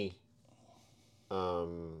funny.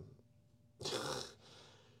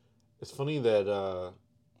 It's funny that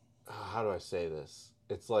how do I say this?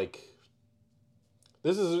 It's like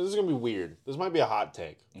this is gonna be weird. This might be a hot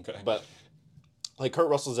take. Okay. But like Kurt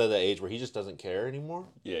Russell's at that age where he just doesn't care anymore.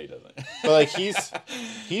 Yeah, he doesn't. But like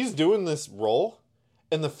he's doing this role,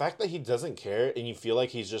 and the fact that he doesn't care, and you feel like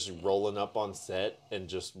he's just rolling up on set and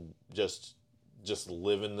just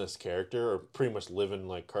living this character, or pretty much living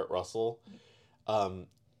like Kurt Russell,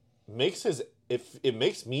 makes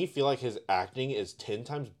me feel like his acting is 10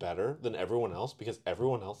 times better than everyone else, because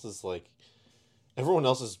everyone else is like everyone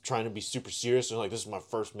else is trying to be super serious. They're like, this is my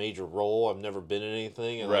first major role. I've never been in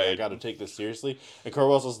anything, and like, I got to take this seriously. And Kurt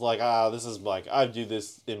Russell's like, this is like, I do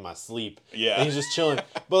this in my sleep. Yeah. And he's just chilling.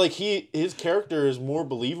 But like his character is more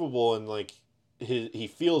believable, and like he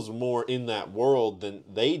feels more in that world than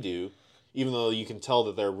they do, even though you can tell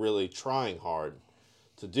that they're really trying hard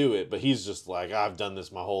to do it. But he's just like, I've done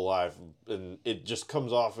this my whole life, and it just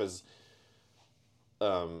comes off as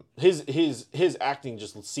his acting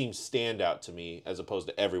just seems standout to me as opposed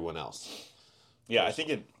to everyone else. Yeah, I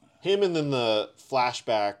think him, and then the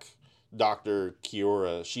flashback Dr.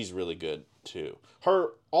 Kiora, she's really good too.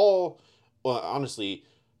 Honestly,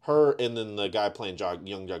 her and then the guy playing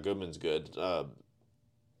young Jack Goodman's good.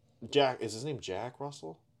 Jack, is his name Jack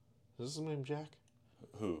Russell? Is his name Jack?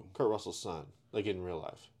 Who? Kurt Russell's son, like in real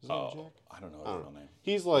life. Is his name Jack? I don't know his real name.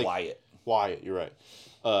 He's like Wyatt. You're right.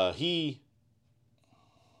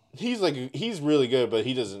 He's really good, but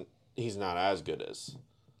he's not as good as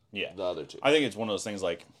the other two. I think it's one of those things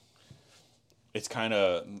like, it's kind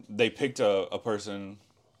of, they picked a person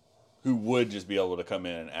who would just be able to come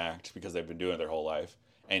in and act because they've been doing it their whole life,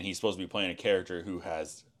 and he's supposed to be playing a character who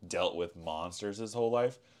has dealt with monsters his whole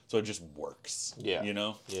life, so it just works. Yeah. You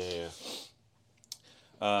know? Yeah.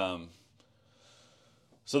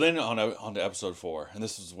 So then on to episode 4, and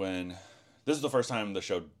this is the first time the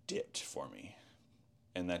show dipped for me.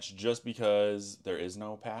 And that's just because there is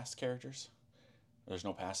no past characters. There's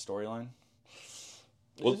no past storyline.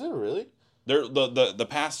 Well, is there really? The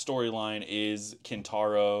past storyline is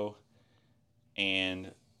Kintaro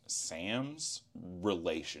and Sam's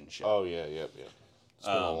relationship. Oh, yeah.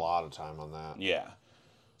 Spent a lot of time on that. Yeah.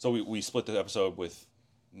 So we split the episode with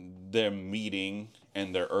them meeting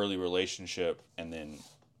and their early relationship, and then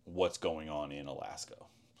what's going on in Alaska.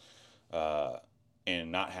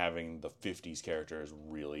 And not having the 50s characters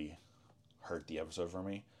really hurt the episode for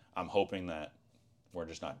me. I'm hoping that we're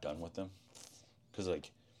just not done with them. Because,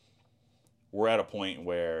 like, we're at a point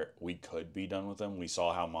where we could be done with them. We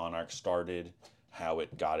saw how Monarch started, how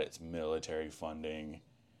it got its military funding,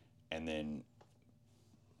 and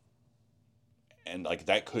like,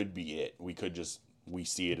 that could be it. We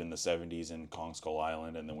see it in the 70s in Kong Skull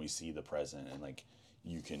Island, and then we see the present, and, like,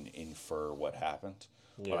 you can infer what happened.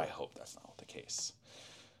 Yeah. But I hope that's not the case.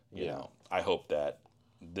 You know, I hope that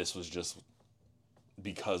this was just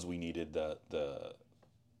because we needed the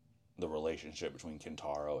relationship between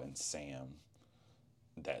Kintaro and Sam,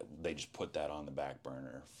 that they just put that on the back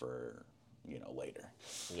burner for, later.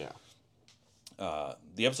 Yeah.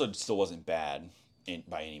 The episode still wasn't bad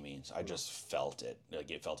by any means. I just felt it.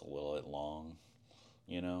 Like, it felt a little bit long,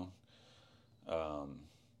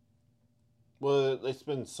 Well, they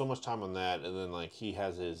spend so much time on that, and then, like, they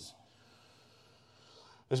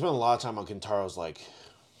spend a lot of time on Kintaro's, like,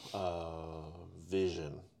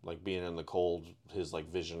 vision, like, being in the cold, his,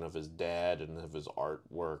 like, vision of his dad and of his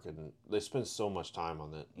artwork, and they spend so much time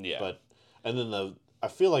on it. Yeah. And then I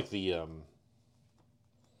feel like the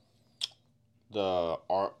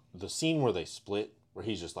scene where they split, where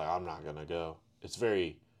he's just like, I'm not gonna go, it's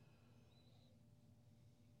very...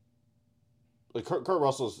 Like Kurt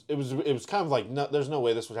Russell's, it was kind of like, no, there's no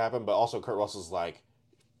way this would happen, but also Kurt Russell's like,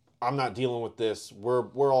 I'm not dealing with this.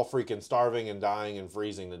 We're all freaking starving and dying and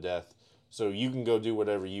freezing to death. So you can go do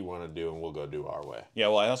whatever you want to do, and we'll go do our way. Yeah,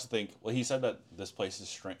 well, I also think, he said that this place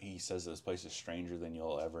is he says this place is stranger than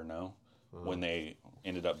you'll ever know. When they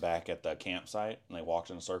ended up back at the campsite and they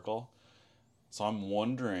walked in a circle. So I'm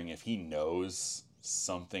wondering if he knows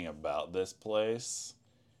something about this place.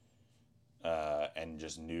 And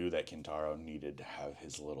just knew that Kintaro needed to have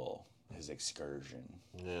his excursion.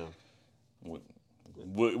 Yeah. We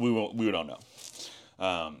don't know.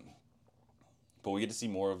 But we get to see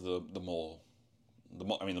more of the mole.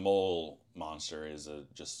 The mole monster is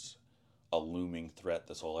just a looming threat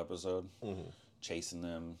this whole episode. Mm-hmm. Chasing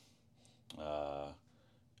them,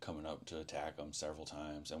 coming up to attack them several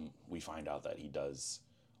times, and we find out that he does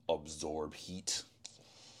absorb heat.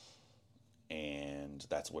 And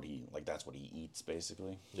that's what he eats,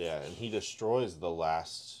 basically. Yeah, and he destroys the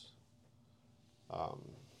last...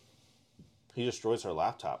 he destroys her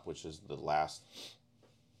laptop, which is the last...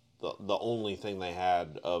 The only thing they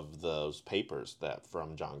had of those papers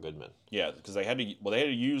from John Goodman. Yeah, because they had to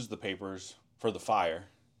use the papers for the fire,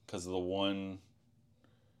 because the one...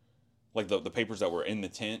 Like, the papers that were in the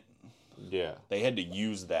tent... Yeah. They had to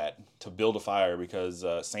use that to build a fire because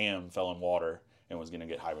Sam fell in water and was going to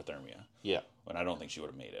get hypothermia. Yeah. And I don't think she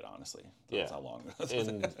would have made it, honestly. That's how long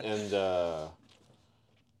and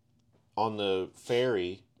on the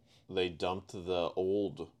ferry, they dumped the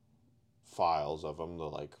old files of them.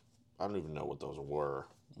 I don't even know what those were.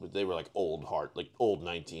 but they were like old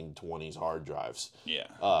 1920s hard drives. Yeah.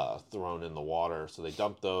 Thrown in the water. So they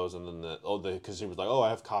dumped those, and then because he was like, oh, I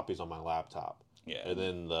have copies on my laptop. Yeah. And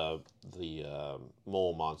then the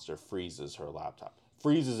mole monster freezes her laptop.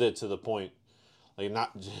 Freezes it to the point, like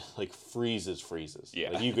not like freezes. Yeah.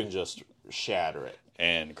 Like you can just shatter it.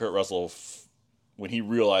 And Kurt Russell, when he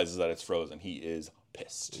realizes that it's frozen, he is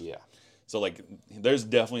pissed. Yeah. So like, there's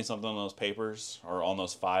definitely something on those papers or on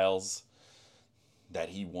those files that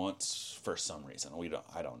he wants for some reason.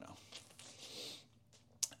 I don't know.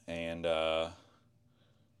 And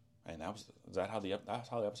that's how the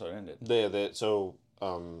episode ended. So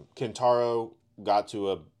Kentaro got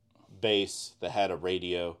to a base that had a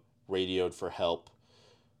radioed for help.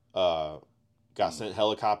 Got sent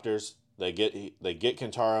helicopters. They get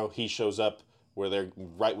Kentaro. He shows up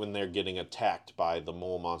right when they're getting attacked by the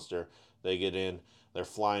mole monster. They get in. They're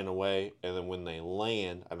flying away, and then when they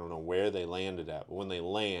land, I don't know where they landed at, but when they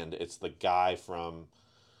land, it's the guy from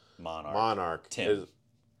Monarch. Tim.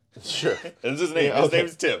 Sure. That's his name. Yeah, his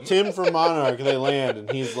name's Tim. Tim from Monarch. They land, and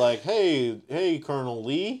he's like, hey, Colonel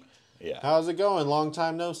Lee. Yeah. How's it going? Long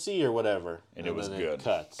time no see, or whatever. And it was then good. It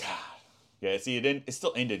cuts. God. Yeah, see, it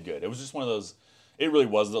still ended good. It was just one of those, it really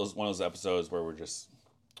was one of those episodes where we're just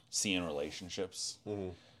seeing relationships. Mm-hmm.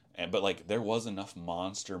 But like, there was enough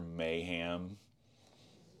monster mayhem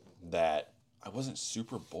that I wasn't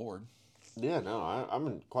super bored. Yeah, no,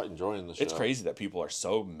 I'm quite enjoying the show. It's crazy that people are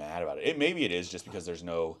so mad about it. Maybe it is just because there's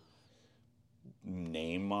no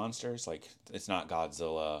name monsters. Like, it's not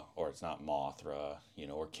Godzilla or it's not Mothra,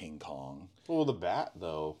 or King Kong. Well, the bat,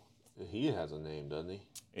 though, he has a name, doesn't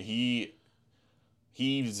he?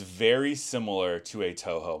 He's very similar to a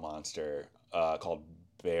Toho monster called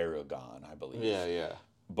Barugon, I believe. Yeah.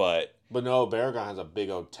 But no, Barugon has a big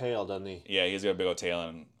old tail, doesn't he? Yeah, he's got a big old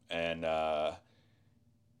tail, and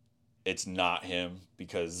it's not him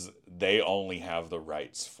because they only have the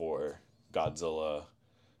rights for Godzilla,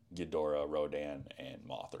 Ghidorah, Rodan, and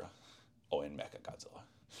Mothra. Oh, and Mechagodzilla.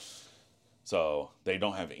 So they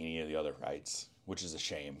don't have any of the other rights, which is a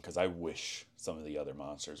shame because I wish some of the other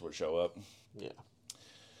monsters would show up. Yeah.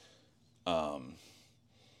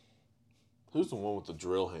 Who's the one with the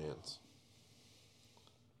drill hands?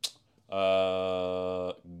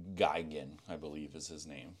 Gigan, I believe, is his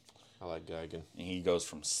name. I like Gigan. And he goes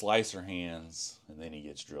from slicer hands, and then he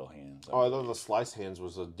gets drill hands. I thought the slice hands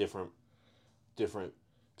was a different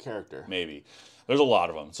character. Maybe. There's a lot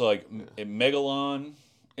of them. So, like, Megalon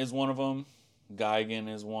is one of them.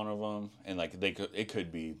 Gigan is one of them. And, like, it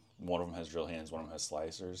could be one of them has drill hands, one of them has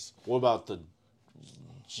slicers. What about the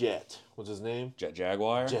Jet? What's his name? Jet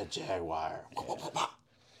Jaguar? Jet Jaguar. Yeah.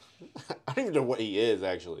 I don't even know what he is,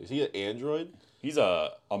 actually. Is he an android? He's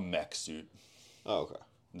a mech suit. Oh, okay.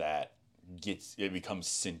 That becomes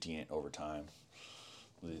sentient over time.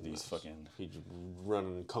 These fucking... He's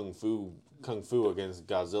running kung fu against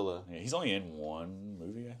Godzilla. Yeah, he's only in one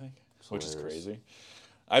movie, I think, which is crazy.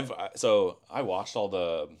 I watched all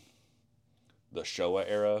the Showa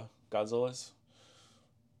era Godzillas,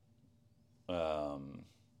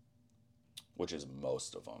 which is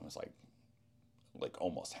most of them. It's like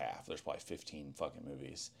almost half. There's probably 15 fucking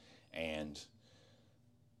movies, and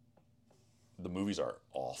the movies are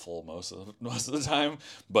awful most of the time.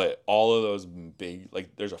 But all of those big,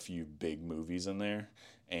 like, there's a few big movies in there,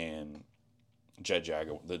 and the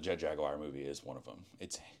Jet Jaguar movie is one of them.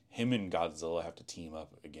 It's him and Godzilla have to team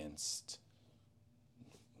up against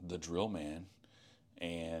the Drill Man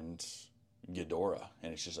and Ghidorah,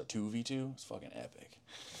 and it's just a 2v2. It's fucking epic.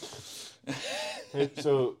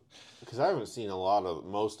 So, because I haven't seen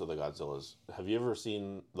most of the Godzillas. Have you ever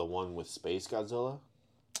seen the one with Space Godzilla?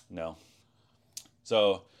 No.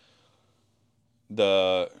 So,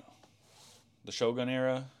 the Shogun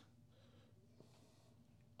era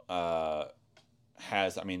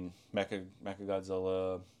has,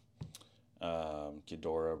 Mechagodzilla,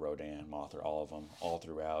 Ghidorah, Rodan, Mothra, all of them, all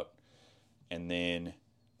throughout. And then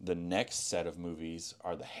the next set of movies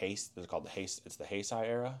are the Heisei. They're called it's the Heisei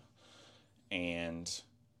era. And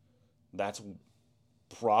that's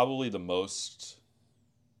probably the most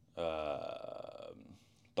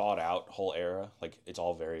thought out whole era. Like, it's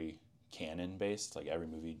all very canon based. Like, every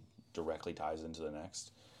movie directly ties into the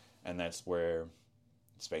next. And that's where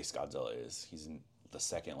Space Godzilla is. He's in the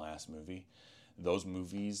second last movie. Those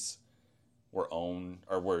movies were owned,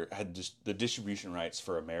 or had just the distribution rights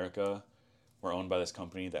for America were owned by this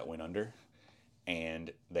company that went under,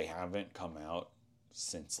 and they haven't come out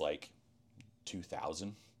since like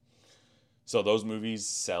 2000. So those movies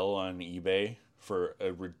sell on eBay for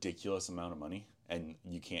a ridiculous amount of money, and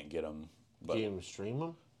you can't get them. But can you stream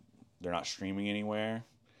them? They're not streaming anywhere.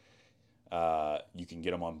 You can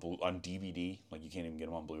get them on DVD. Like, you can't even get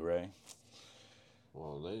them on Blu-ray.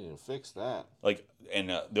 Well, they didn't fix that. Like, and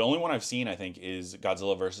the only one I've seen, I think, is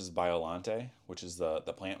Godzilla vs. Biolante, which is the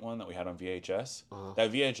plant one that we had on VHS. Uh-huh.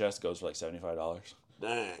 That VHS goes for like $75.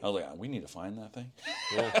 Dang. I was like, we need to find that thing.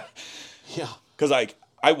 Yeah. Yeah. Because like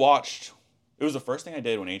I watched, it was the first thing I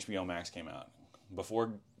did when HBO Max came out.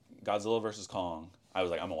 Before Godzilla vs. Kong, I was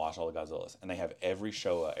like, I'm gonna watch all the Godzillas, and they have every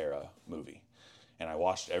Showa era movie, and I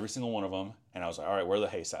watched every single one of them, and I was like, all right, where are the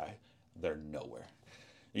Heisei? They're nowhere.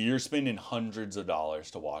 You're spending hundreds of dollars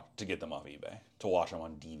to get them off eBay, to watch them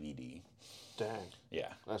on DVD. Dang.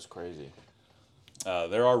 Yeah. That's crazy.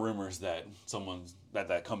 There are rumors that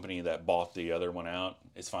that company that bought the other one out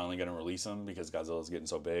is finally going to release them because Godzilla's getting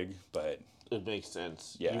so big. But it makes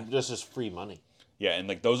sense. Yeah, this is free money. Yeah, and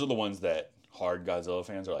like those are the ones that hard Godzilla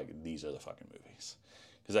fans are like, these are the fucking movies,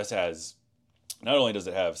 because this has, not only does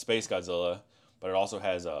it have Space Godzilla, but it also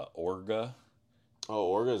has Orga.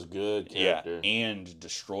 Oh, Orga's good character. Yeah, and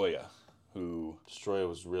Destroya, who Destroya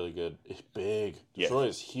was really good. It's big.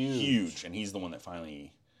 Destroya's huge. Huge, and he's the one that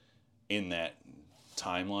finally, in that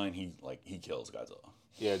timeline, he kills Godzilla.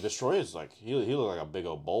 Yeah, Destroya's like he looks like a big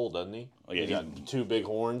old bull, doesn't he? Oh, yeah, he's got two big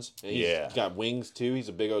horns. And he's got wings too. He's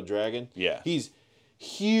a big old dragon. Yeah, he's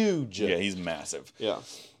huge. Yeah, he's massive. Yeah.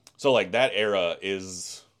 So like that era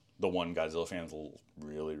is the one Godzilla fans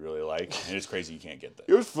really, really like, and it's crazy you can't get that.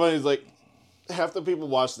 It was funny. It's like half the people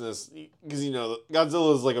watching this, because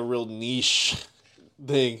Godzilla is like a real niche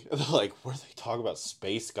thing. And they're like, "Where do they talk about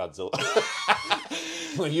Space Godzilla?"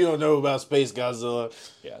 Like, you don't know about Space Godzilla.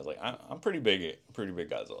 Yeah, I was like, I'm pretty big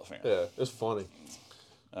Godzilla fan. Yeah, it's funny.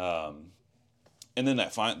 And then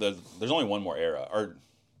there's only one more era, or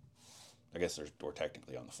I guess we're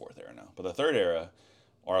technically on the fourth era now. But the third era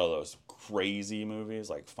are all those crazy movies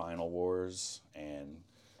like Final Wars and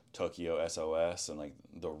Tokyo SOS and like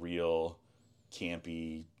the real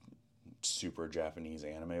campy, super Japanese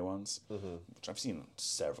anime ones, which I've seen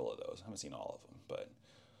several of those. I haven't seen all of them, but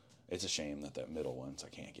it's a shame that middle ones I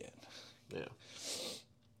can't get. Yeah.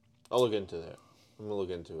 I'll look into that. I'm going to look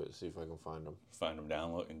into it, see if I can find them. Find them,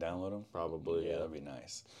 download them? Probably, yeah. That'd be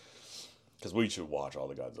nice. Because we should watch all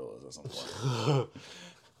the Godzillas at some point.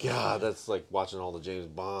 God, that's like watching all the James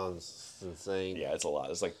Bonds. It's insane. Yeah, it's a lot.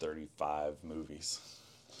 It's like 35 movies.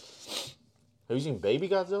 Have you seen Baby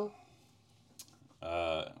Godzilla?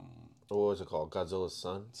 What was it called? Godzilla's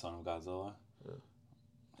Son? Son of Godzilla? Yeah.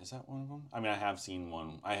 Is that one of them? I mean, I have seen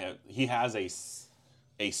one. He has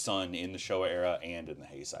a son in the Showa era and in the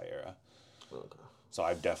Heisei era. Okay. So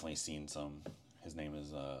I've definitely seen some. His name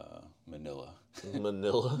is Manila.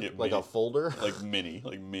 Manila? Yeah, like a folder? Like mini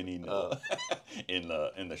Manila in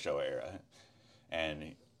the Showa era.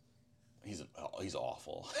 And he's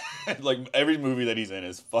awful. Like every movie that he's in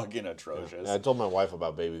is fucking atrocious. Yeah, I told my wife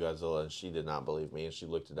about Baby Godzilla and she did not believe me, and she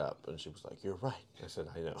looked it up and she was like, "You're right." I said,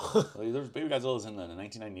 "I know." Well, there's Baby Godzilla's in the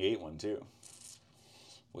 1998 one too,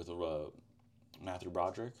 with Matthew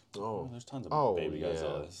Broderick. Oh, there's tons of Baby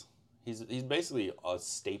Godzillas. He's basically a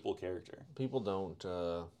staple character. People don't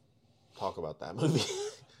talk about that movie.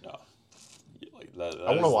 No, like that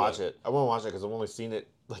I want to watch it. I want to watch it because I've only seen it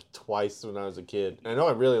like twice when I was a kid. And I know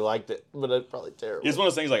I really liked it, but it's probably terrible. It's one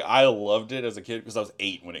of those things like I loved it as a kid because I was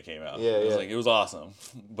 8 when it came out. Yeah, it was awesome.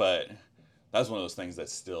 But that's one of those things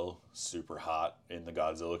that's still super hot in the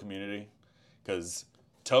Godzilla community because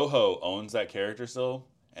Toho owns that character still,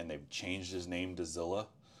 and they've changed his name to Zilla,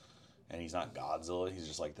 and he's not Godzilla. He's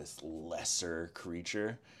just like this lesser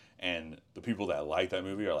creature, and the people that like that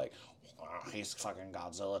movie are like, he's fucking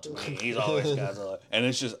Godzilla to me. He's always Godzilla. And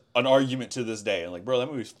it's just an argument to this day. And like, bro, that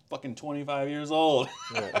movie's fucking 25 years old.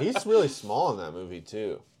 Yeah, he's really small in that movie,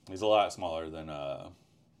 too. He's a lot smaller than the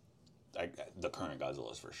current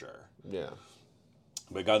Godzillas, for sure. Yeah.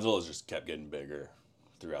 But Godzilla's just kept getting bigger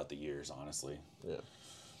throughout the years, honestly. Yeah.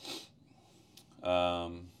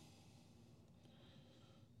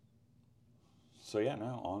 So yeah,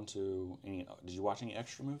 now on to did you watch any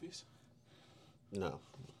extra movies? No.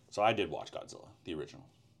 So I did watch Godzilla, the original.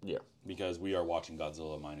 Yeah. Because we are watching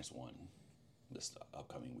Godzilla -1 this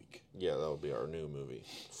upcoming week. Yeah, that'll be our new movie.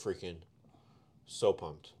 Freaking so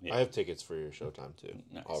pumped. Yeah. I have tickets for your Showtime too.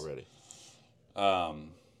 Nice. Already. I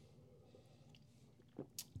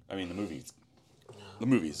mean, the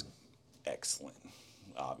movie's excellent.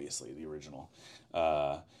 Obviously, the original.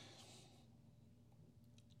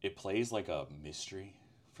 It plays like a mystery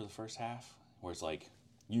for the first half, where it's like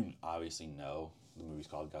you obviously know the movie's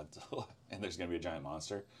called Godzilla, and there's gonna be a giant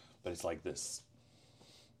monster, but it's like this.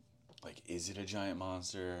 Like, is it a giant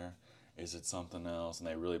monster? Is it something else? And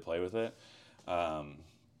they really play with it.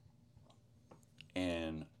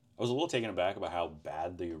 And I was a little taken aback about how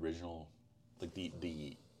bad the original like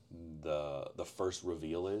the first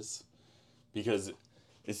reveal is, because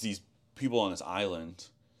it's these people on this island,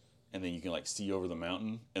 and then you can like see over the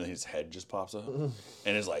mountain, and then his head just pops up, and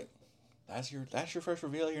it's like, that's your first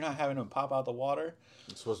reveal. You're not having him pop out the water.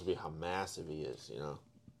 It's supposed to be how massive he is, you know.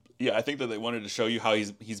 Yeah, I think that they wanted to show you how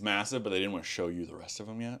he's massive, but they didn't want to show you the rest of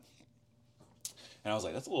him yet. And I was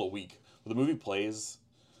like, that's a little weak. But the movie plays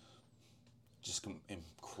just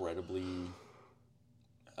incredibly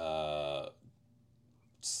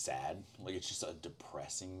sad. Like, it's just a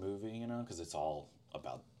depressing movie, you know, because it's all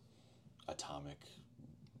about atomic,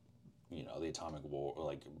 you know, the atomic war,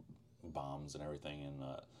 like bombs and everything, and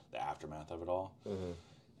the aftermath of it all. Mm-hmm.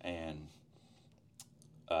 And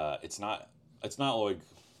it's not like,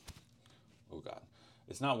 oh God,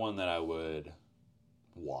 it's not one that I would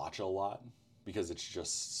watch a lot because it's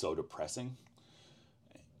just so depressing.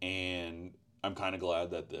 And I'm kind of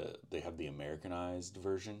glad that they have the Americanized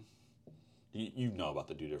version. You know about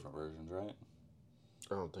the two different versions, right?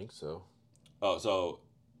 I don't think so. Oh, so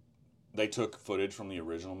they took footage from the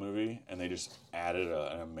original movie and they just added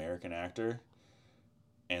an American actor,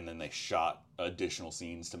 and then they shot additional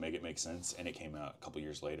scenes to make it make sense, and it came out a couple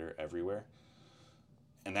years later everywhere.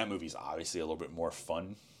 And that movie's obviously a little bit more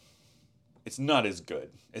fun. It's not as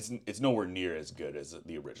good. It's nowhere near as good as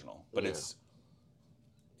the original, but it's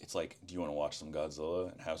like, do you want to watch some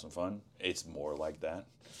Godzilla and have some fun? It's more like that.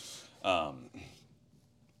 But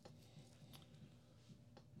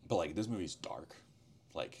like, this movie's dark.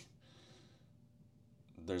 Like,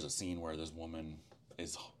 there's a scene where this woman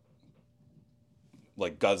is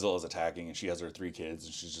like, Godzilla's attacking, and she has her 3 kids,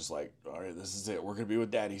 and she's just like, all right, this is it. We're gonna be with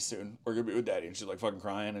Daddy soon. We're gonna be with Daddy. And she's like fucking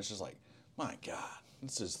crying. And it's just like, my God,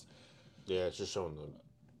 it's just, yeah, it's just showing the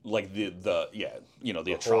like the you know,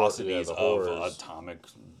 the atrocities horror, of atomic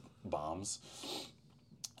bombs.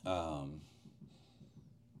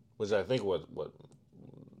 Which I think what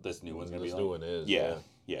this new one's gonna be this like. new one is. Yeah.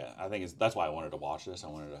 I think that's why I wanted to watch this. I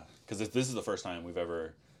wanted to, because this is the first time we've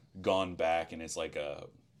ever gone back and it's like a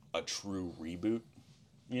true reboot,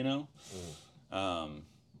 you know.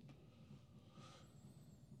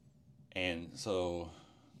 And so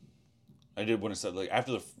I did want to say, like,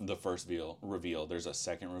 after the first reveal, there's a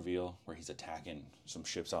second reveal where he's attacking some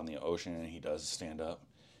ships out in the ocean, and he does stand up,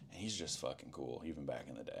 and he's just fucking cool, even back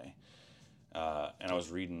in the day. And I was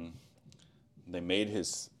reading, they made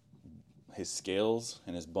his scales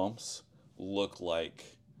and his bumps look like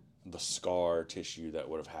the scar tissue that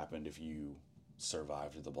would have happened if you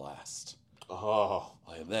survived the blast. Oh,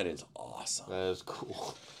 Like, that is awesome. that is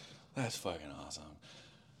cool. That's fucking awesome.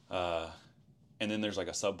 And then there's like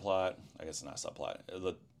a subplot. I guess it's not a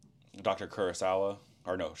subplot. Dr. Shirazawa.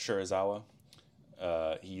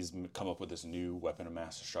 He's come up with this new weapon of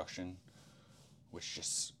mass destruction, which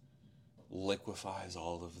just liquefies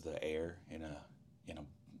all of the air in a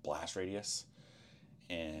blast radius.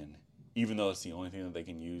 And even though it's the only thing that they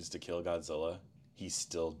can use to kill Godzilla, he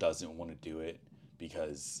still doesn't want to do it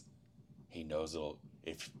because he knows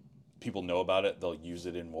if people know about it, they'll use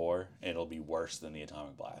it in war, and it'll be worse than the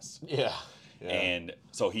atomic blast. Yeah. And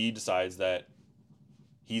so he decides that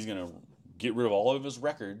he's going to get rid of all of his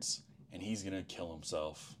records, and he's going to kill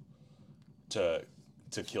himself to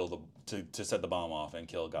set the bomb off and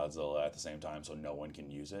kill Godzilla at the same time, so no one can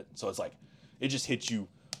use it. So it's like, it just hits you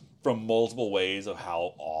from multiple ways of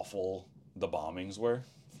how awful the bombings were.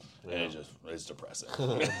 Yeah. And it's depressing.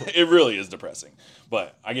 It really is depressing.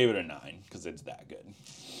 But I gave it a 9 because it's that good.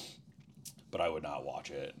 But I would not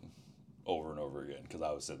watch it over and over again because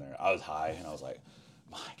I was sitting there. I was high, and I was like,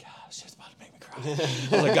 my God, shit's about to make me cry. I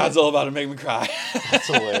was like, Godzilla about to make me cry. That's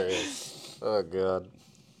hilarious. Oh, God.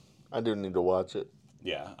 I do need to watch it.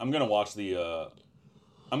 Yeah, I'm gonna watch the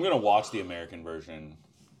American version,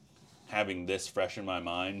 having this fresh in my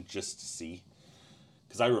mind just to see,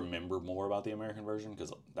 because I remember more about the American version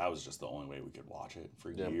because that was just the only way we could watch it for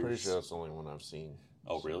years. I'm pretty sure that's the only one I've seen.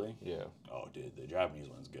 Oh, really? Yeah. Oh, dude, the Japanese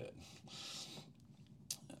one's good.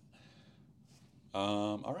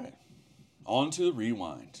 All right, on to the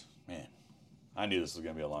rewind. Man, I knew this was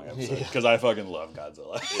gonna be a long episode because I fucking love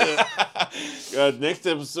Godzilla. God, next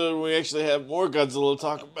episode we actually have more Godzilla to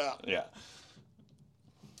talk about. Yeah.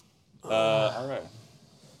 All right.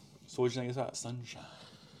 So what do you think about Sunshine?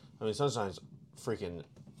 I mean, Sunshine's freaking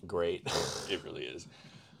great. It really is.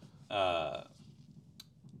 So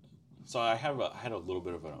I had a little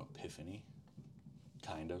bit of an epiphany,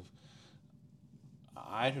 kind of.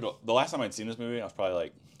 The last time I'd seen this movie, I was probably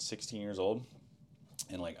like 16 years old,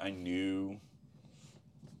 and like I knew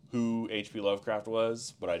who H.P. Lovecraft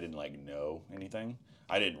was, but I didn't like know anything.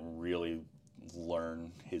 I didn't really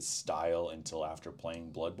learn his style until after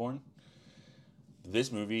playing Bloodborne.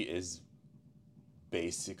 This movie is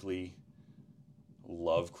basically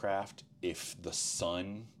Lovecraft if the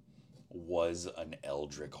sun was an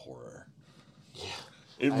eldritch horror. Yeah.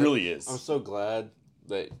 It really is. I'm so glad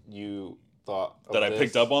that you thought of that I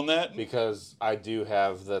picked up on that. Because I do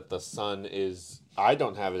have that the sun is... I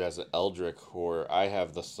don't have it as an eldritch horror. I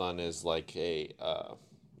have the sun as like a...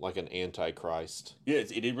 like an antichrist. Yeah,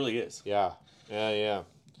 it really is. Yeah. Yeah.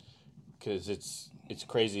 Because it's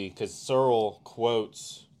crazy. Because Searle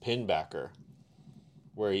quotes Pinbacker,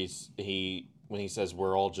 where when he says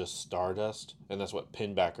we're all just stardust, and that's what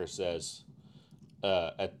Pinbacker says.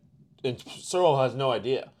 And Searle has no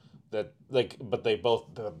idea that but they both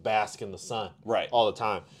bask in the sun right all the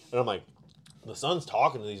time. And I'm like, the sun's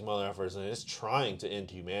talking to these motherfuckers, and it's trying to end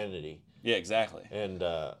humanity. Yeah, exactly. And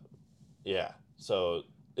yeah, so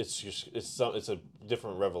it's a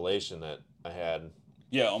different revelation that I had.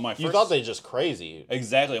 Yeah, on my first... You thought they just crazy.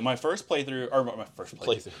 Exactly. My first playthrough, or my first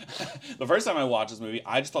playthrough. The first time I watched this movie,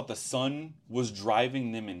 I just thought the sun was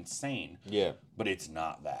driving them insane. Yeah. But it's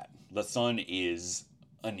not that. The sun is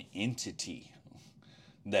an entity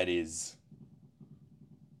that is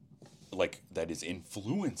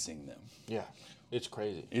influencing them. Yeah. It's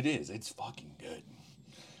crazy. It is. It's fucking good.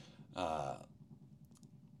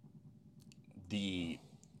 The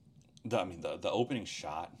opening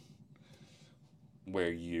shot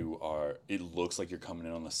where it looks like you're coming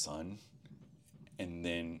in on the sun, and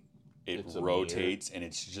then it rotates, and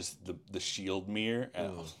it's just the shield mirror.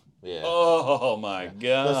 Yeah. Oh my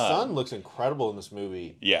god. The sun looks incredible in this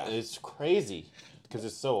movie. Yeah. It's crazy because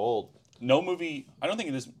it's so old. No movie, I don't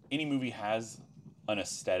think any movie has an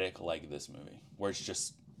aesthetic like this movie, where it's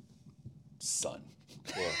just sun.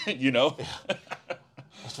 Yeah. You know? Yeah.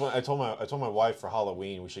 I told my wife for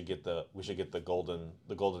Halloween we should get the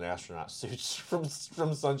golden astronaut suits from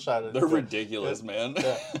Sunshine. They're ridiculous, man.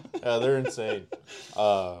 Yeah, they're insane.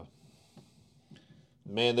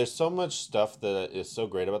 Man, there's so much stuff that is so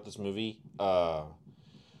great about this movie.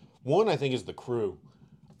 One, I think, is the crew.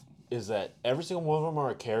 Is that every single one of them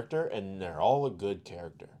are a character, and they're all a good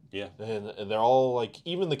character. Yeah. And they're all, like,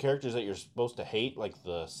 even the characters that you're supposed to hate, like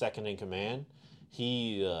the second in command,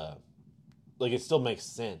 like, it still makes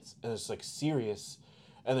sense. And it's, like, serious.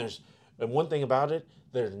 And one thing about it,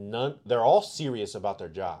 they're all serious about their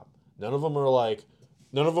job. None of them are like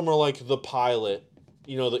the pilot.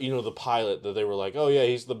 You know the pilot that they were like, oh yeah,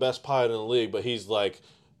 he's the best pilot in the league, but he's like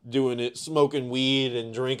doing it, smoking weed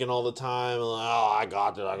and drinking all the time, and like, oh, I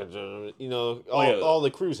got it. You know, all the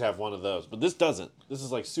crews have one of those, but this doesn't. This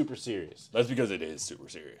is like super serious. That's because it is super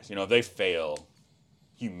serious. You know, if they fail,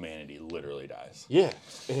 humanity literally dies. Yeah,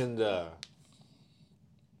 and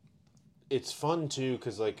it's fun too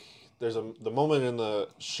because like there's the moment in the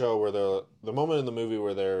show where the moment in the movie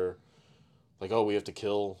where they're like, oh, we have to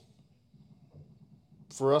kill.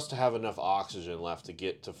 For us to have enough oxygen left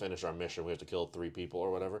to finish our mission, we have to kill 3 people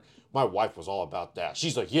or whatever. My wife was all about that.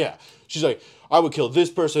 She's like, yeah. She's like, I would kill this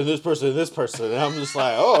person, this person, and this person. And I'm just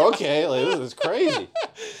like, oh, okay. Like, this is crazy.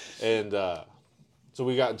 And so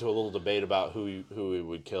we got into a little debate about who we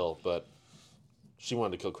would kill. But she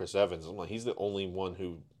wanted to kill Chris Evans. I'm like, he's the only one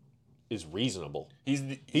who is reasonable. He's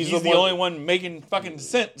the only one making fucking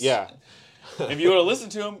sense. Yeah. If you would have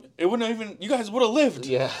listened to him, it wouldn't have even... You guys would have lived.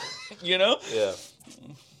 Yeah. You know? Yeah.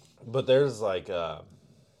 But there's like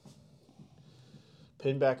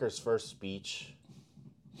Pinbacker's first speech,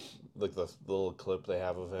 like the little clip they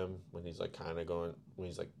have of him when he's like kind of going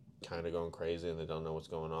crazy and they don't know what's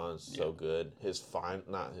going on. It's so good.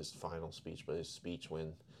 Not his final speech, but his speech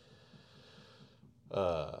when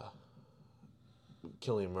Cillian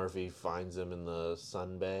Murphy finds him in the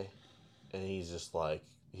sun bay, and he's like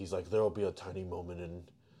there'll be a tiny moment in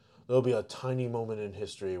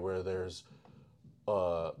history where there's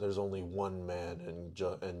only one man and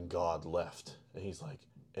God left, and he's like,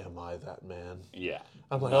 am I that man? Yeah.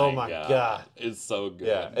 I'm like, oh my God. It's so good.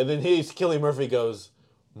 Yeah. And then Cillian Murphy goes,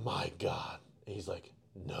 my God. And he's like,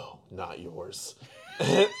 no, not yours.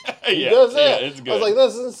 He does that. Yeah, it's good. I was like,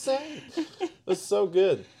 that's insane. That's so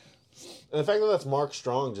good. And the fact that that's Mark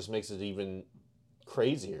Strong just makes it even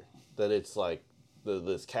crazier. That it's like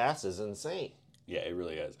this cast is insane. Yeah, it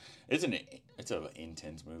really is. It's an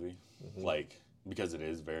intense movie, like, because it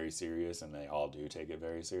is very serious, and they all do take it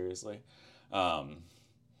very seriously. But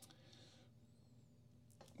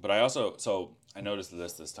I noticed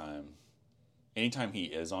this time. Anytime he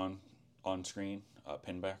is on screen,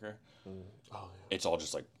 Pinbacker, it's all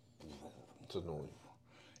just like, it's annoying.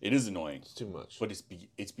 It is annoying. It's too much. But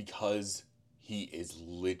it's because he is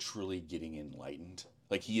literally getting enlightened.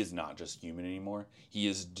 Like, he is not just human anymore. He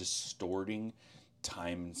is distorting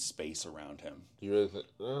time and space around him. You really think?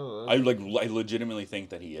 I legitimately think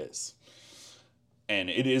that he is. and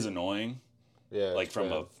it is annoying. Yeah, like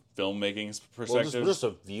from a filmmaking perspective. Well, just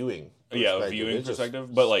a viewing. Yeah, a viewing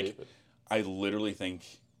perspective. But like, I literally think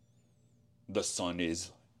the son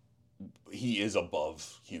he is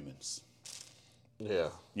above humans. Yeah.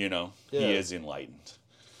 You know, he is enlightened,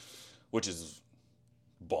 which is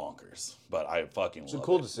bonkers. But I fucking love it. It's a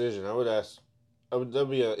cool decision. That'd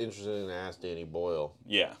be interesting to ask Danny Boyle.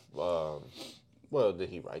 Yeah. Well, did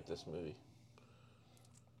he write this movie?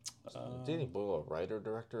 Is Danny Boyle a writer,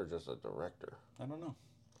 director, or just a director? I don't know.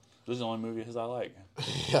 This is the only movie of his I like.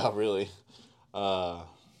 Yeah, really. The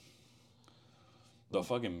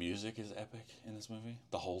fucking music is epic in this movie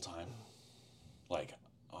the whole time. Like,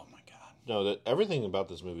 oh my god. No, everything about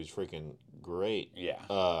this movie is freaking great.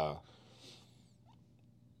 Yeah.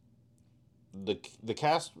 The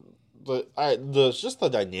cast, just the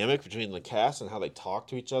dynamic between the cast and how they talk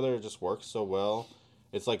to each other just works so well.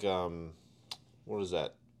 It's like what is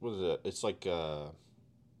that? What is it? It's like kind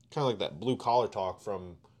of like that blue collar talk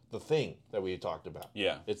from The Thing that we talked about.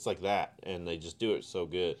 Yeah. It's like that, and they just do it so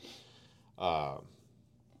good.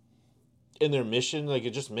 In their mission, like, it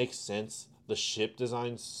just makes sense. The ship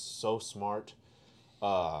design's so smart.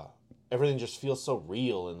 Everything just feels so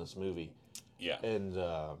real in this movie. Yeah. And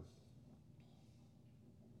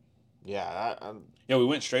yeah, we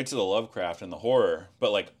went straight to the Lovecraft and the horror,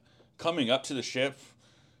 but like coming up to the ship,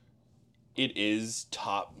 it is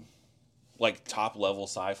top level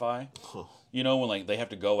sci-fi. Huh. You know, when like they have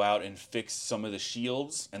to go out and fix some of the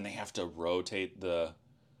shields, and they have to rotate the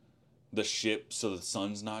ship so the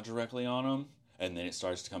sun's not directly on them, and then it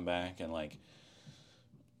starts to come back, and like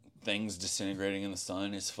things disintegrating in the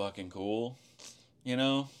sun is fucking cool. You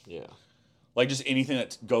know? Yeah. Like just anything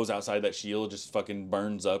that goes outside that shield just fucking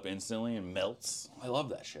burns up instantly and melts. I love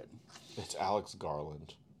that shit. It's Alex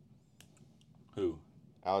Garland. Who?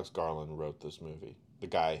 Alex Garland wrote this movie. The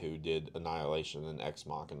guy who did Annihilation and Ex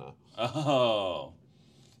Machina. Oh.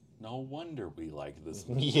 No wonder we like this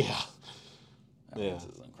movie. Yeah. This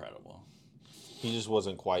is incredible. He just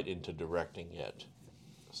wasn't quite into directing yet.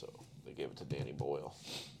 So they gave it to Danny Boyle.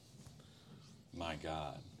 My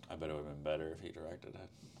God. I bet it would have been better if he directed it.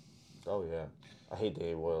 Oh, yeah. I hate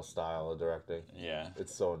Danny Boyle's style of directing. Yeah.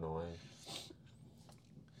 It's so annoying.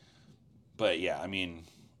 But yeah, I mean,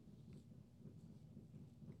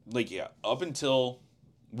 like, yeah, up until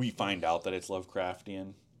we find out that it's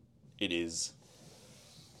Lovecraftian, it is,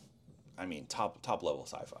 I mean, top level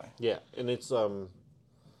sci-fi. Yeah, and it's and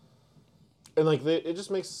like it just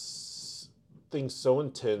makes things so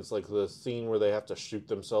intense. Like the scene where they have to shoot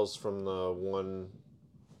themselves from the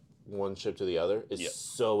one ship to the other is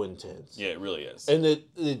so intense. Yeah, it really is. And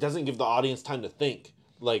it doesn't give the audience time to think.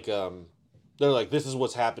 Like they're like, this is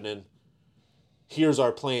what's happening. Here's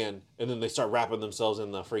our plan, and then they start wrapping themselves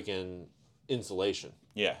in the freaking insulation.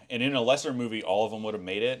 Yeah, and in a lesser movie, all of them would have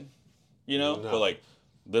made it, you know. No. But like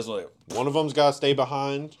this one, one of them's got to stay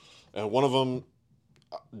behind, and one of them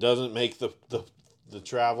doesn't make the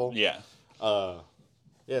travel. Yeah.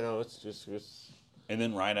 It's just. And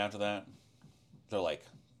then right after that, they're like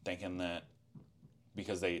thinking that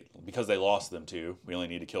because they lost them two, we only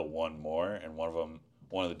need to kill one more, and one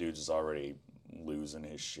of the dudes is already losing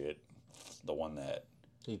his shit. The one that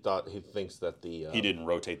he thinks that he didn't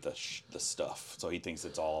rotate the stuff, so he thinks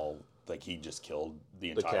it's all like he just killed the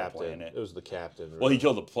entire planet. It was the captain. Really. Well, he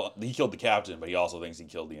killed the captain, but he also thinks he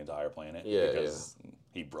killed the entire planet because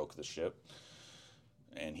he broke the ship,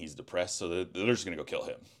 and he's depressed. So they're just gonna go kill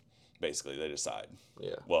him. Basically, they decide.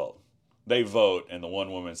 Yeah. Well, they vote, and the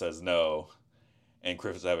one woman says no, and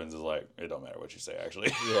Chris Evans is like, "It don't matter what you say,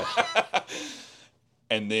 actually." Yeah.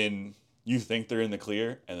 And then you think they're in the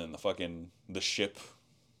clear, and then the ship.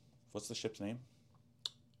 What's the ship's name?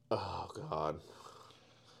 Oh, God.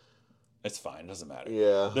 It's fine. It doesn't matter.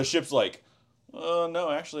 Yeah. The ship's like, no,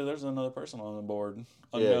 actually, there's another person on the board.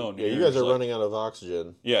 Unknown. Yeah, you guys are running out of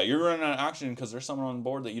oxygen. Yeah, you're running out of oxygen because there's someone on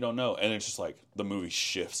board that you don't know. And it's just like, the movie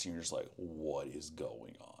shifts, and you're just like, what is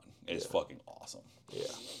going on? It's fucking awesome. Yeah,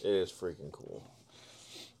 it is freaking cool.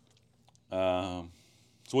 So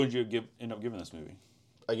what did you end up giving this movie?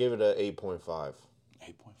 I gave it a 8.5. 8.5.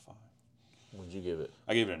 What did you give it?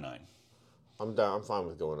 I gave it a 9. I'm down. I'm fine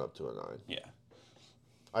with going up to a 9. Yeah.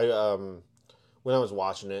 When I was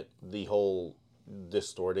watching it, the whole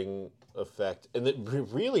distorting effect, and it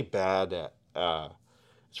really bad at.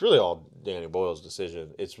 It's really all Danny Boyle's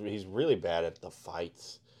decision. He's really bad at the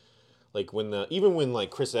fights. Like even when like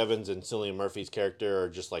Chris Evans and Cillian Murphy's character are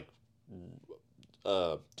just like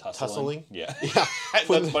tussling. Yeah.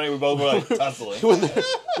 That's funny. We both were like tussling.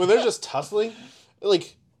 when they're just tussling,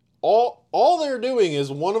 like all they're doing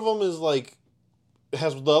is one of them is like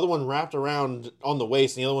has the other one wrapped around on the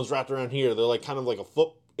waist, and the other one's wrapped around here. They're like kind of like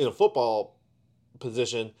in a football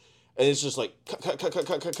position, and it's just like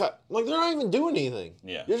cut. Like they're not even doing anything.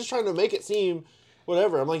 Yeah. You're just trying to make it seem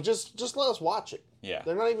whatever. I'm like, just let us watch it. Yeah.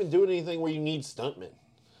 They're not even doing anything where you need stuntmen,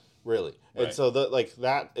 really. Right. And so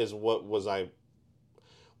that is what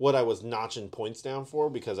I was notching points down for,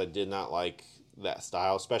 because I did not like that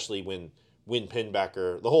style, especially when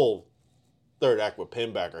Pinbacker, the whole third act with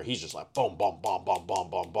Pinbacker, he's just like boom, boom, boom, boom, boom,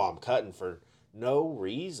 boom, boom, cutting for no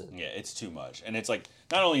reason. Yeah, it's too much. And it's like,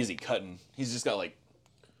 not only is he cutting, he's just got like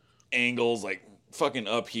angles like fucking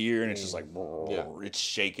up here, and it's just like, it's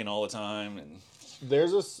shaking all the time. And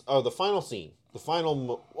there's the final scene.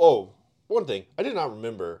 One thing, I did not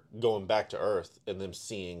remember going back to Earth and them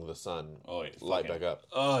seeing the sun light back up.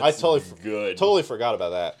 Oh, I totally forgot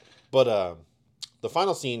about that. But the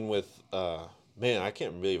final scene with man, I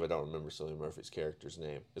can't believe I don't remember Cillian Murphy's character's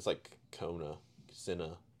name. It's like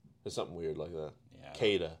Cinna. It's something weird like that. Yeah.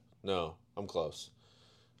 Kada. No, I'm close.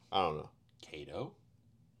 I don't know. Kato?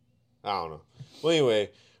 I don't know. Well,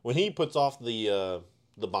 anyway, when he puts off the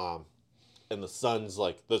bomb, and the sun's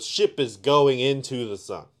like, the ship is going into the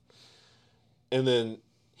sun, and then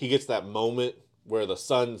he gets that moment where the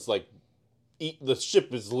sun's like, the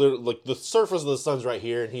ship is literally like, the surface of the sun's right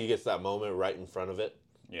here, and he gets that moment right in front of it,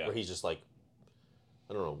 where he's just like,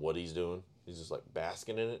 I don't know what he's doing. He's just like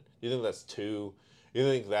basking in it. You think that's too? You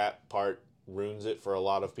think that part ruins it for a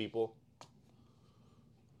lot of people?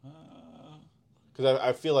 Because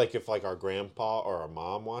I feel like if like our grandpa or our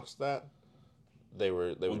mom watched that, they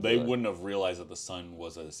wouldn't have realized that the sun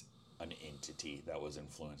was an entity that was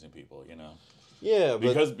influencing people, you know? Yeah,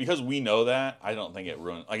 but because we know that, I don't think it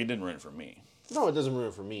ruined. Like, it didn't ruin it for me. No, it doesn't ruin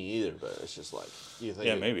it for me either. But it's just like, you think.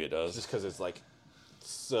 Yeah, maybe it does. Just because it's like,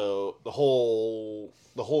 so the whole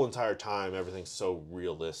entire time everything's so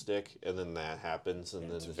realistic, and then that happens, and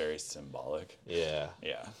then it's very symbolic. Yeah.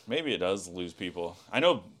 Yeah, maybe it does lose people. I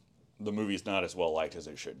know the movie's not as well liked as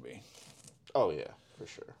it should be. Oh yeah, for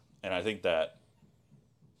sure. And I think that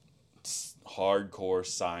hardcore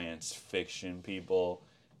science fiction people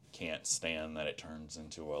can't stand that it turns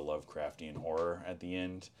into a Lovecraftian horror at the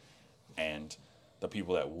end. And the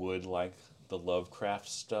people that would like the Lovecraft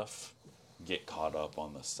stuff get caught up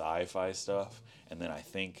on the sci-fi stuff. And then I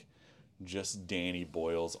think just Danny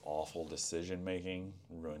Boyle's awful decision making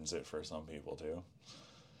ruins it for some people too.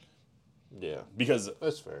 Yeah. Because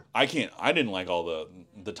that's fair. I didn't like all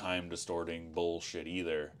the time distorting bullshit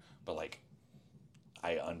either, but like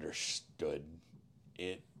I understood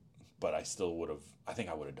it, but I still would have, I think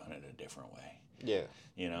I would have done it a different way. Yeah.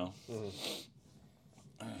 You know?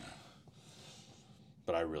 Mm-hmm.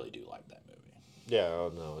 But I really do like that movie. Yeah,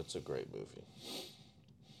 oh no, it's a great movie.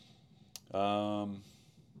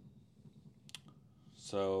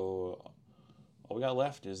 So all we got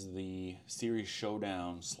left is the series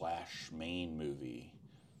showdown / main movie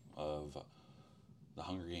of The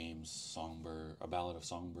Hunger Games, A Ballad of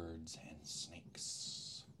Songbirds and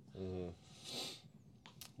Snakes. Mm-hmm.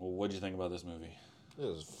 Well, what did you think about this movie? It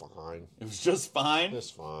was fine. It was just fine? It's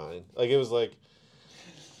fine. Like, it was like,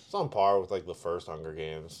 it's on par with like the first Hunger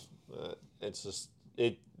Games. It's just,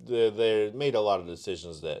 they made a lot of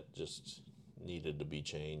decisions that just needed to be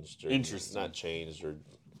changed. Or interesting. Not changed, or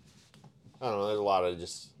I don't know.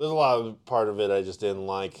 There's a lot of part of it I just didn't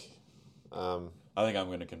like. I think I'm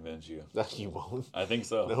going to convince you. You won't. I think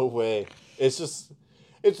so. No way. It's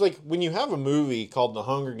like when you have a movie called The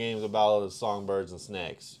Hunger Games, A Ballad of Songbirds and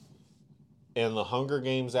Snakes, and the Hunger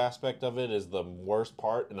Games aspect of it is the worst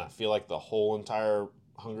part, and I feel like the whole entire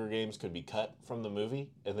Hunger Games could be cut from the movie,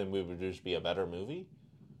 and then we would just be a better movie.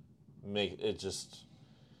 Make it just.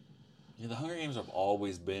 Yeah, the Hunger Games have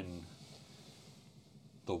always been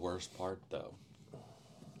the worst part, though,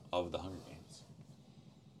 of the Hunger Games.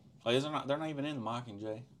 Like, they're not even in the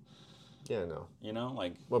Mockingjay. Yeah, no. You know,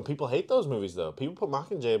 like, when people hate those movies, though, people put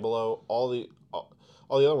Mockingjay below all the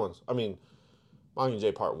other ones. I mean,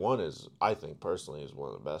 Mockingjay Part 1 is, I think personally, is one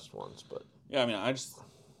of the best ones. But yeah, I mean,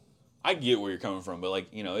 I get where you're coming from, but like,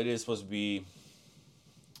 you know, it is supposed to be.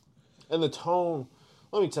 And the tone,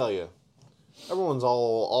 let me tell you, everyone's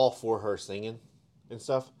all for her singing and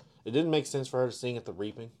stuff. It didn't make sense for her to sing at the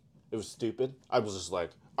reaping. It was stupid. I was just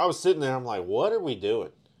like, I was sitting there, I'm like, what are we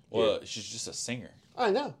doing? Well, she's just a singer.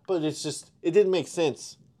 I know, but it's just, it didn't make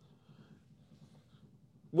sense.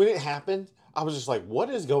 When it happened, I was just like, what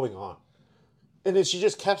is going on? And then she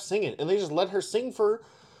just kept singing, and they just let her sing for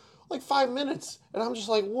like 5 minutes. And I'm just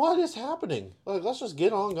like, what is happening? Like, let's just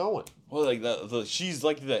get on going. Well, like, she's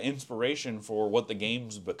like the inspiration for what the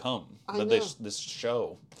game's become. This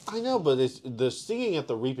show. I know, but the singing at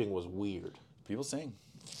the reaping was weird. People sing.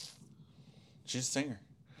 She's a singer.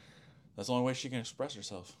 That's the only way she can express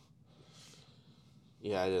herself.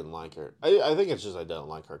 Yeah, I didn't like her. I think it's just I don't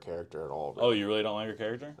like her character at all. Oh, you really don't like her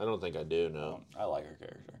character? I don't think I do, no. I like her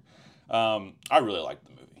character. I really like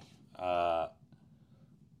the movie. I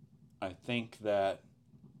think that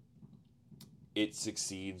it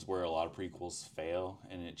succeeds where a lot of prequels fail,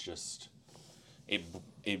 and it just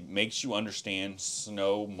it makes you understand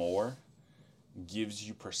Snow more, gives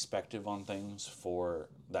you perspective on things for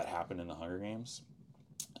that happened in the Hunger Games,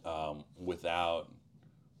 without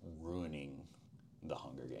ruining the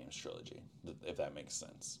Hunger Games trilogy, if that makes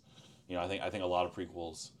sense. You know, I think a lot of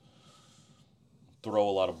prequels throw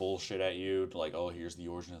a lot of bullshit at you, like, oh, here's the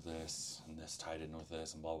origin of this, and this tied in with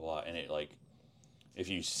this, and blah, blah, blah. And it, like, if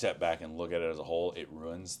you step back and look at it as a whole, it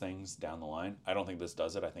ruins things down the line. I don't think this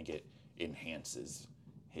does it. I think it enhances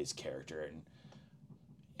his character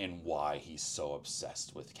and why he's so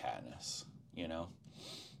obsessed with Katniss, you know?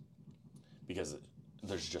 Because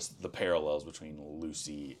there's just the parallels between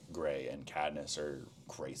Lucy Gray and Katniss are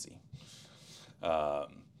crazy. And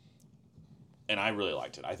I really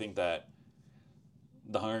liked it. I think that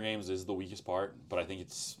the Hunger Games is the weakest part, but I think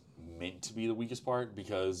it's meant to be the weakest part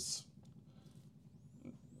because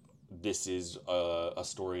this is a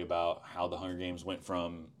story about how the Hunger Games went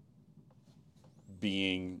from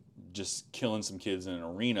being just killing some kids in an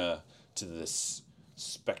arena to this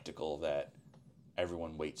spectacle that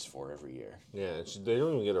everyone waits for every year. Yeah, they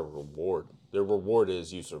don't even get a reward. Their reward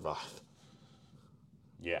is you survive.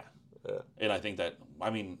 Yeah. And I think that, I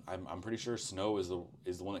mean, I'm pretty sure Snow is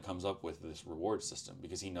the one that comes up with this reward system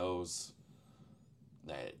because he knows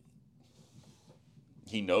that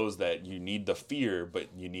you need the fear, but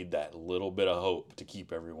you need that little bit of hope to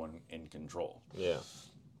keep everyone in control. Yeah.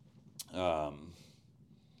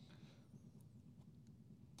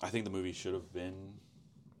 I think the movie should have been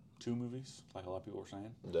 2 movies, like a lot of people were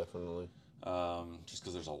saying. Definitely. Just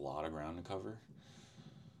because there's a lot of ground to cover.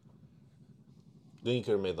 Then you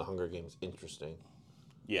could have made the Hunger Games interesting.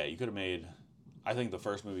 Yeah, you could have made... I think the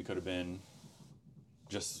first movie could have been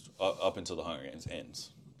just up until the Hunger Games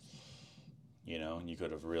ends. You know, and you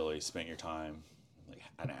could have really spent your time like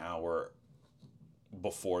an hour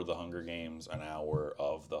before the Hunger Games, an hour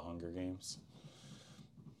of the Hunger Games.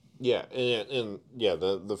 Yeah, and yeah,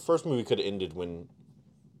 the first movie could have ended when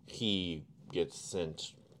he gets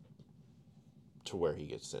sent to where he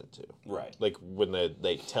gets sent to. Right. Like when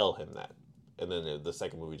they tell him that. And then the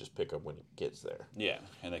second movie just pick up when he gets there. Yeah,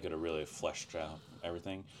 and they could have really fleshed out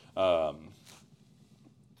everything. But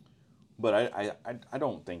I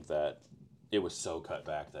don't think that it was so cut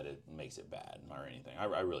back that it makes it bad or anything.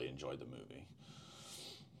 I really enjoyed the movie.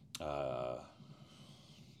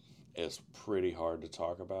 It's pretty hard to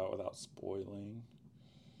talk about without spoiling.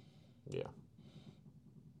 Yeah.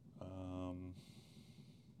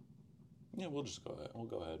 Yeah, we'll just go ahead. We'll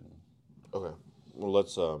go ahead. Okay. Well,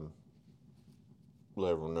 let's let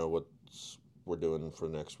everyone know what we're doing for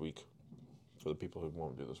next week for the people who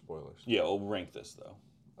won't do the spoilers. Yeah, we'll rank this, though.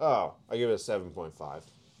 Oh, I give it a 7.5.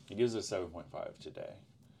 He gives it a 7.5 today.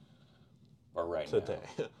 Or right Today.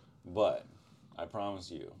 now. But I promise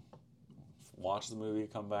you, watch the movie,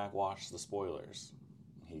 come back, watch the spoilers.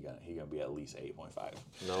 He gonna be at least 8.5.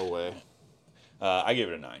 No way. I give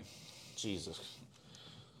it a 9. Jesus.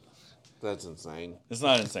 That's insane. It's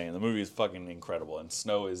not insane. The movie is fucking incredible, and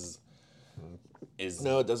Snow is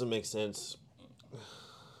No, it doesn't make sense.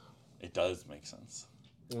 It does make sense.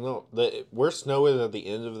 No, where Snow is at the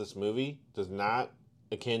end of this movie does not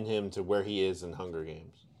akin him to where he is in Hunger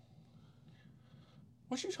Games.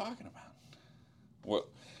 What you talking about? Well,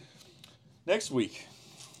 next week.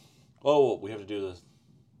 Oh, we have to do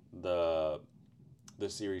the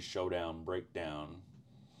series showdown breakdown.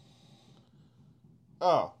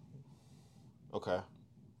 Oh. Okay.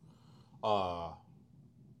 Well,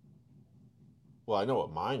 I know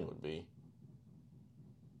what mine would be.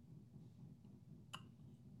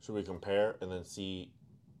 Should we compare and then see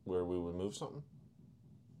where we would move something?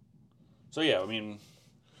 So yeah, I mean,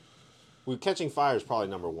 Catching Fire is probably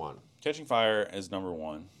number 1. Catching Fire is number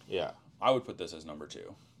 1. Yeah. I would put this as number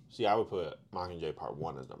 2. See, I would put Mockingjay Part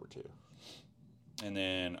 1 as number 2. And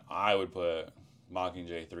then I would put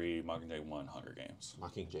Mockingjay 3, Mockingjay 1, Hunger Games.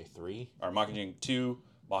 Mockingjay 3? Or Mockingjay 2,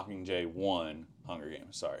 Mockingjay 1, Hunger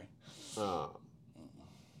Games. Sorry.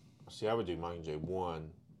 See, I would do Mockingjay 1,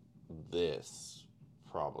 this,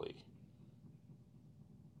 probably.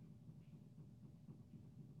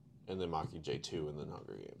 And then Mockingjay 2, and then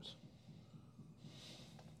Hunger Games.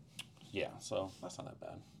 Yeah, so that's not that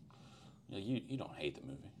bad. You don't hate the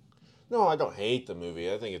movie. No, I don't hate the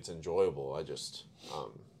movie. I think it's enjoyable. I just,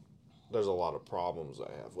 there's a lot of problems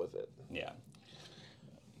I have with it. Yeah.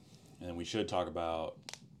 And then we should talk about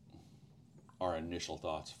our initial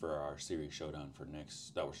thoughts for our series showdown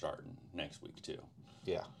that we're starting next week too.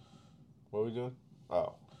 Yeah. What are we doing?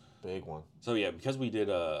 Oh, big one. So yeah, because we did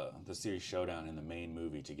the series showdown and the main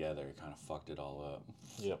movie together, it kind of fucked it all up.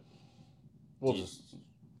 Yep.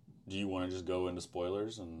 Do you want to just go into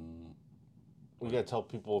spoilers and? We gotta tell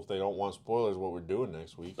people if they don't want spoilers what we're doing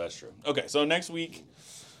next week. That's true. Okay, so next week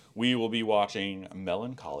we will be watching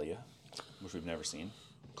Melancholia, which we've never seen.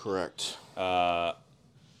 Correct. The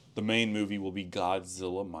main movie will be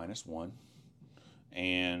Godzilla -1,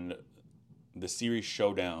 and the series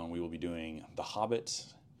showdown we will be doing The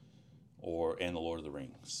Hobbit and The Lord of the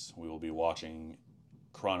Rings. We will be watching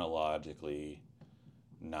chronologically,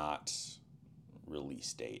 not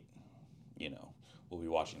release date. We'll be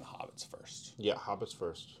watching The Hobbits first. Yeah, Hobbits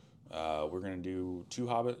first. We're gonna do two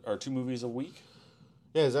movies a week.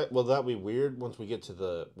 Yeah, will that be weird once we get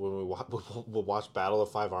to we'll watch Battle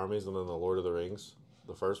of Five Armies and then The Lord of the Rings,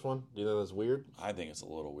 the first one? Do you think that's weird? I think it's a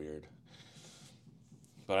little weird,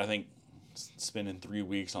 but I think spending 3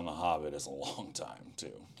 weeks on The Hobbit is a long time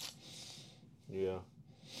too. Yeah.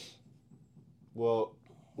 Well,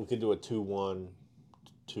 we could do a 2-1,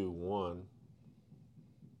 2-1.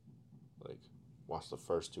 Like, watch the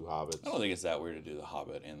first two Hobbits. I don't think it's that weird to do The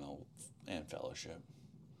Hobbit and Fellowship.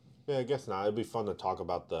 Yeah, I guess not. It'd be fun to talk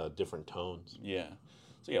about the different tones. Yeah.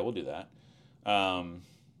 So, yeah, we'll do that.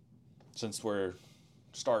 Since we're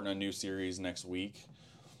starting a new series next week,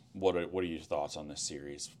 what are your thoughts on this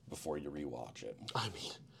series before you rewatch it?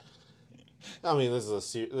 I mean, this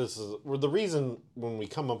is the reason when we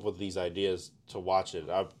come up with these ideas to watch it.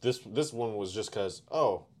 This one was just because,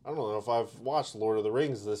 I don't know if I've watched Lord of the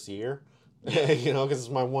Rings this year, because it's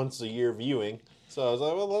my once a year viewing. So I was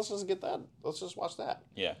like, well, let's just get that. Let's just watch that.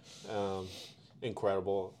 Yeah.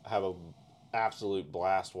 Incredible. Have a absolute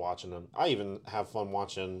blast watching them. I even have fun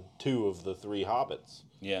watching 2 of the 3 Hobbits.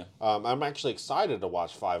 Yeah. I'm actually excited to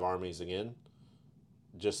watch Five Armies again,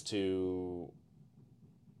 just to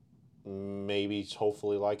maybe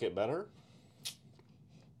hopefully like it better,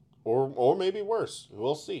 or maybe worse.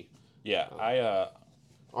 We'll see. Yeah,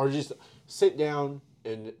 or just sit down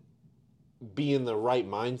and be in the right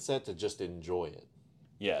mindset to just enjoy it.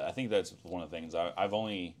 Yeah, I think that's one of the things. I've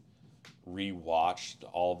only rewatched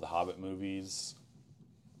all of the Hobbit movies,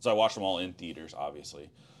 so I watched them all in theaters, obviously,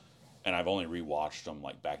 and I've only rewatched them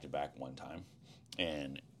like back to back one time,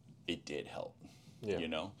 and it did help. Yeah.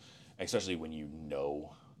 Especially when you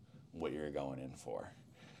know what you're going in for.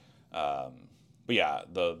 But yeah,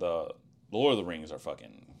 the Lord of the Rings are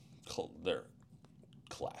fucking they're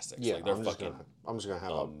classics. Yeah, like, they're I'm just gonna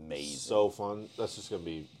have amazing. So fun. That's just gonna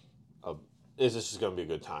be it's just gonna be a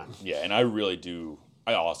good time. Yeah, and I really do.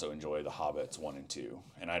 I also enjoy the Hobbits 1 and 2,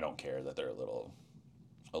 and I don't care that they're a little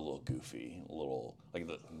goofy, a little like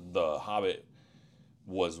the Hobbit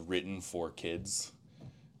was written for kids,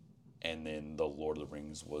 and then the Lord of the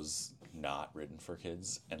Rings was not written for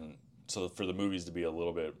kids, and so for the movies to be a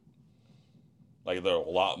little bit like they're a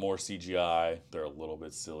lot more CGI, they're a little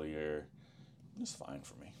bit sillier. It's fine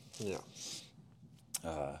for me. Yeah.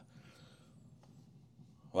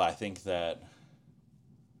 Well, I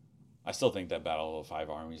still think that Battle of Five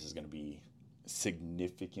Armies is going to be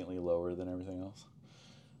significantly lower than everything else.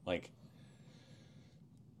 Like,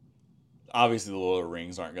 obviously the Lord of the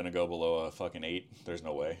Rings aren't going to go below a fucking 8. There's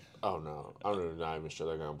no way. Oh, no. I'm not even sure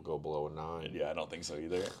they're going to go below a 9. Yeah, I don't think so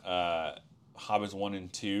either. Hobbits 1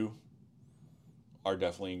 and 2 are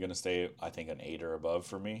definitely going to stay, I think, an 8 or above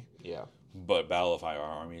for me. Yeah. But Battle of Five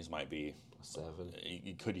Armies might be a 7.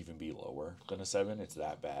 It could even be lower than a 7. It's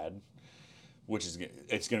that bad. It's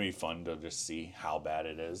going to be fun to just see how bad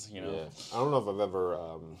it is, Yeah. I don't know if I've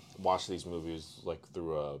ever watched these movies like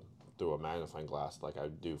through a magnifying glass like I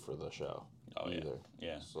do for the show. Oh, either.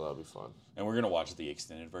 Yeah. So that'll be fun. And we're going to watch the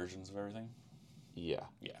extended versions of everything. Yeah.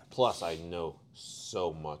 Yeah. Plus, I know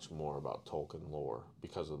so much more about Tolkien lore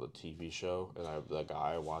because of the TV show and the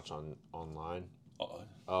guy I watch online.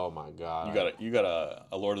 Oh my god! You got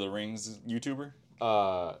a Lord of the Rings YouTuber?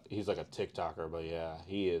 He's like a TikToker, but yeah,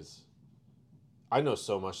 he is. I know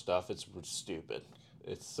so much stuff. It's stupid.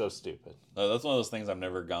 It's so stupid. That's one of those things I've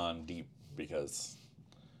never gone deep because.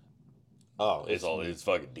 It's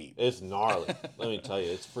fucking deep. It's gnarly. Let me tell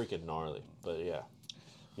you, it's freaking gnarly. But yeah.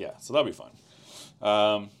 Yeah, so that'll be fun.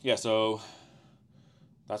 So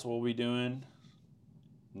that's what we'll be doing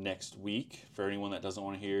next week. For anyone that doesn't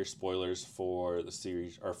want to hear spoilers for the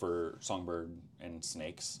series or for Songbird and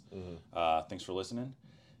Snakes, thanks for listening.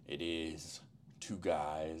 It is 2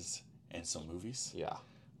 guys and some movies. Yeah.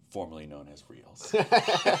 Formerly known as Reels.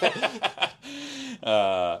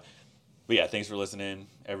 But yeah, thanks for listening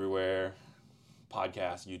everywhere.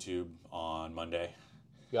 podcast, YouTube on Monday.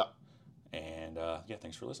 Yeah. And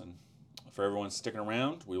thanks for listening. For everyone sticking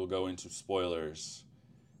around, we will go into spoilers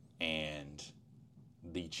and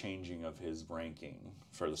the changing of his ranking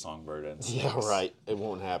for the Songbird and Snakes. Yeah, right. It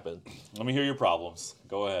won't happen. Let me hear your problems.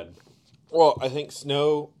 Go ahead. Well, I think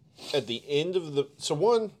Snow at the end of the... So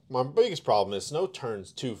one, my biggest problem is Snow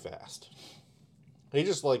turns too fast. He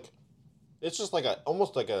just like... It's just like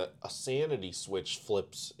almost like a sanity switch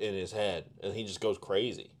flips in his head, and he just goes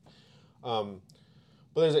crazy. But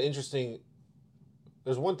there's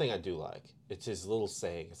one thing I do like. It's his little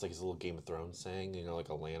saying. It's like his little Game of Thrones saying. You know, like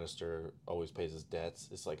a Lannister always pays his debts.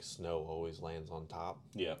 It's like Snow always lands on top.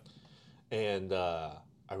 Yeah. And I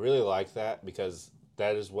really like that because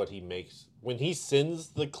that is what he makes. When he sends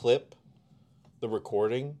the clip, the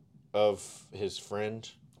recording of his friend...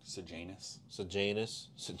 Sejanus.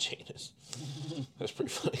 That's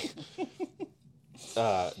pretty funny.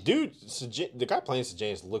 Dude, the guy playing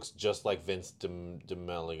Sejanus looks just like Vince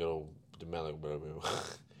D'Amelio. You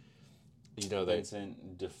know that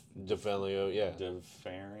Vincent D'Amelio, yeah.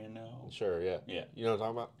 D'Afarino? Sure, yeah. Yeah. You know what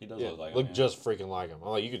I'm talking about? He does yeah. look like him. Look just freaking like him. I'm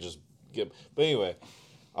like, you could just get... But anyway,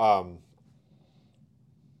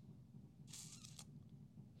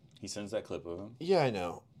 he sends that clip of him. yeah, I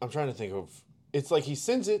know. I'm trying to think of... It's like he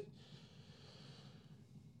sends it...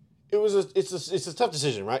 It's a tough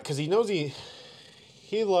decision, right? Because he knows he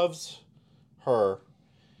loves her,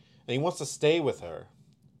 and he wants to stay with her,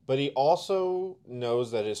 but he also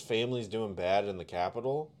knows that his family's doing bad in the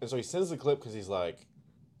capital, and so he sends the clip because he's like,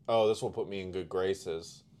 "Oh, this will put me in good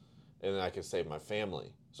graces, and then I can save my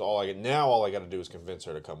family." So all I got to do is convince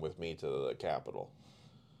her to come with me to the capital.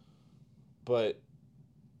 But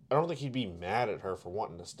I don't think he'd be mad at her for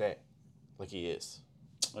wanting to stay, like he is.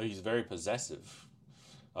 Well, he's very possessive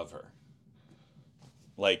of her.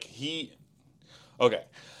 Like, okay.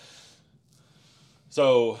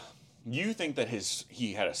 So, you think that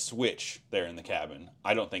he had a switch there in the cabin.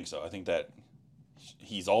 I don't think so. I think that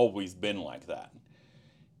he's always been like that.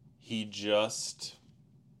 He just...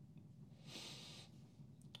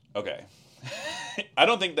 Okay. I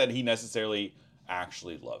don't think that he necessarily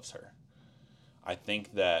actually loves her. I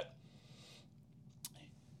think that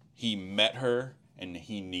he met her and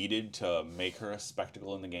he needed to make her a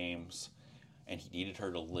spectacle in the games, and he needed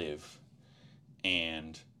her to live.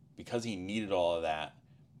 And because he needed all of that,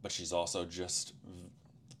 but she's also just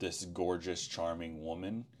this gorgeous, charming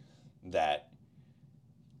woman, that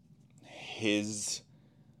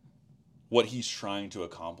what he's trying to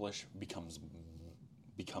accomplish becomes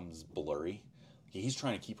blurry. He's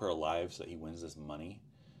trying to keep her alive so that he wins this money,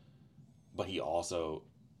 but he also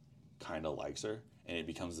kind of likes her, and it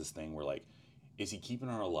becomes this thing where, like, is he keeping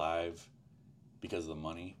her alive because of the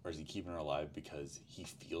money, or is he keeping her alive because he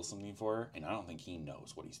feels something for her? And I don't think he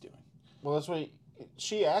knows what he's doing. Well, that's why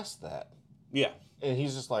she asked that. Yeah, and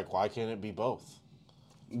he's just like, why can't it be both?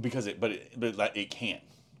 Because it can't.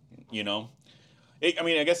 You know, I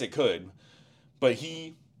mean, I guess it could, but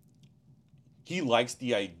he likes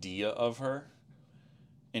the idea of her,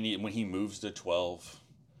 and when he moves to 12,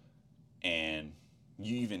 and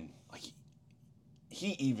you even like.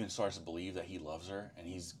 He even starts to believe that he loves her, and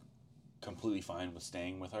he's completely fine with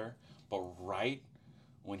staying with her. But right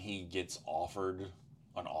when he gets offered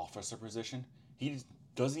an officer position, it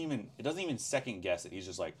doesn't even second guess it. He's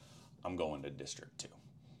just like, I'm going to District 2.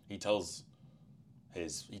 He tells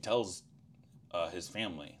his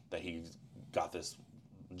family that he's got this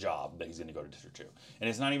job, that he's going to go to District 2. And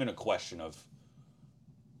it's not even a question of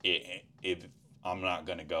if I'm not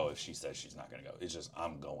going to go if she says she's not going to go. It's just,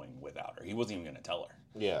 I'm going without her. He wasn't even going to tell her.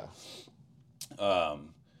 Yeah.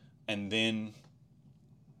 And then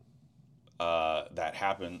that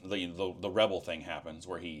happened. The rebel thing happens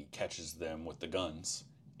where he catches them with the guns,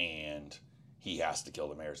 and he has to kill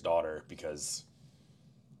the mayor's daughter, because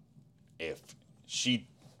if she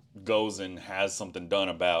goes and has something done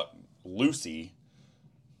about Lucy,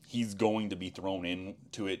 he's going to be thrown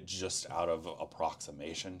into it just out of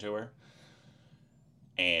approximation to her.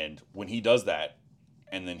 And when he does that,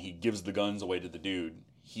 and then he gives the guns away to the dude,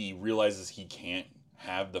 he realizes he can't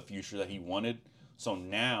have the future that he wanted. So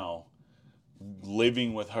now,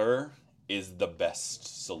 living with her is the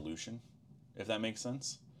best solution, if that makes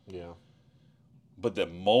sense. Yeah. But the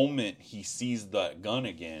moment he sees that gun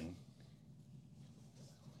again,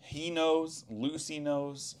 he knows, Lucy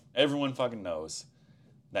knows, everyone fucking knows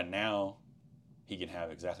that now he can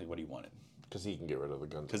have exactly what he wanted. Because he can get rid of the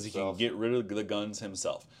guns Because he can get rid of the guns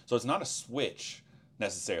himself. So it's not a switch,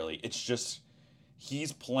 necessarily. It's just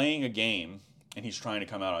he's playing a game, and he's trying to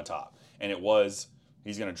come out on top. And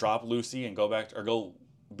he's going to drop Lucy and go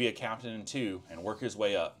be a captain in 2 and work his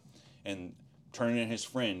way up. And turning in his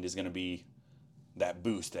friend is going to be that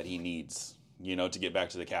boost that he needs, to get back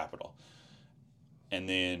to the capital. And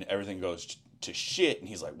then everything goes to shit, and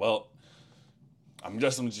he's like, well, I'm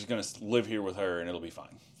just going to live here with her, and it'll be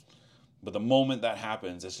fine. But the moment that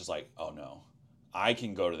happens, it's just like, oh no, I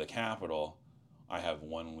can go to the capital. I have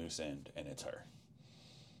one loose end, and it's her.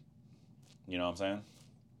 You know what I'm saying?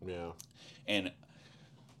 Yeah. And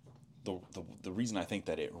the reason I think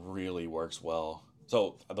that it really works well.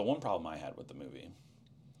 So the one problem I had with the movie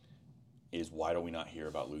is, why do we not hear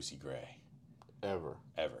about Lucy Gray? Ever.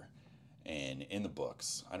 And in the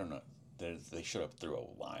books, I don't know, they should have threw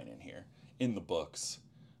a line in here. In the books,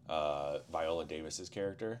 Viola Davis's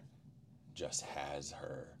character just has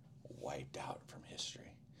her wiped out from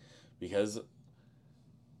history, because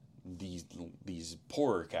these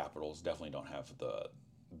poorer capitals definitely don't have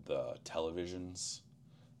the televisions,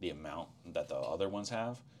 the amount that the other ones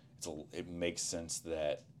have. It makes sense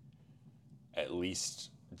that at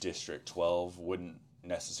least District 12 wouldn't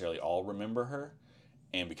necessarily all remember her,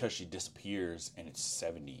 and because she disappears and it's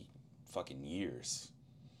 70 fucking years.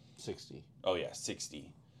 60. Oh yeah,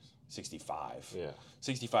 60. 65. Yeah.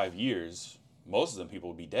 65 years, most of them people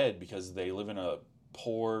would be dead because they live in a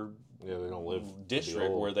poor they don't live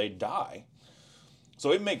district where they die.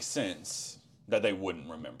 So it makes sense that they wouldn't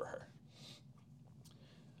remember her.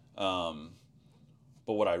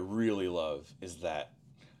 But what I really love is that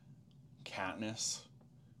Katniss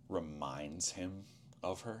reminds him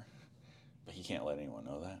of her, but he can't let anyone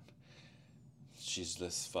know that. She's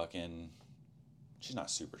this fucking... She's not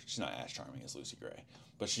as charming as Lucy Gray,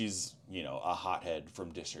 but she's, a hothead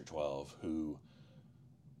from District 12 who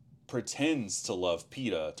pretends to love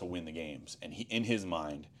Peeta to win the games. And in his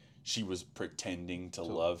mind, she was pretending to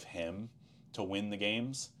love him to win the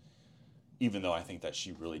games, even though I think that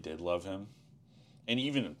she really did love him. And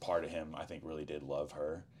even part of him, I think, really did love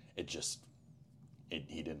her.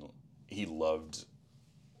 He loved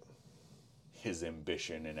his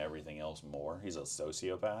ambition and everything else more. He's a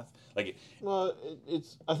sociopath. I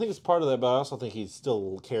think it's part of that, but I also think he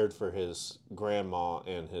still cared for his grandma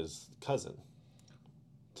and his cousin,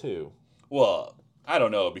 too. Well, I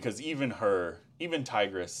don't know, because even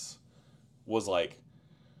Tigress was like,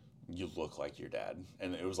 you look like your dad.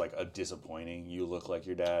 And it was like a disappointing, you look like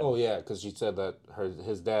your dad. Oh, yeah, because she said that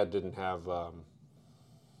his dad didn't have... what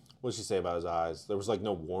did she say about his eyes? There was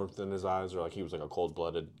no warmth in his eyes, or he was a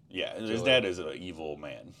cold-blooded. Yeah, his dad is an evil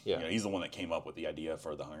man. Yeah, he's the one that came up with the idea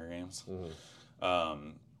for the Hunger Games.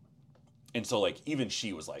 Mm-hmm. And so even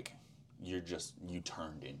she was like, you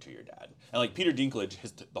turned into your dad. And Peter Dinklage,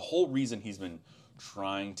 the whole reason he's been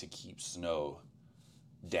trying to keep Snow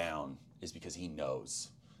down is because he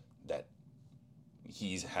knows that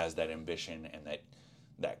he has that ambition and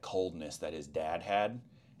that coldness that his dad had,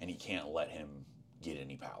 and he can't let him get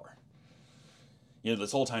any power. The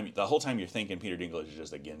whole time you're thinking Peter Dinklage is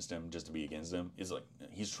just against him, just to be against him, is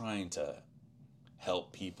he's trying to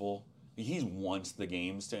help people. He wants the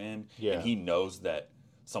games to end, and he knows that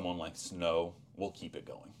someone like Snow will keep it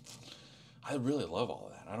going. I really love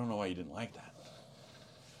all of that. I don't know why you didn't like that.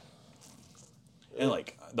 And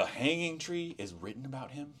the hanging tree is written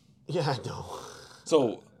about him. Yeah, I know.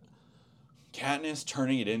 So Katniss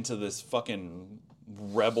turning it into this fucking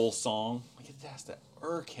rebel song, it has to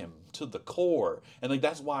irk him to the core, and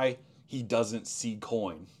that's why he doesn't see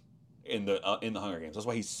Coin in the Hunger Games. That's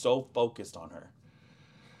why he's so focused on her.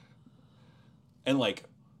 And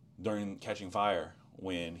during Catching Fire,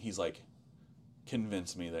 when he's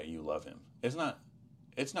convince me that you love him, it's not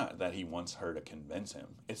that he wants her to convince him.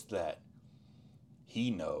 It's that he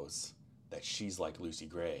knows that she's like Lucy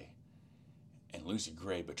Gray, and Lucy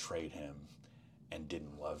Gray betrayed him and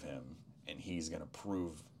didn't love him. And he's going to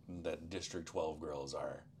prove that District 12 girls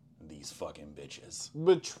are these fucking bitches.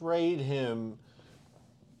 Betrayed him.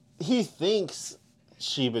 He thinks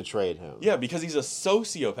she betrayed him. Yeah, because he's a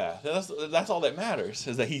sociopath. That's all that matters,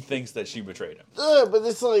 is that he thinks that she betrayed him. But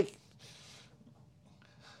it's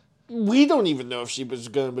we don't even know if she was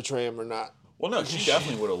going to betray him or not. Well, no, she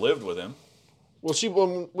definitely would have lived with him.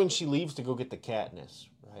 Well, when she leaves to go get the Katniss,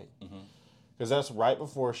 right? Because that's right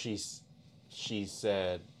before she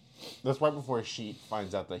said... That's right before she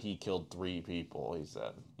finds out that he killed 3 people, he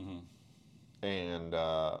said. Mm-hmm.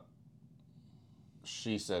 And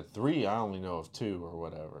she said, 3? I only know of 2 or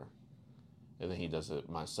whatever. And then he does it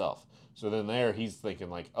myself. So then he's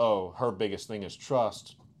thinking oh, her biggest thing is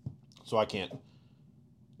trust. So I can't...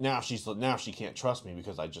 Now she can't trust me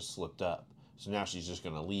because I just slipped up. So now she's just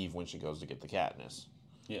going to leave when she goes to get the Katniss.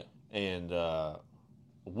 Yeah. And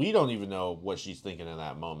we don't even know what she's thinking in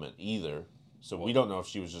that moment either. So we don't know if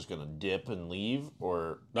she was just going to dip and leave,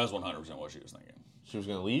 or... That's 100% what she was thinking. She was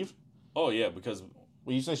going to leave? Oh yeah, because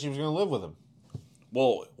Well, you said she was going to live with him.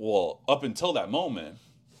 well, up until that moment,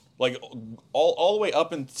 like all the way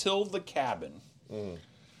up until the cabin,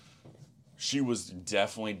 she was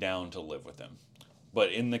definitely down to live with him.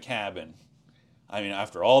 But in the cabin, I mean,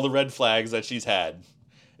 after all the red flags that she's had,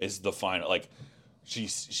 is the final like she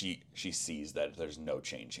sees that there's no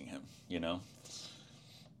changing him, you know?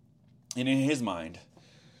 And in his mind,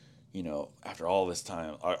 you know, after all this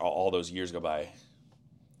time, all those years go by,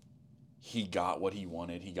 he got what he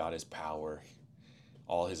wanted. He got his power.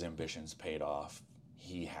 All his ambitions paid off.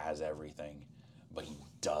 He has everything, but he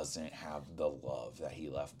doesn't have the love that he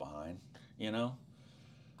left behind, you know?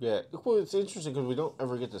 Yeah. Well, it's interesting because we don't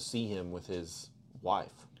ever get to see him with his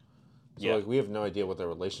wife. So, Yeah. like, we have no idea what their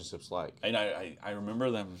relationship's like. And I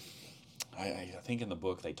remember them, I think in the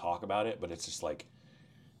book they talk about it, but it's just like,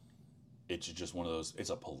 it's just one of those, it's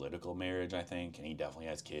a political marriage, I think, and he definitely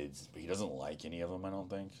has kids, but he doesn't like any of them, I don't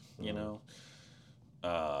think, you know?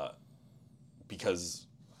 Because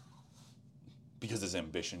his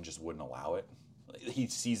ambition just wouldn't allow it. He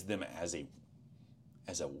sees them as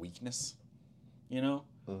a weakness, you know?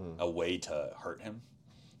 A way to hurt him.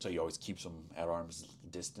 So he always keeps them at arm's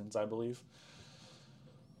distance, I believe.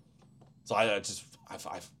 So I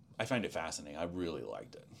find it fascinating. I really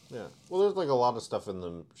liked it. Yeah. Well, there's like a lot of stuff in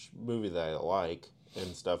the movie that I like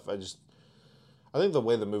and stuff. I think the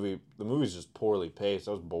way the movie's just poorly paced.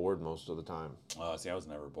 I was bored most of the time. See, I was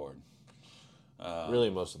never bored. Really,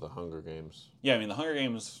 most of the Hunger Games. Yeah, I mean, the Hunger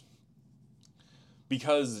Games,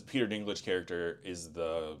 because Peter Dinklage's character is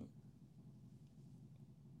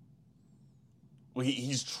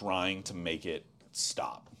he's trying to make it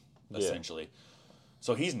stop, essentially. Yeah.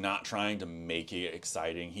 So he's not trying to make it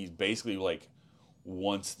exciting. He's basically like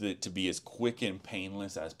wants it to be as quick and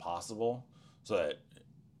painless as possible so that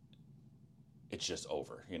it's just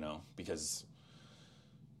over, you know, because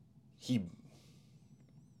he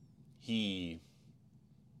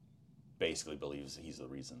basically believes he's the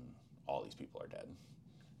reason all these people are dead,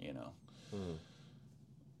 you know.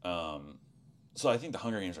 So I think the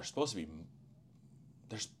Hunger Games are supposed to be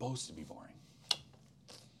boring.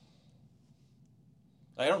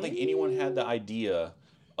 I don't think anyone had the idea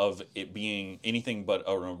of it being anything but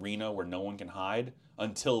an arena where no one can hide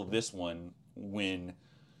until this one, when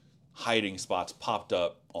hiding spots popped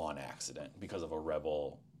up on accident because of a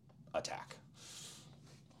rebel attack.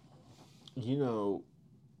 You know,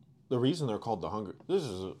 the reason they're called the Hunger... I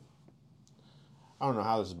don't know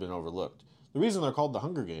how this has been overlooked. The reason they're called the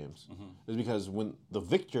Hunger Games is because when the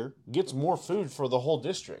victor gets more food for the whole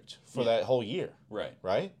district for that whole year. Right.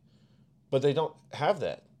 Right? But they don't have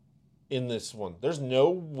that in this one. There's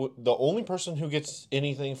the only person who gets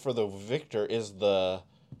anything for the victor is the,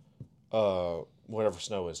 whatever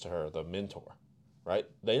Snow is to her, the mentor. Right?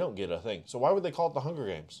 They don't get a thing. So why would they call it the Hunger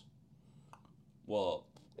Games? Well...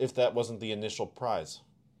 if that wasn't the initial prize.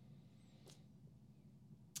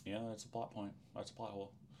 Yeah, that's a plot point. That's a plot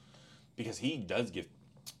hole. Because he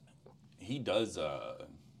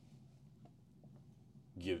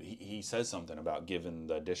says something about giving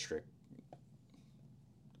the district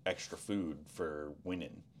extra food for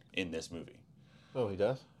winning in this movie. Oh, he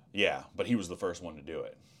does? Yeah, but he was the first one to do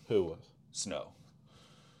it. Who was? Snow.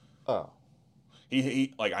 Oh.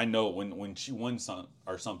 He like, I know when she won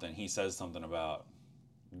or something, he says something about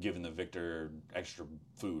giving the victor extra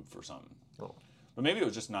food for something. Oh. But maybe it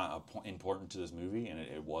was just not important to this movie, and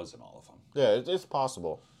it was in all of them. Yeah, it's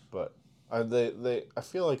possible, but I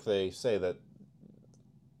feel like they say that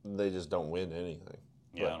they just don't win anything.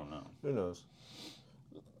 Yeah, but I don't know. Who knows?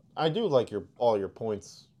 I do like all your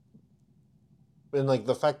points, and like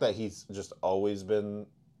the fact that he's just always been.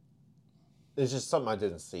 It's just something I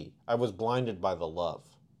didn't see. I was blinded by the love.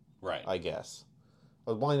 Right. I guess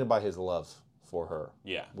I was blinded by his love for her.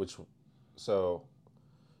 Yeah. So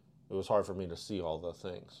it was hard for me to see all the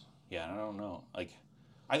things. Yeah, I don't know. Like,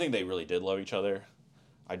 I think they really did love each other.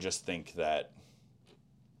 I just think that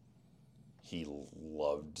he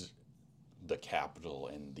loved the capital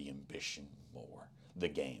and the ambition more. The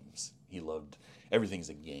games. He loved... everything's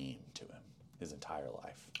a game to him his entire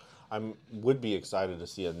life. I would be excited to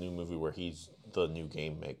see a new movie where he's the new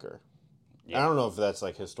game maker. Yeah. I don't know if that's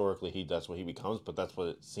like historically that's what he becomes, but that's what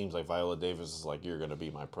it seems like. Viola Davis is like, you're going to be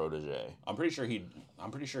my protege. I'm pretty sure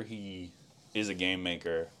he is a game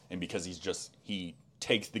maker, and because he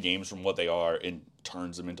takes the games from what they are and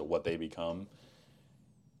turns them into what they become.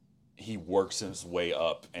 He works his way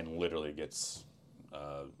up and literally gets,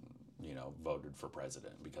 voted for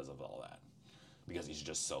president because of all that, because he's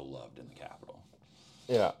just so loved in the Capitol.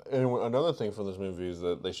 Yeah, and another thing from this movie is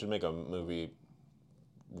that they should make a movie.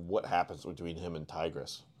 What happens between him and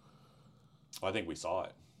Tigress? Well, I think we saw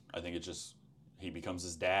it. I think it just he becomes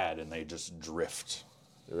his dad, and they just drift.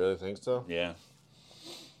 You really think so? Yeah.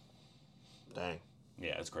 Dang.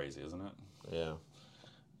 Yeah, it's crazy, isn't it? Yeah.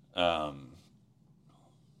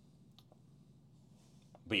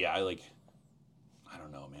 But yeah, I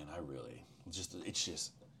don't know, man. I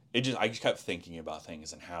just kept thinking about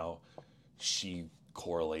things and how she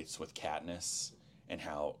correlates with Katniss and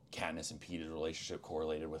how Katniss and Peter's relationship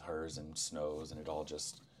correlated with hers and Snow's, and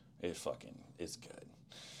it's good.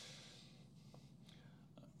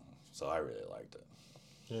 So I really liked it.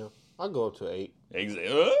 Yeah. I'll go up to 8.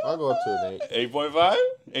 I'll go up to an 8. 8.5?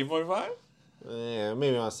 8.5? Yeah,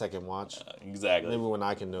 maybe on a second watch. Exactly. Maybe when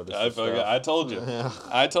I can notice I told you. Yeah.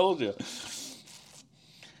 I told you.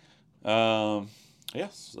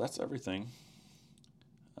 Yes, that's everything.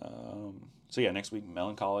 So yeah, next week,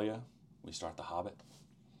 Melancholia. We start The Hobbit.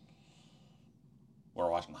 We're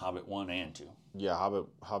watching The Hobbit 1 and 2. Yeah,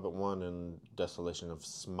 Hobbit 1 and Desolation of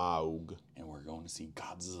Smaug. And we're going to see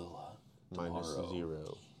Godzilla Minus tomorrow.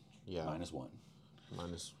 0. Yeah. -1.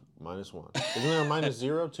 Minus 1. Isn't there a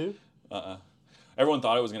 -0 too? Everyone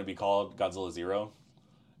thought it was going to be called Godzilla 0.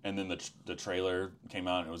 And then the trailer came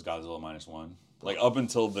out and it was Godzilla -1. Like, up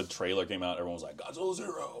until the trailer came out, everyone was like, Godzilla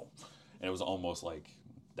 0. And it was almost like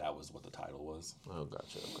that was what the title was. Oh,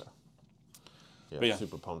 gotcha. Okay. Yeah, But yeah. I'm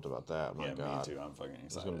super pumped about that. My God. Me too. I'm fucking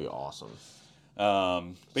excited. It's going to be awesome. But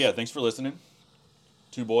yeah, thanks for listening.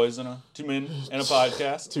 2 men and a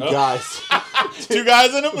podcast. 2 guys. 2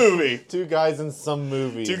 guys in a movie. 2 guys in some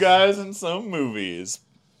movies. 2 guys in some movies.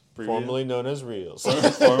 Formerly known as Reels.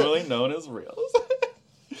 Formerly known as Reels.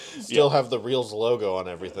 Still have the Reels logo on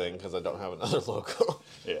everything because I don't have another logo.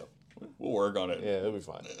 Yeah. We'll work on it. Yeah, it'll be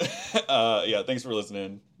fine. Yeah, thanks for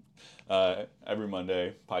listening. Every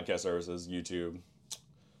Monday, podcast services, YouTube.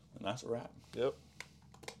 And that's a wrap. Yep.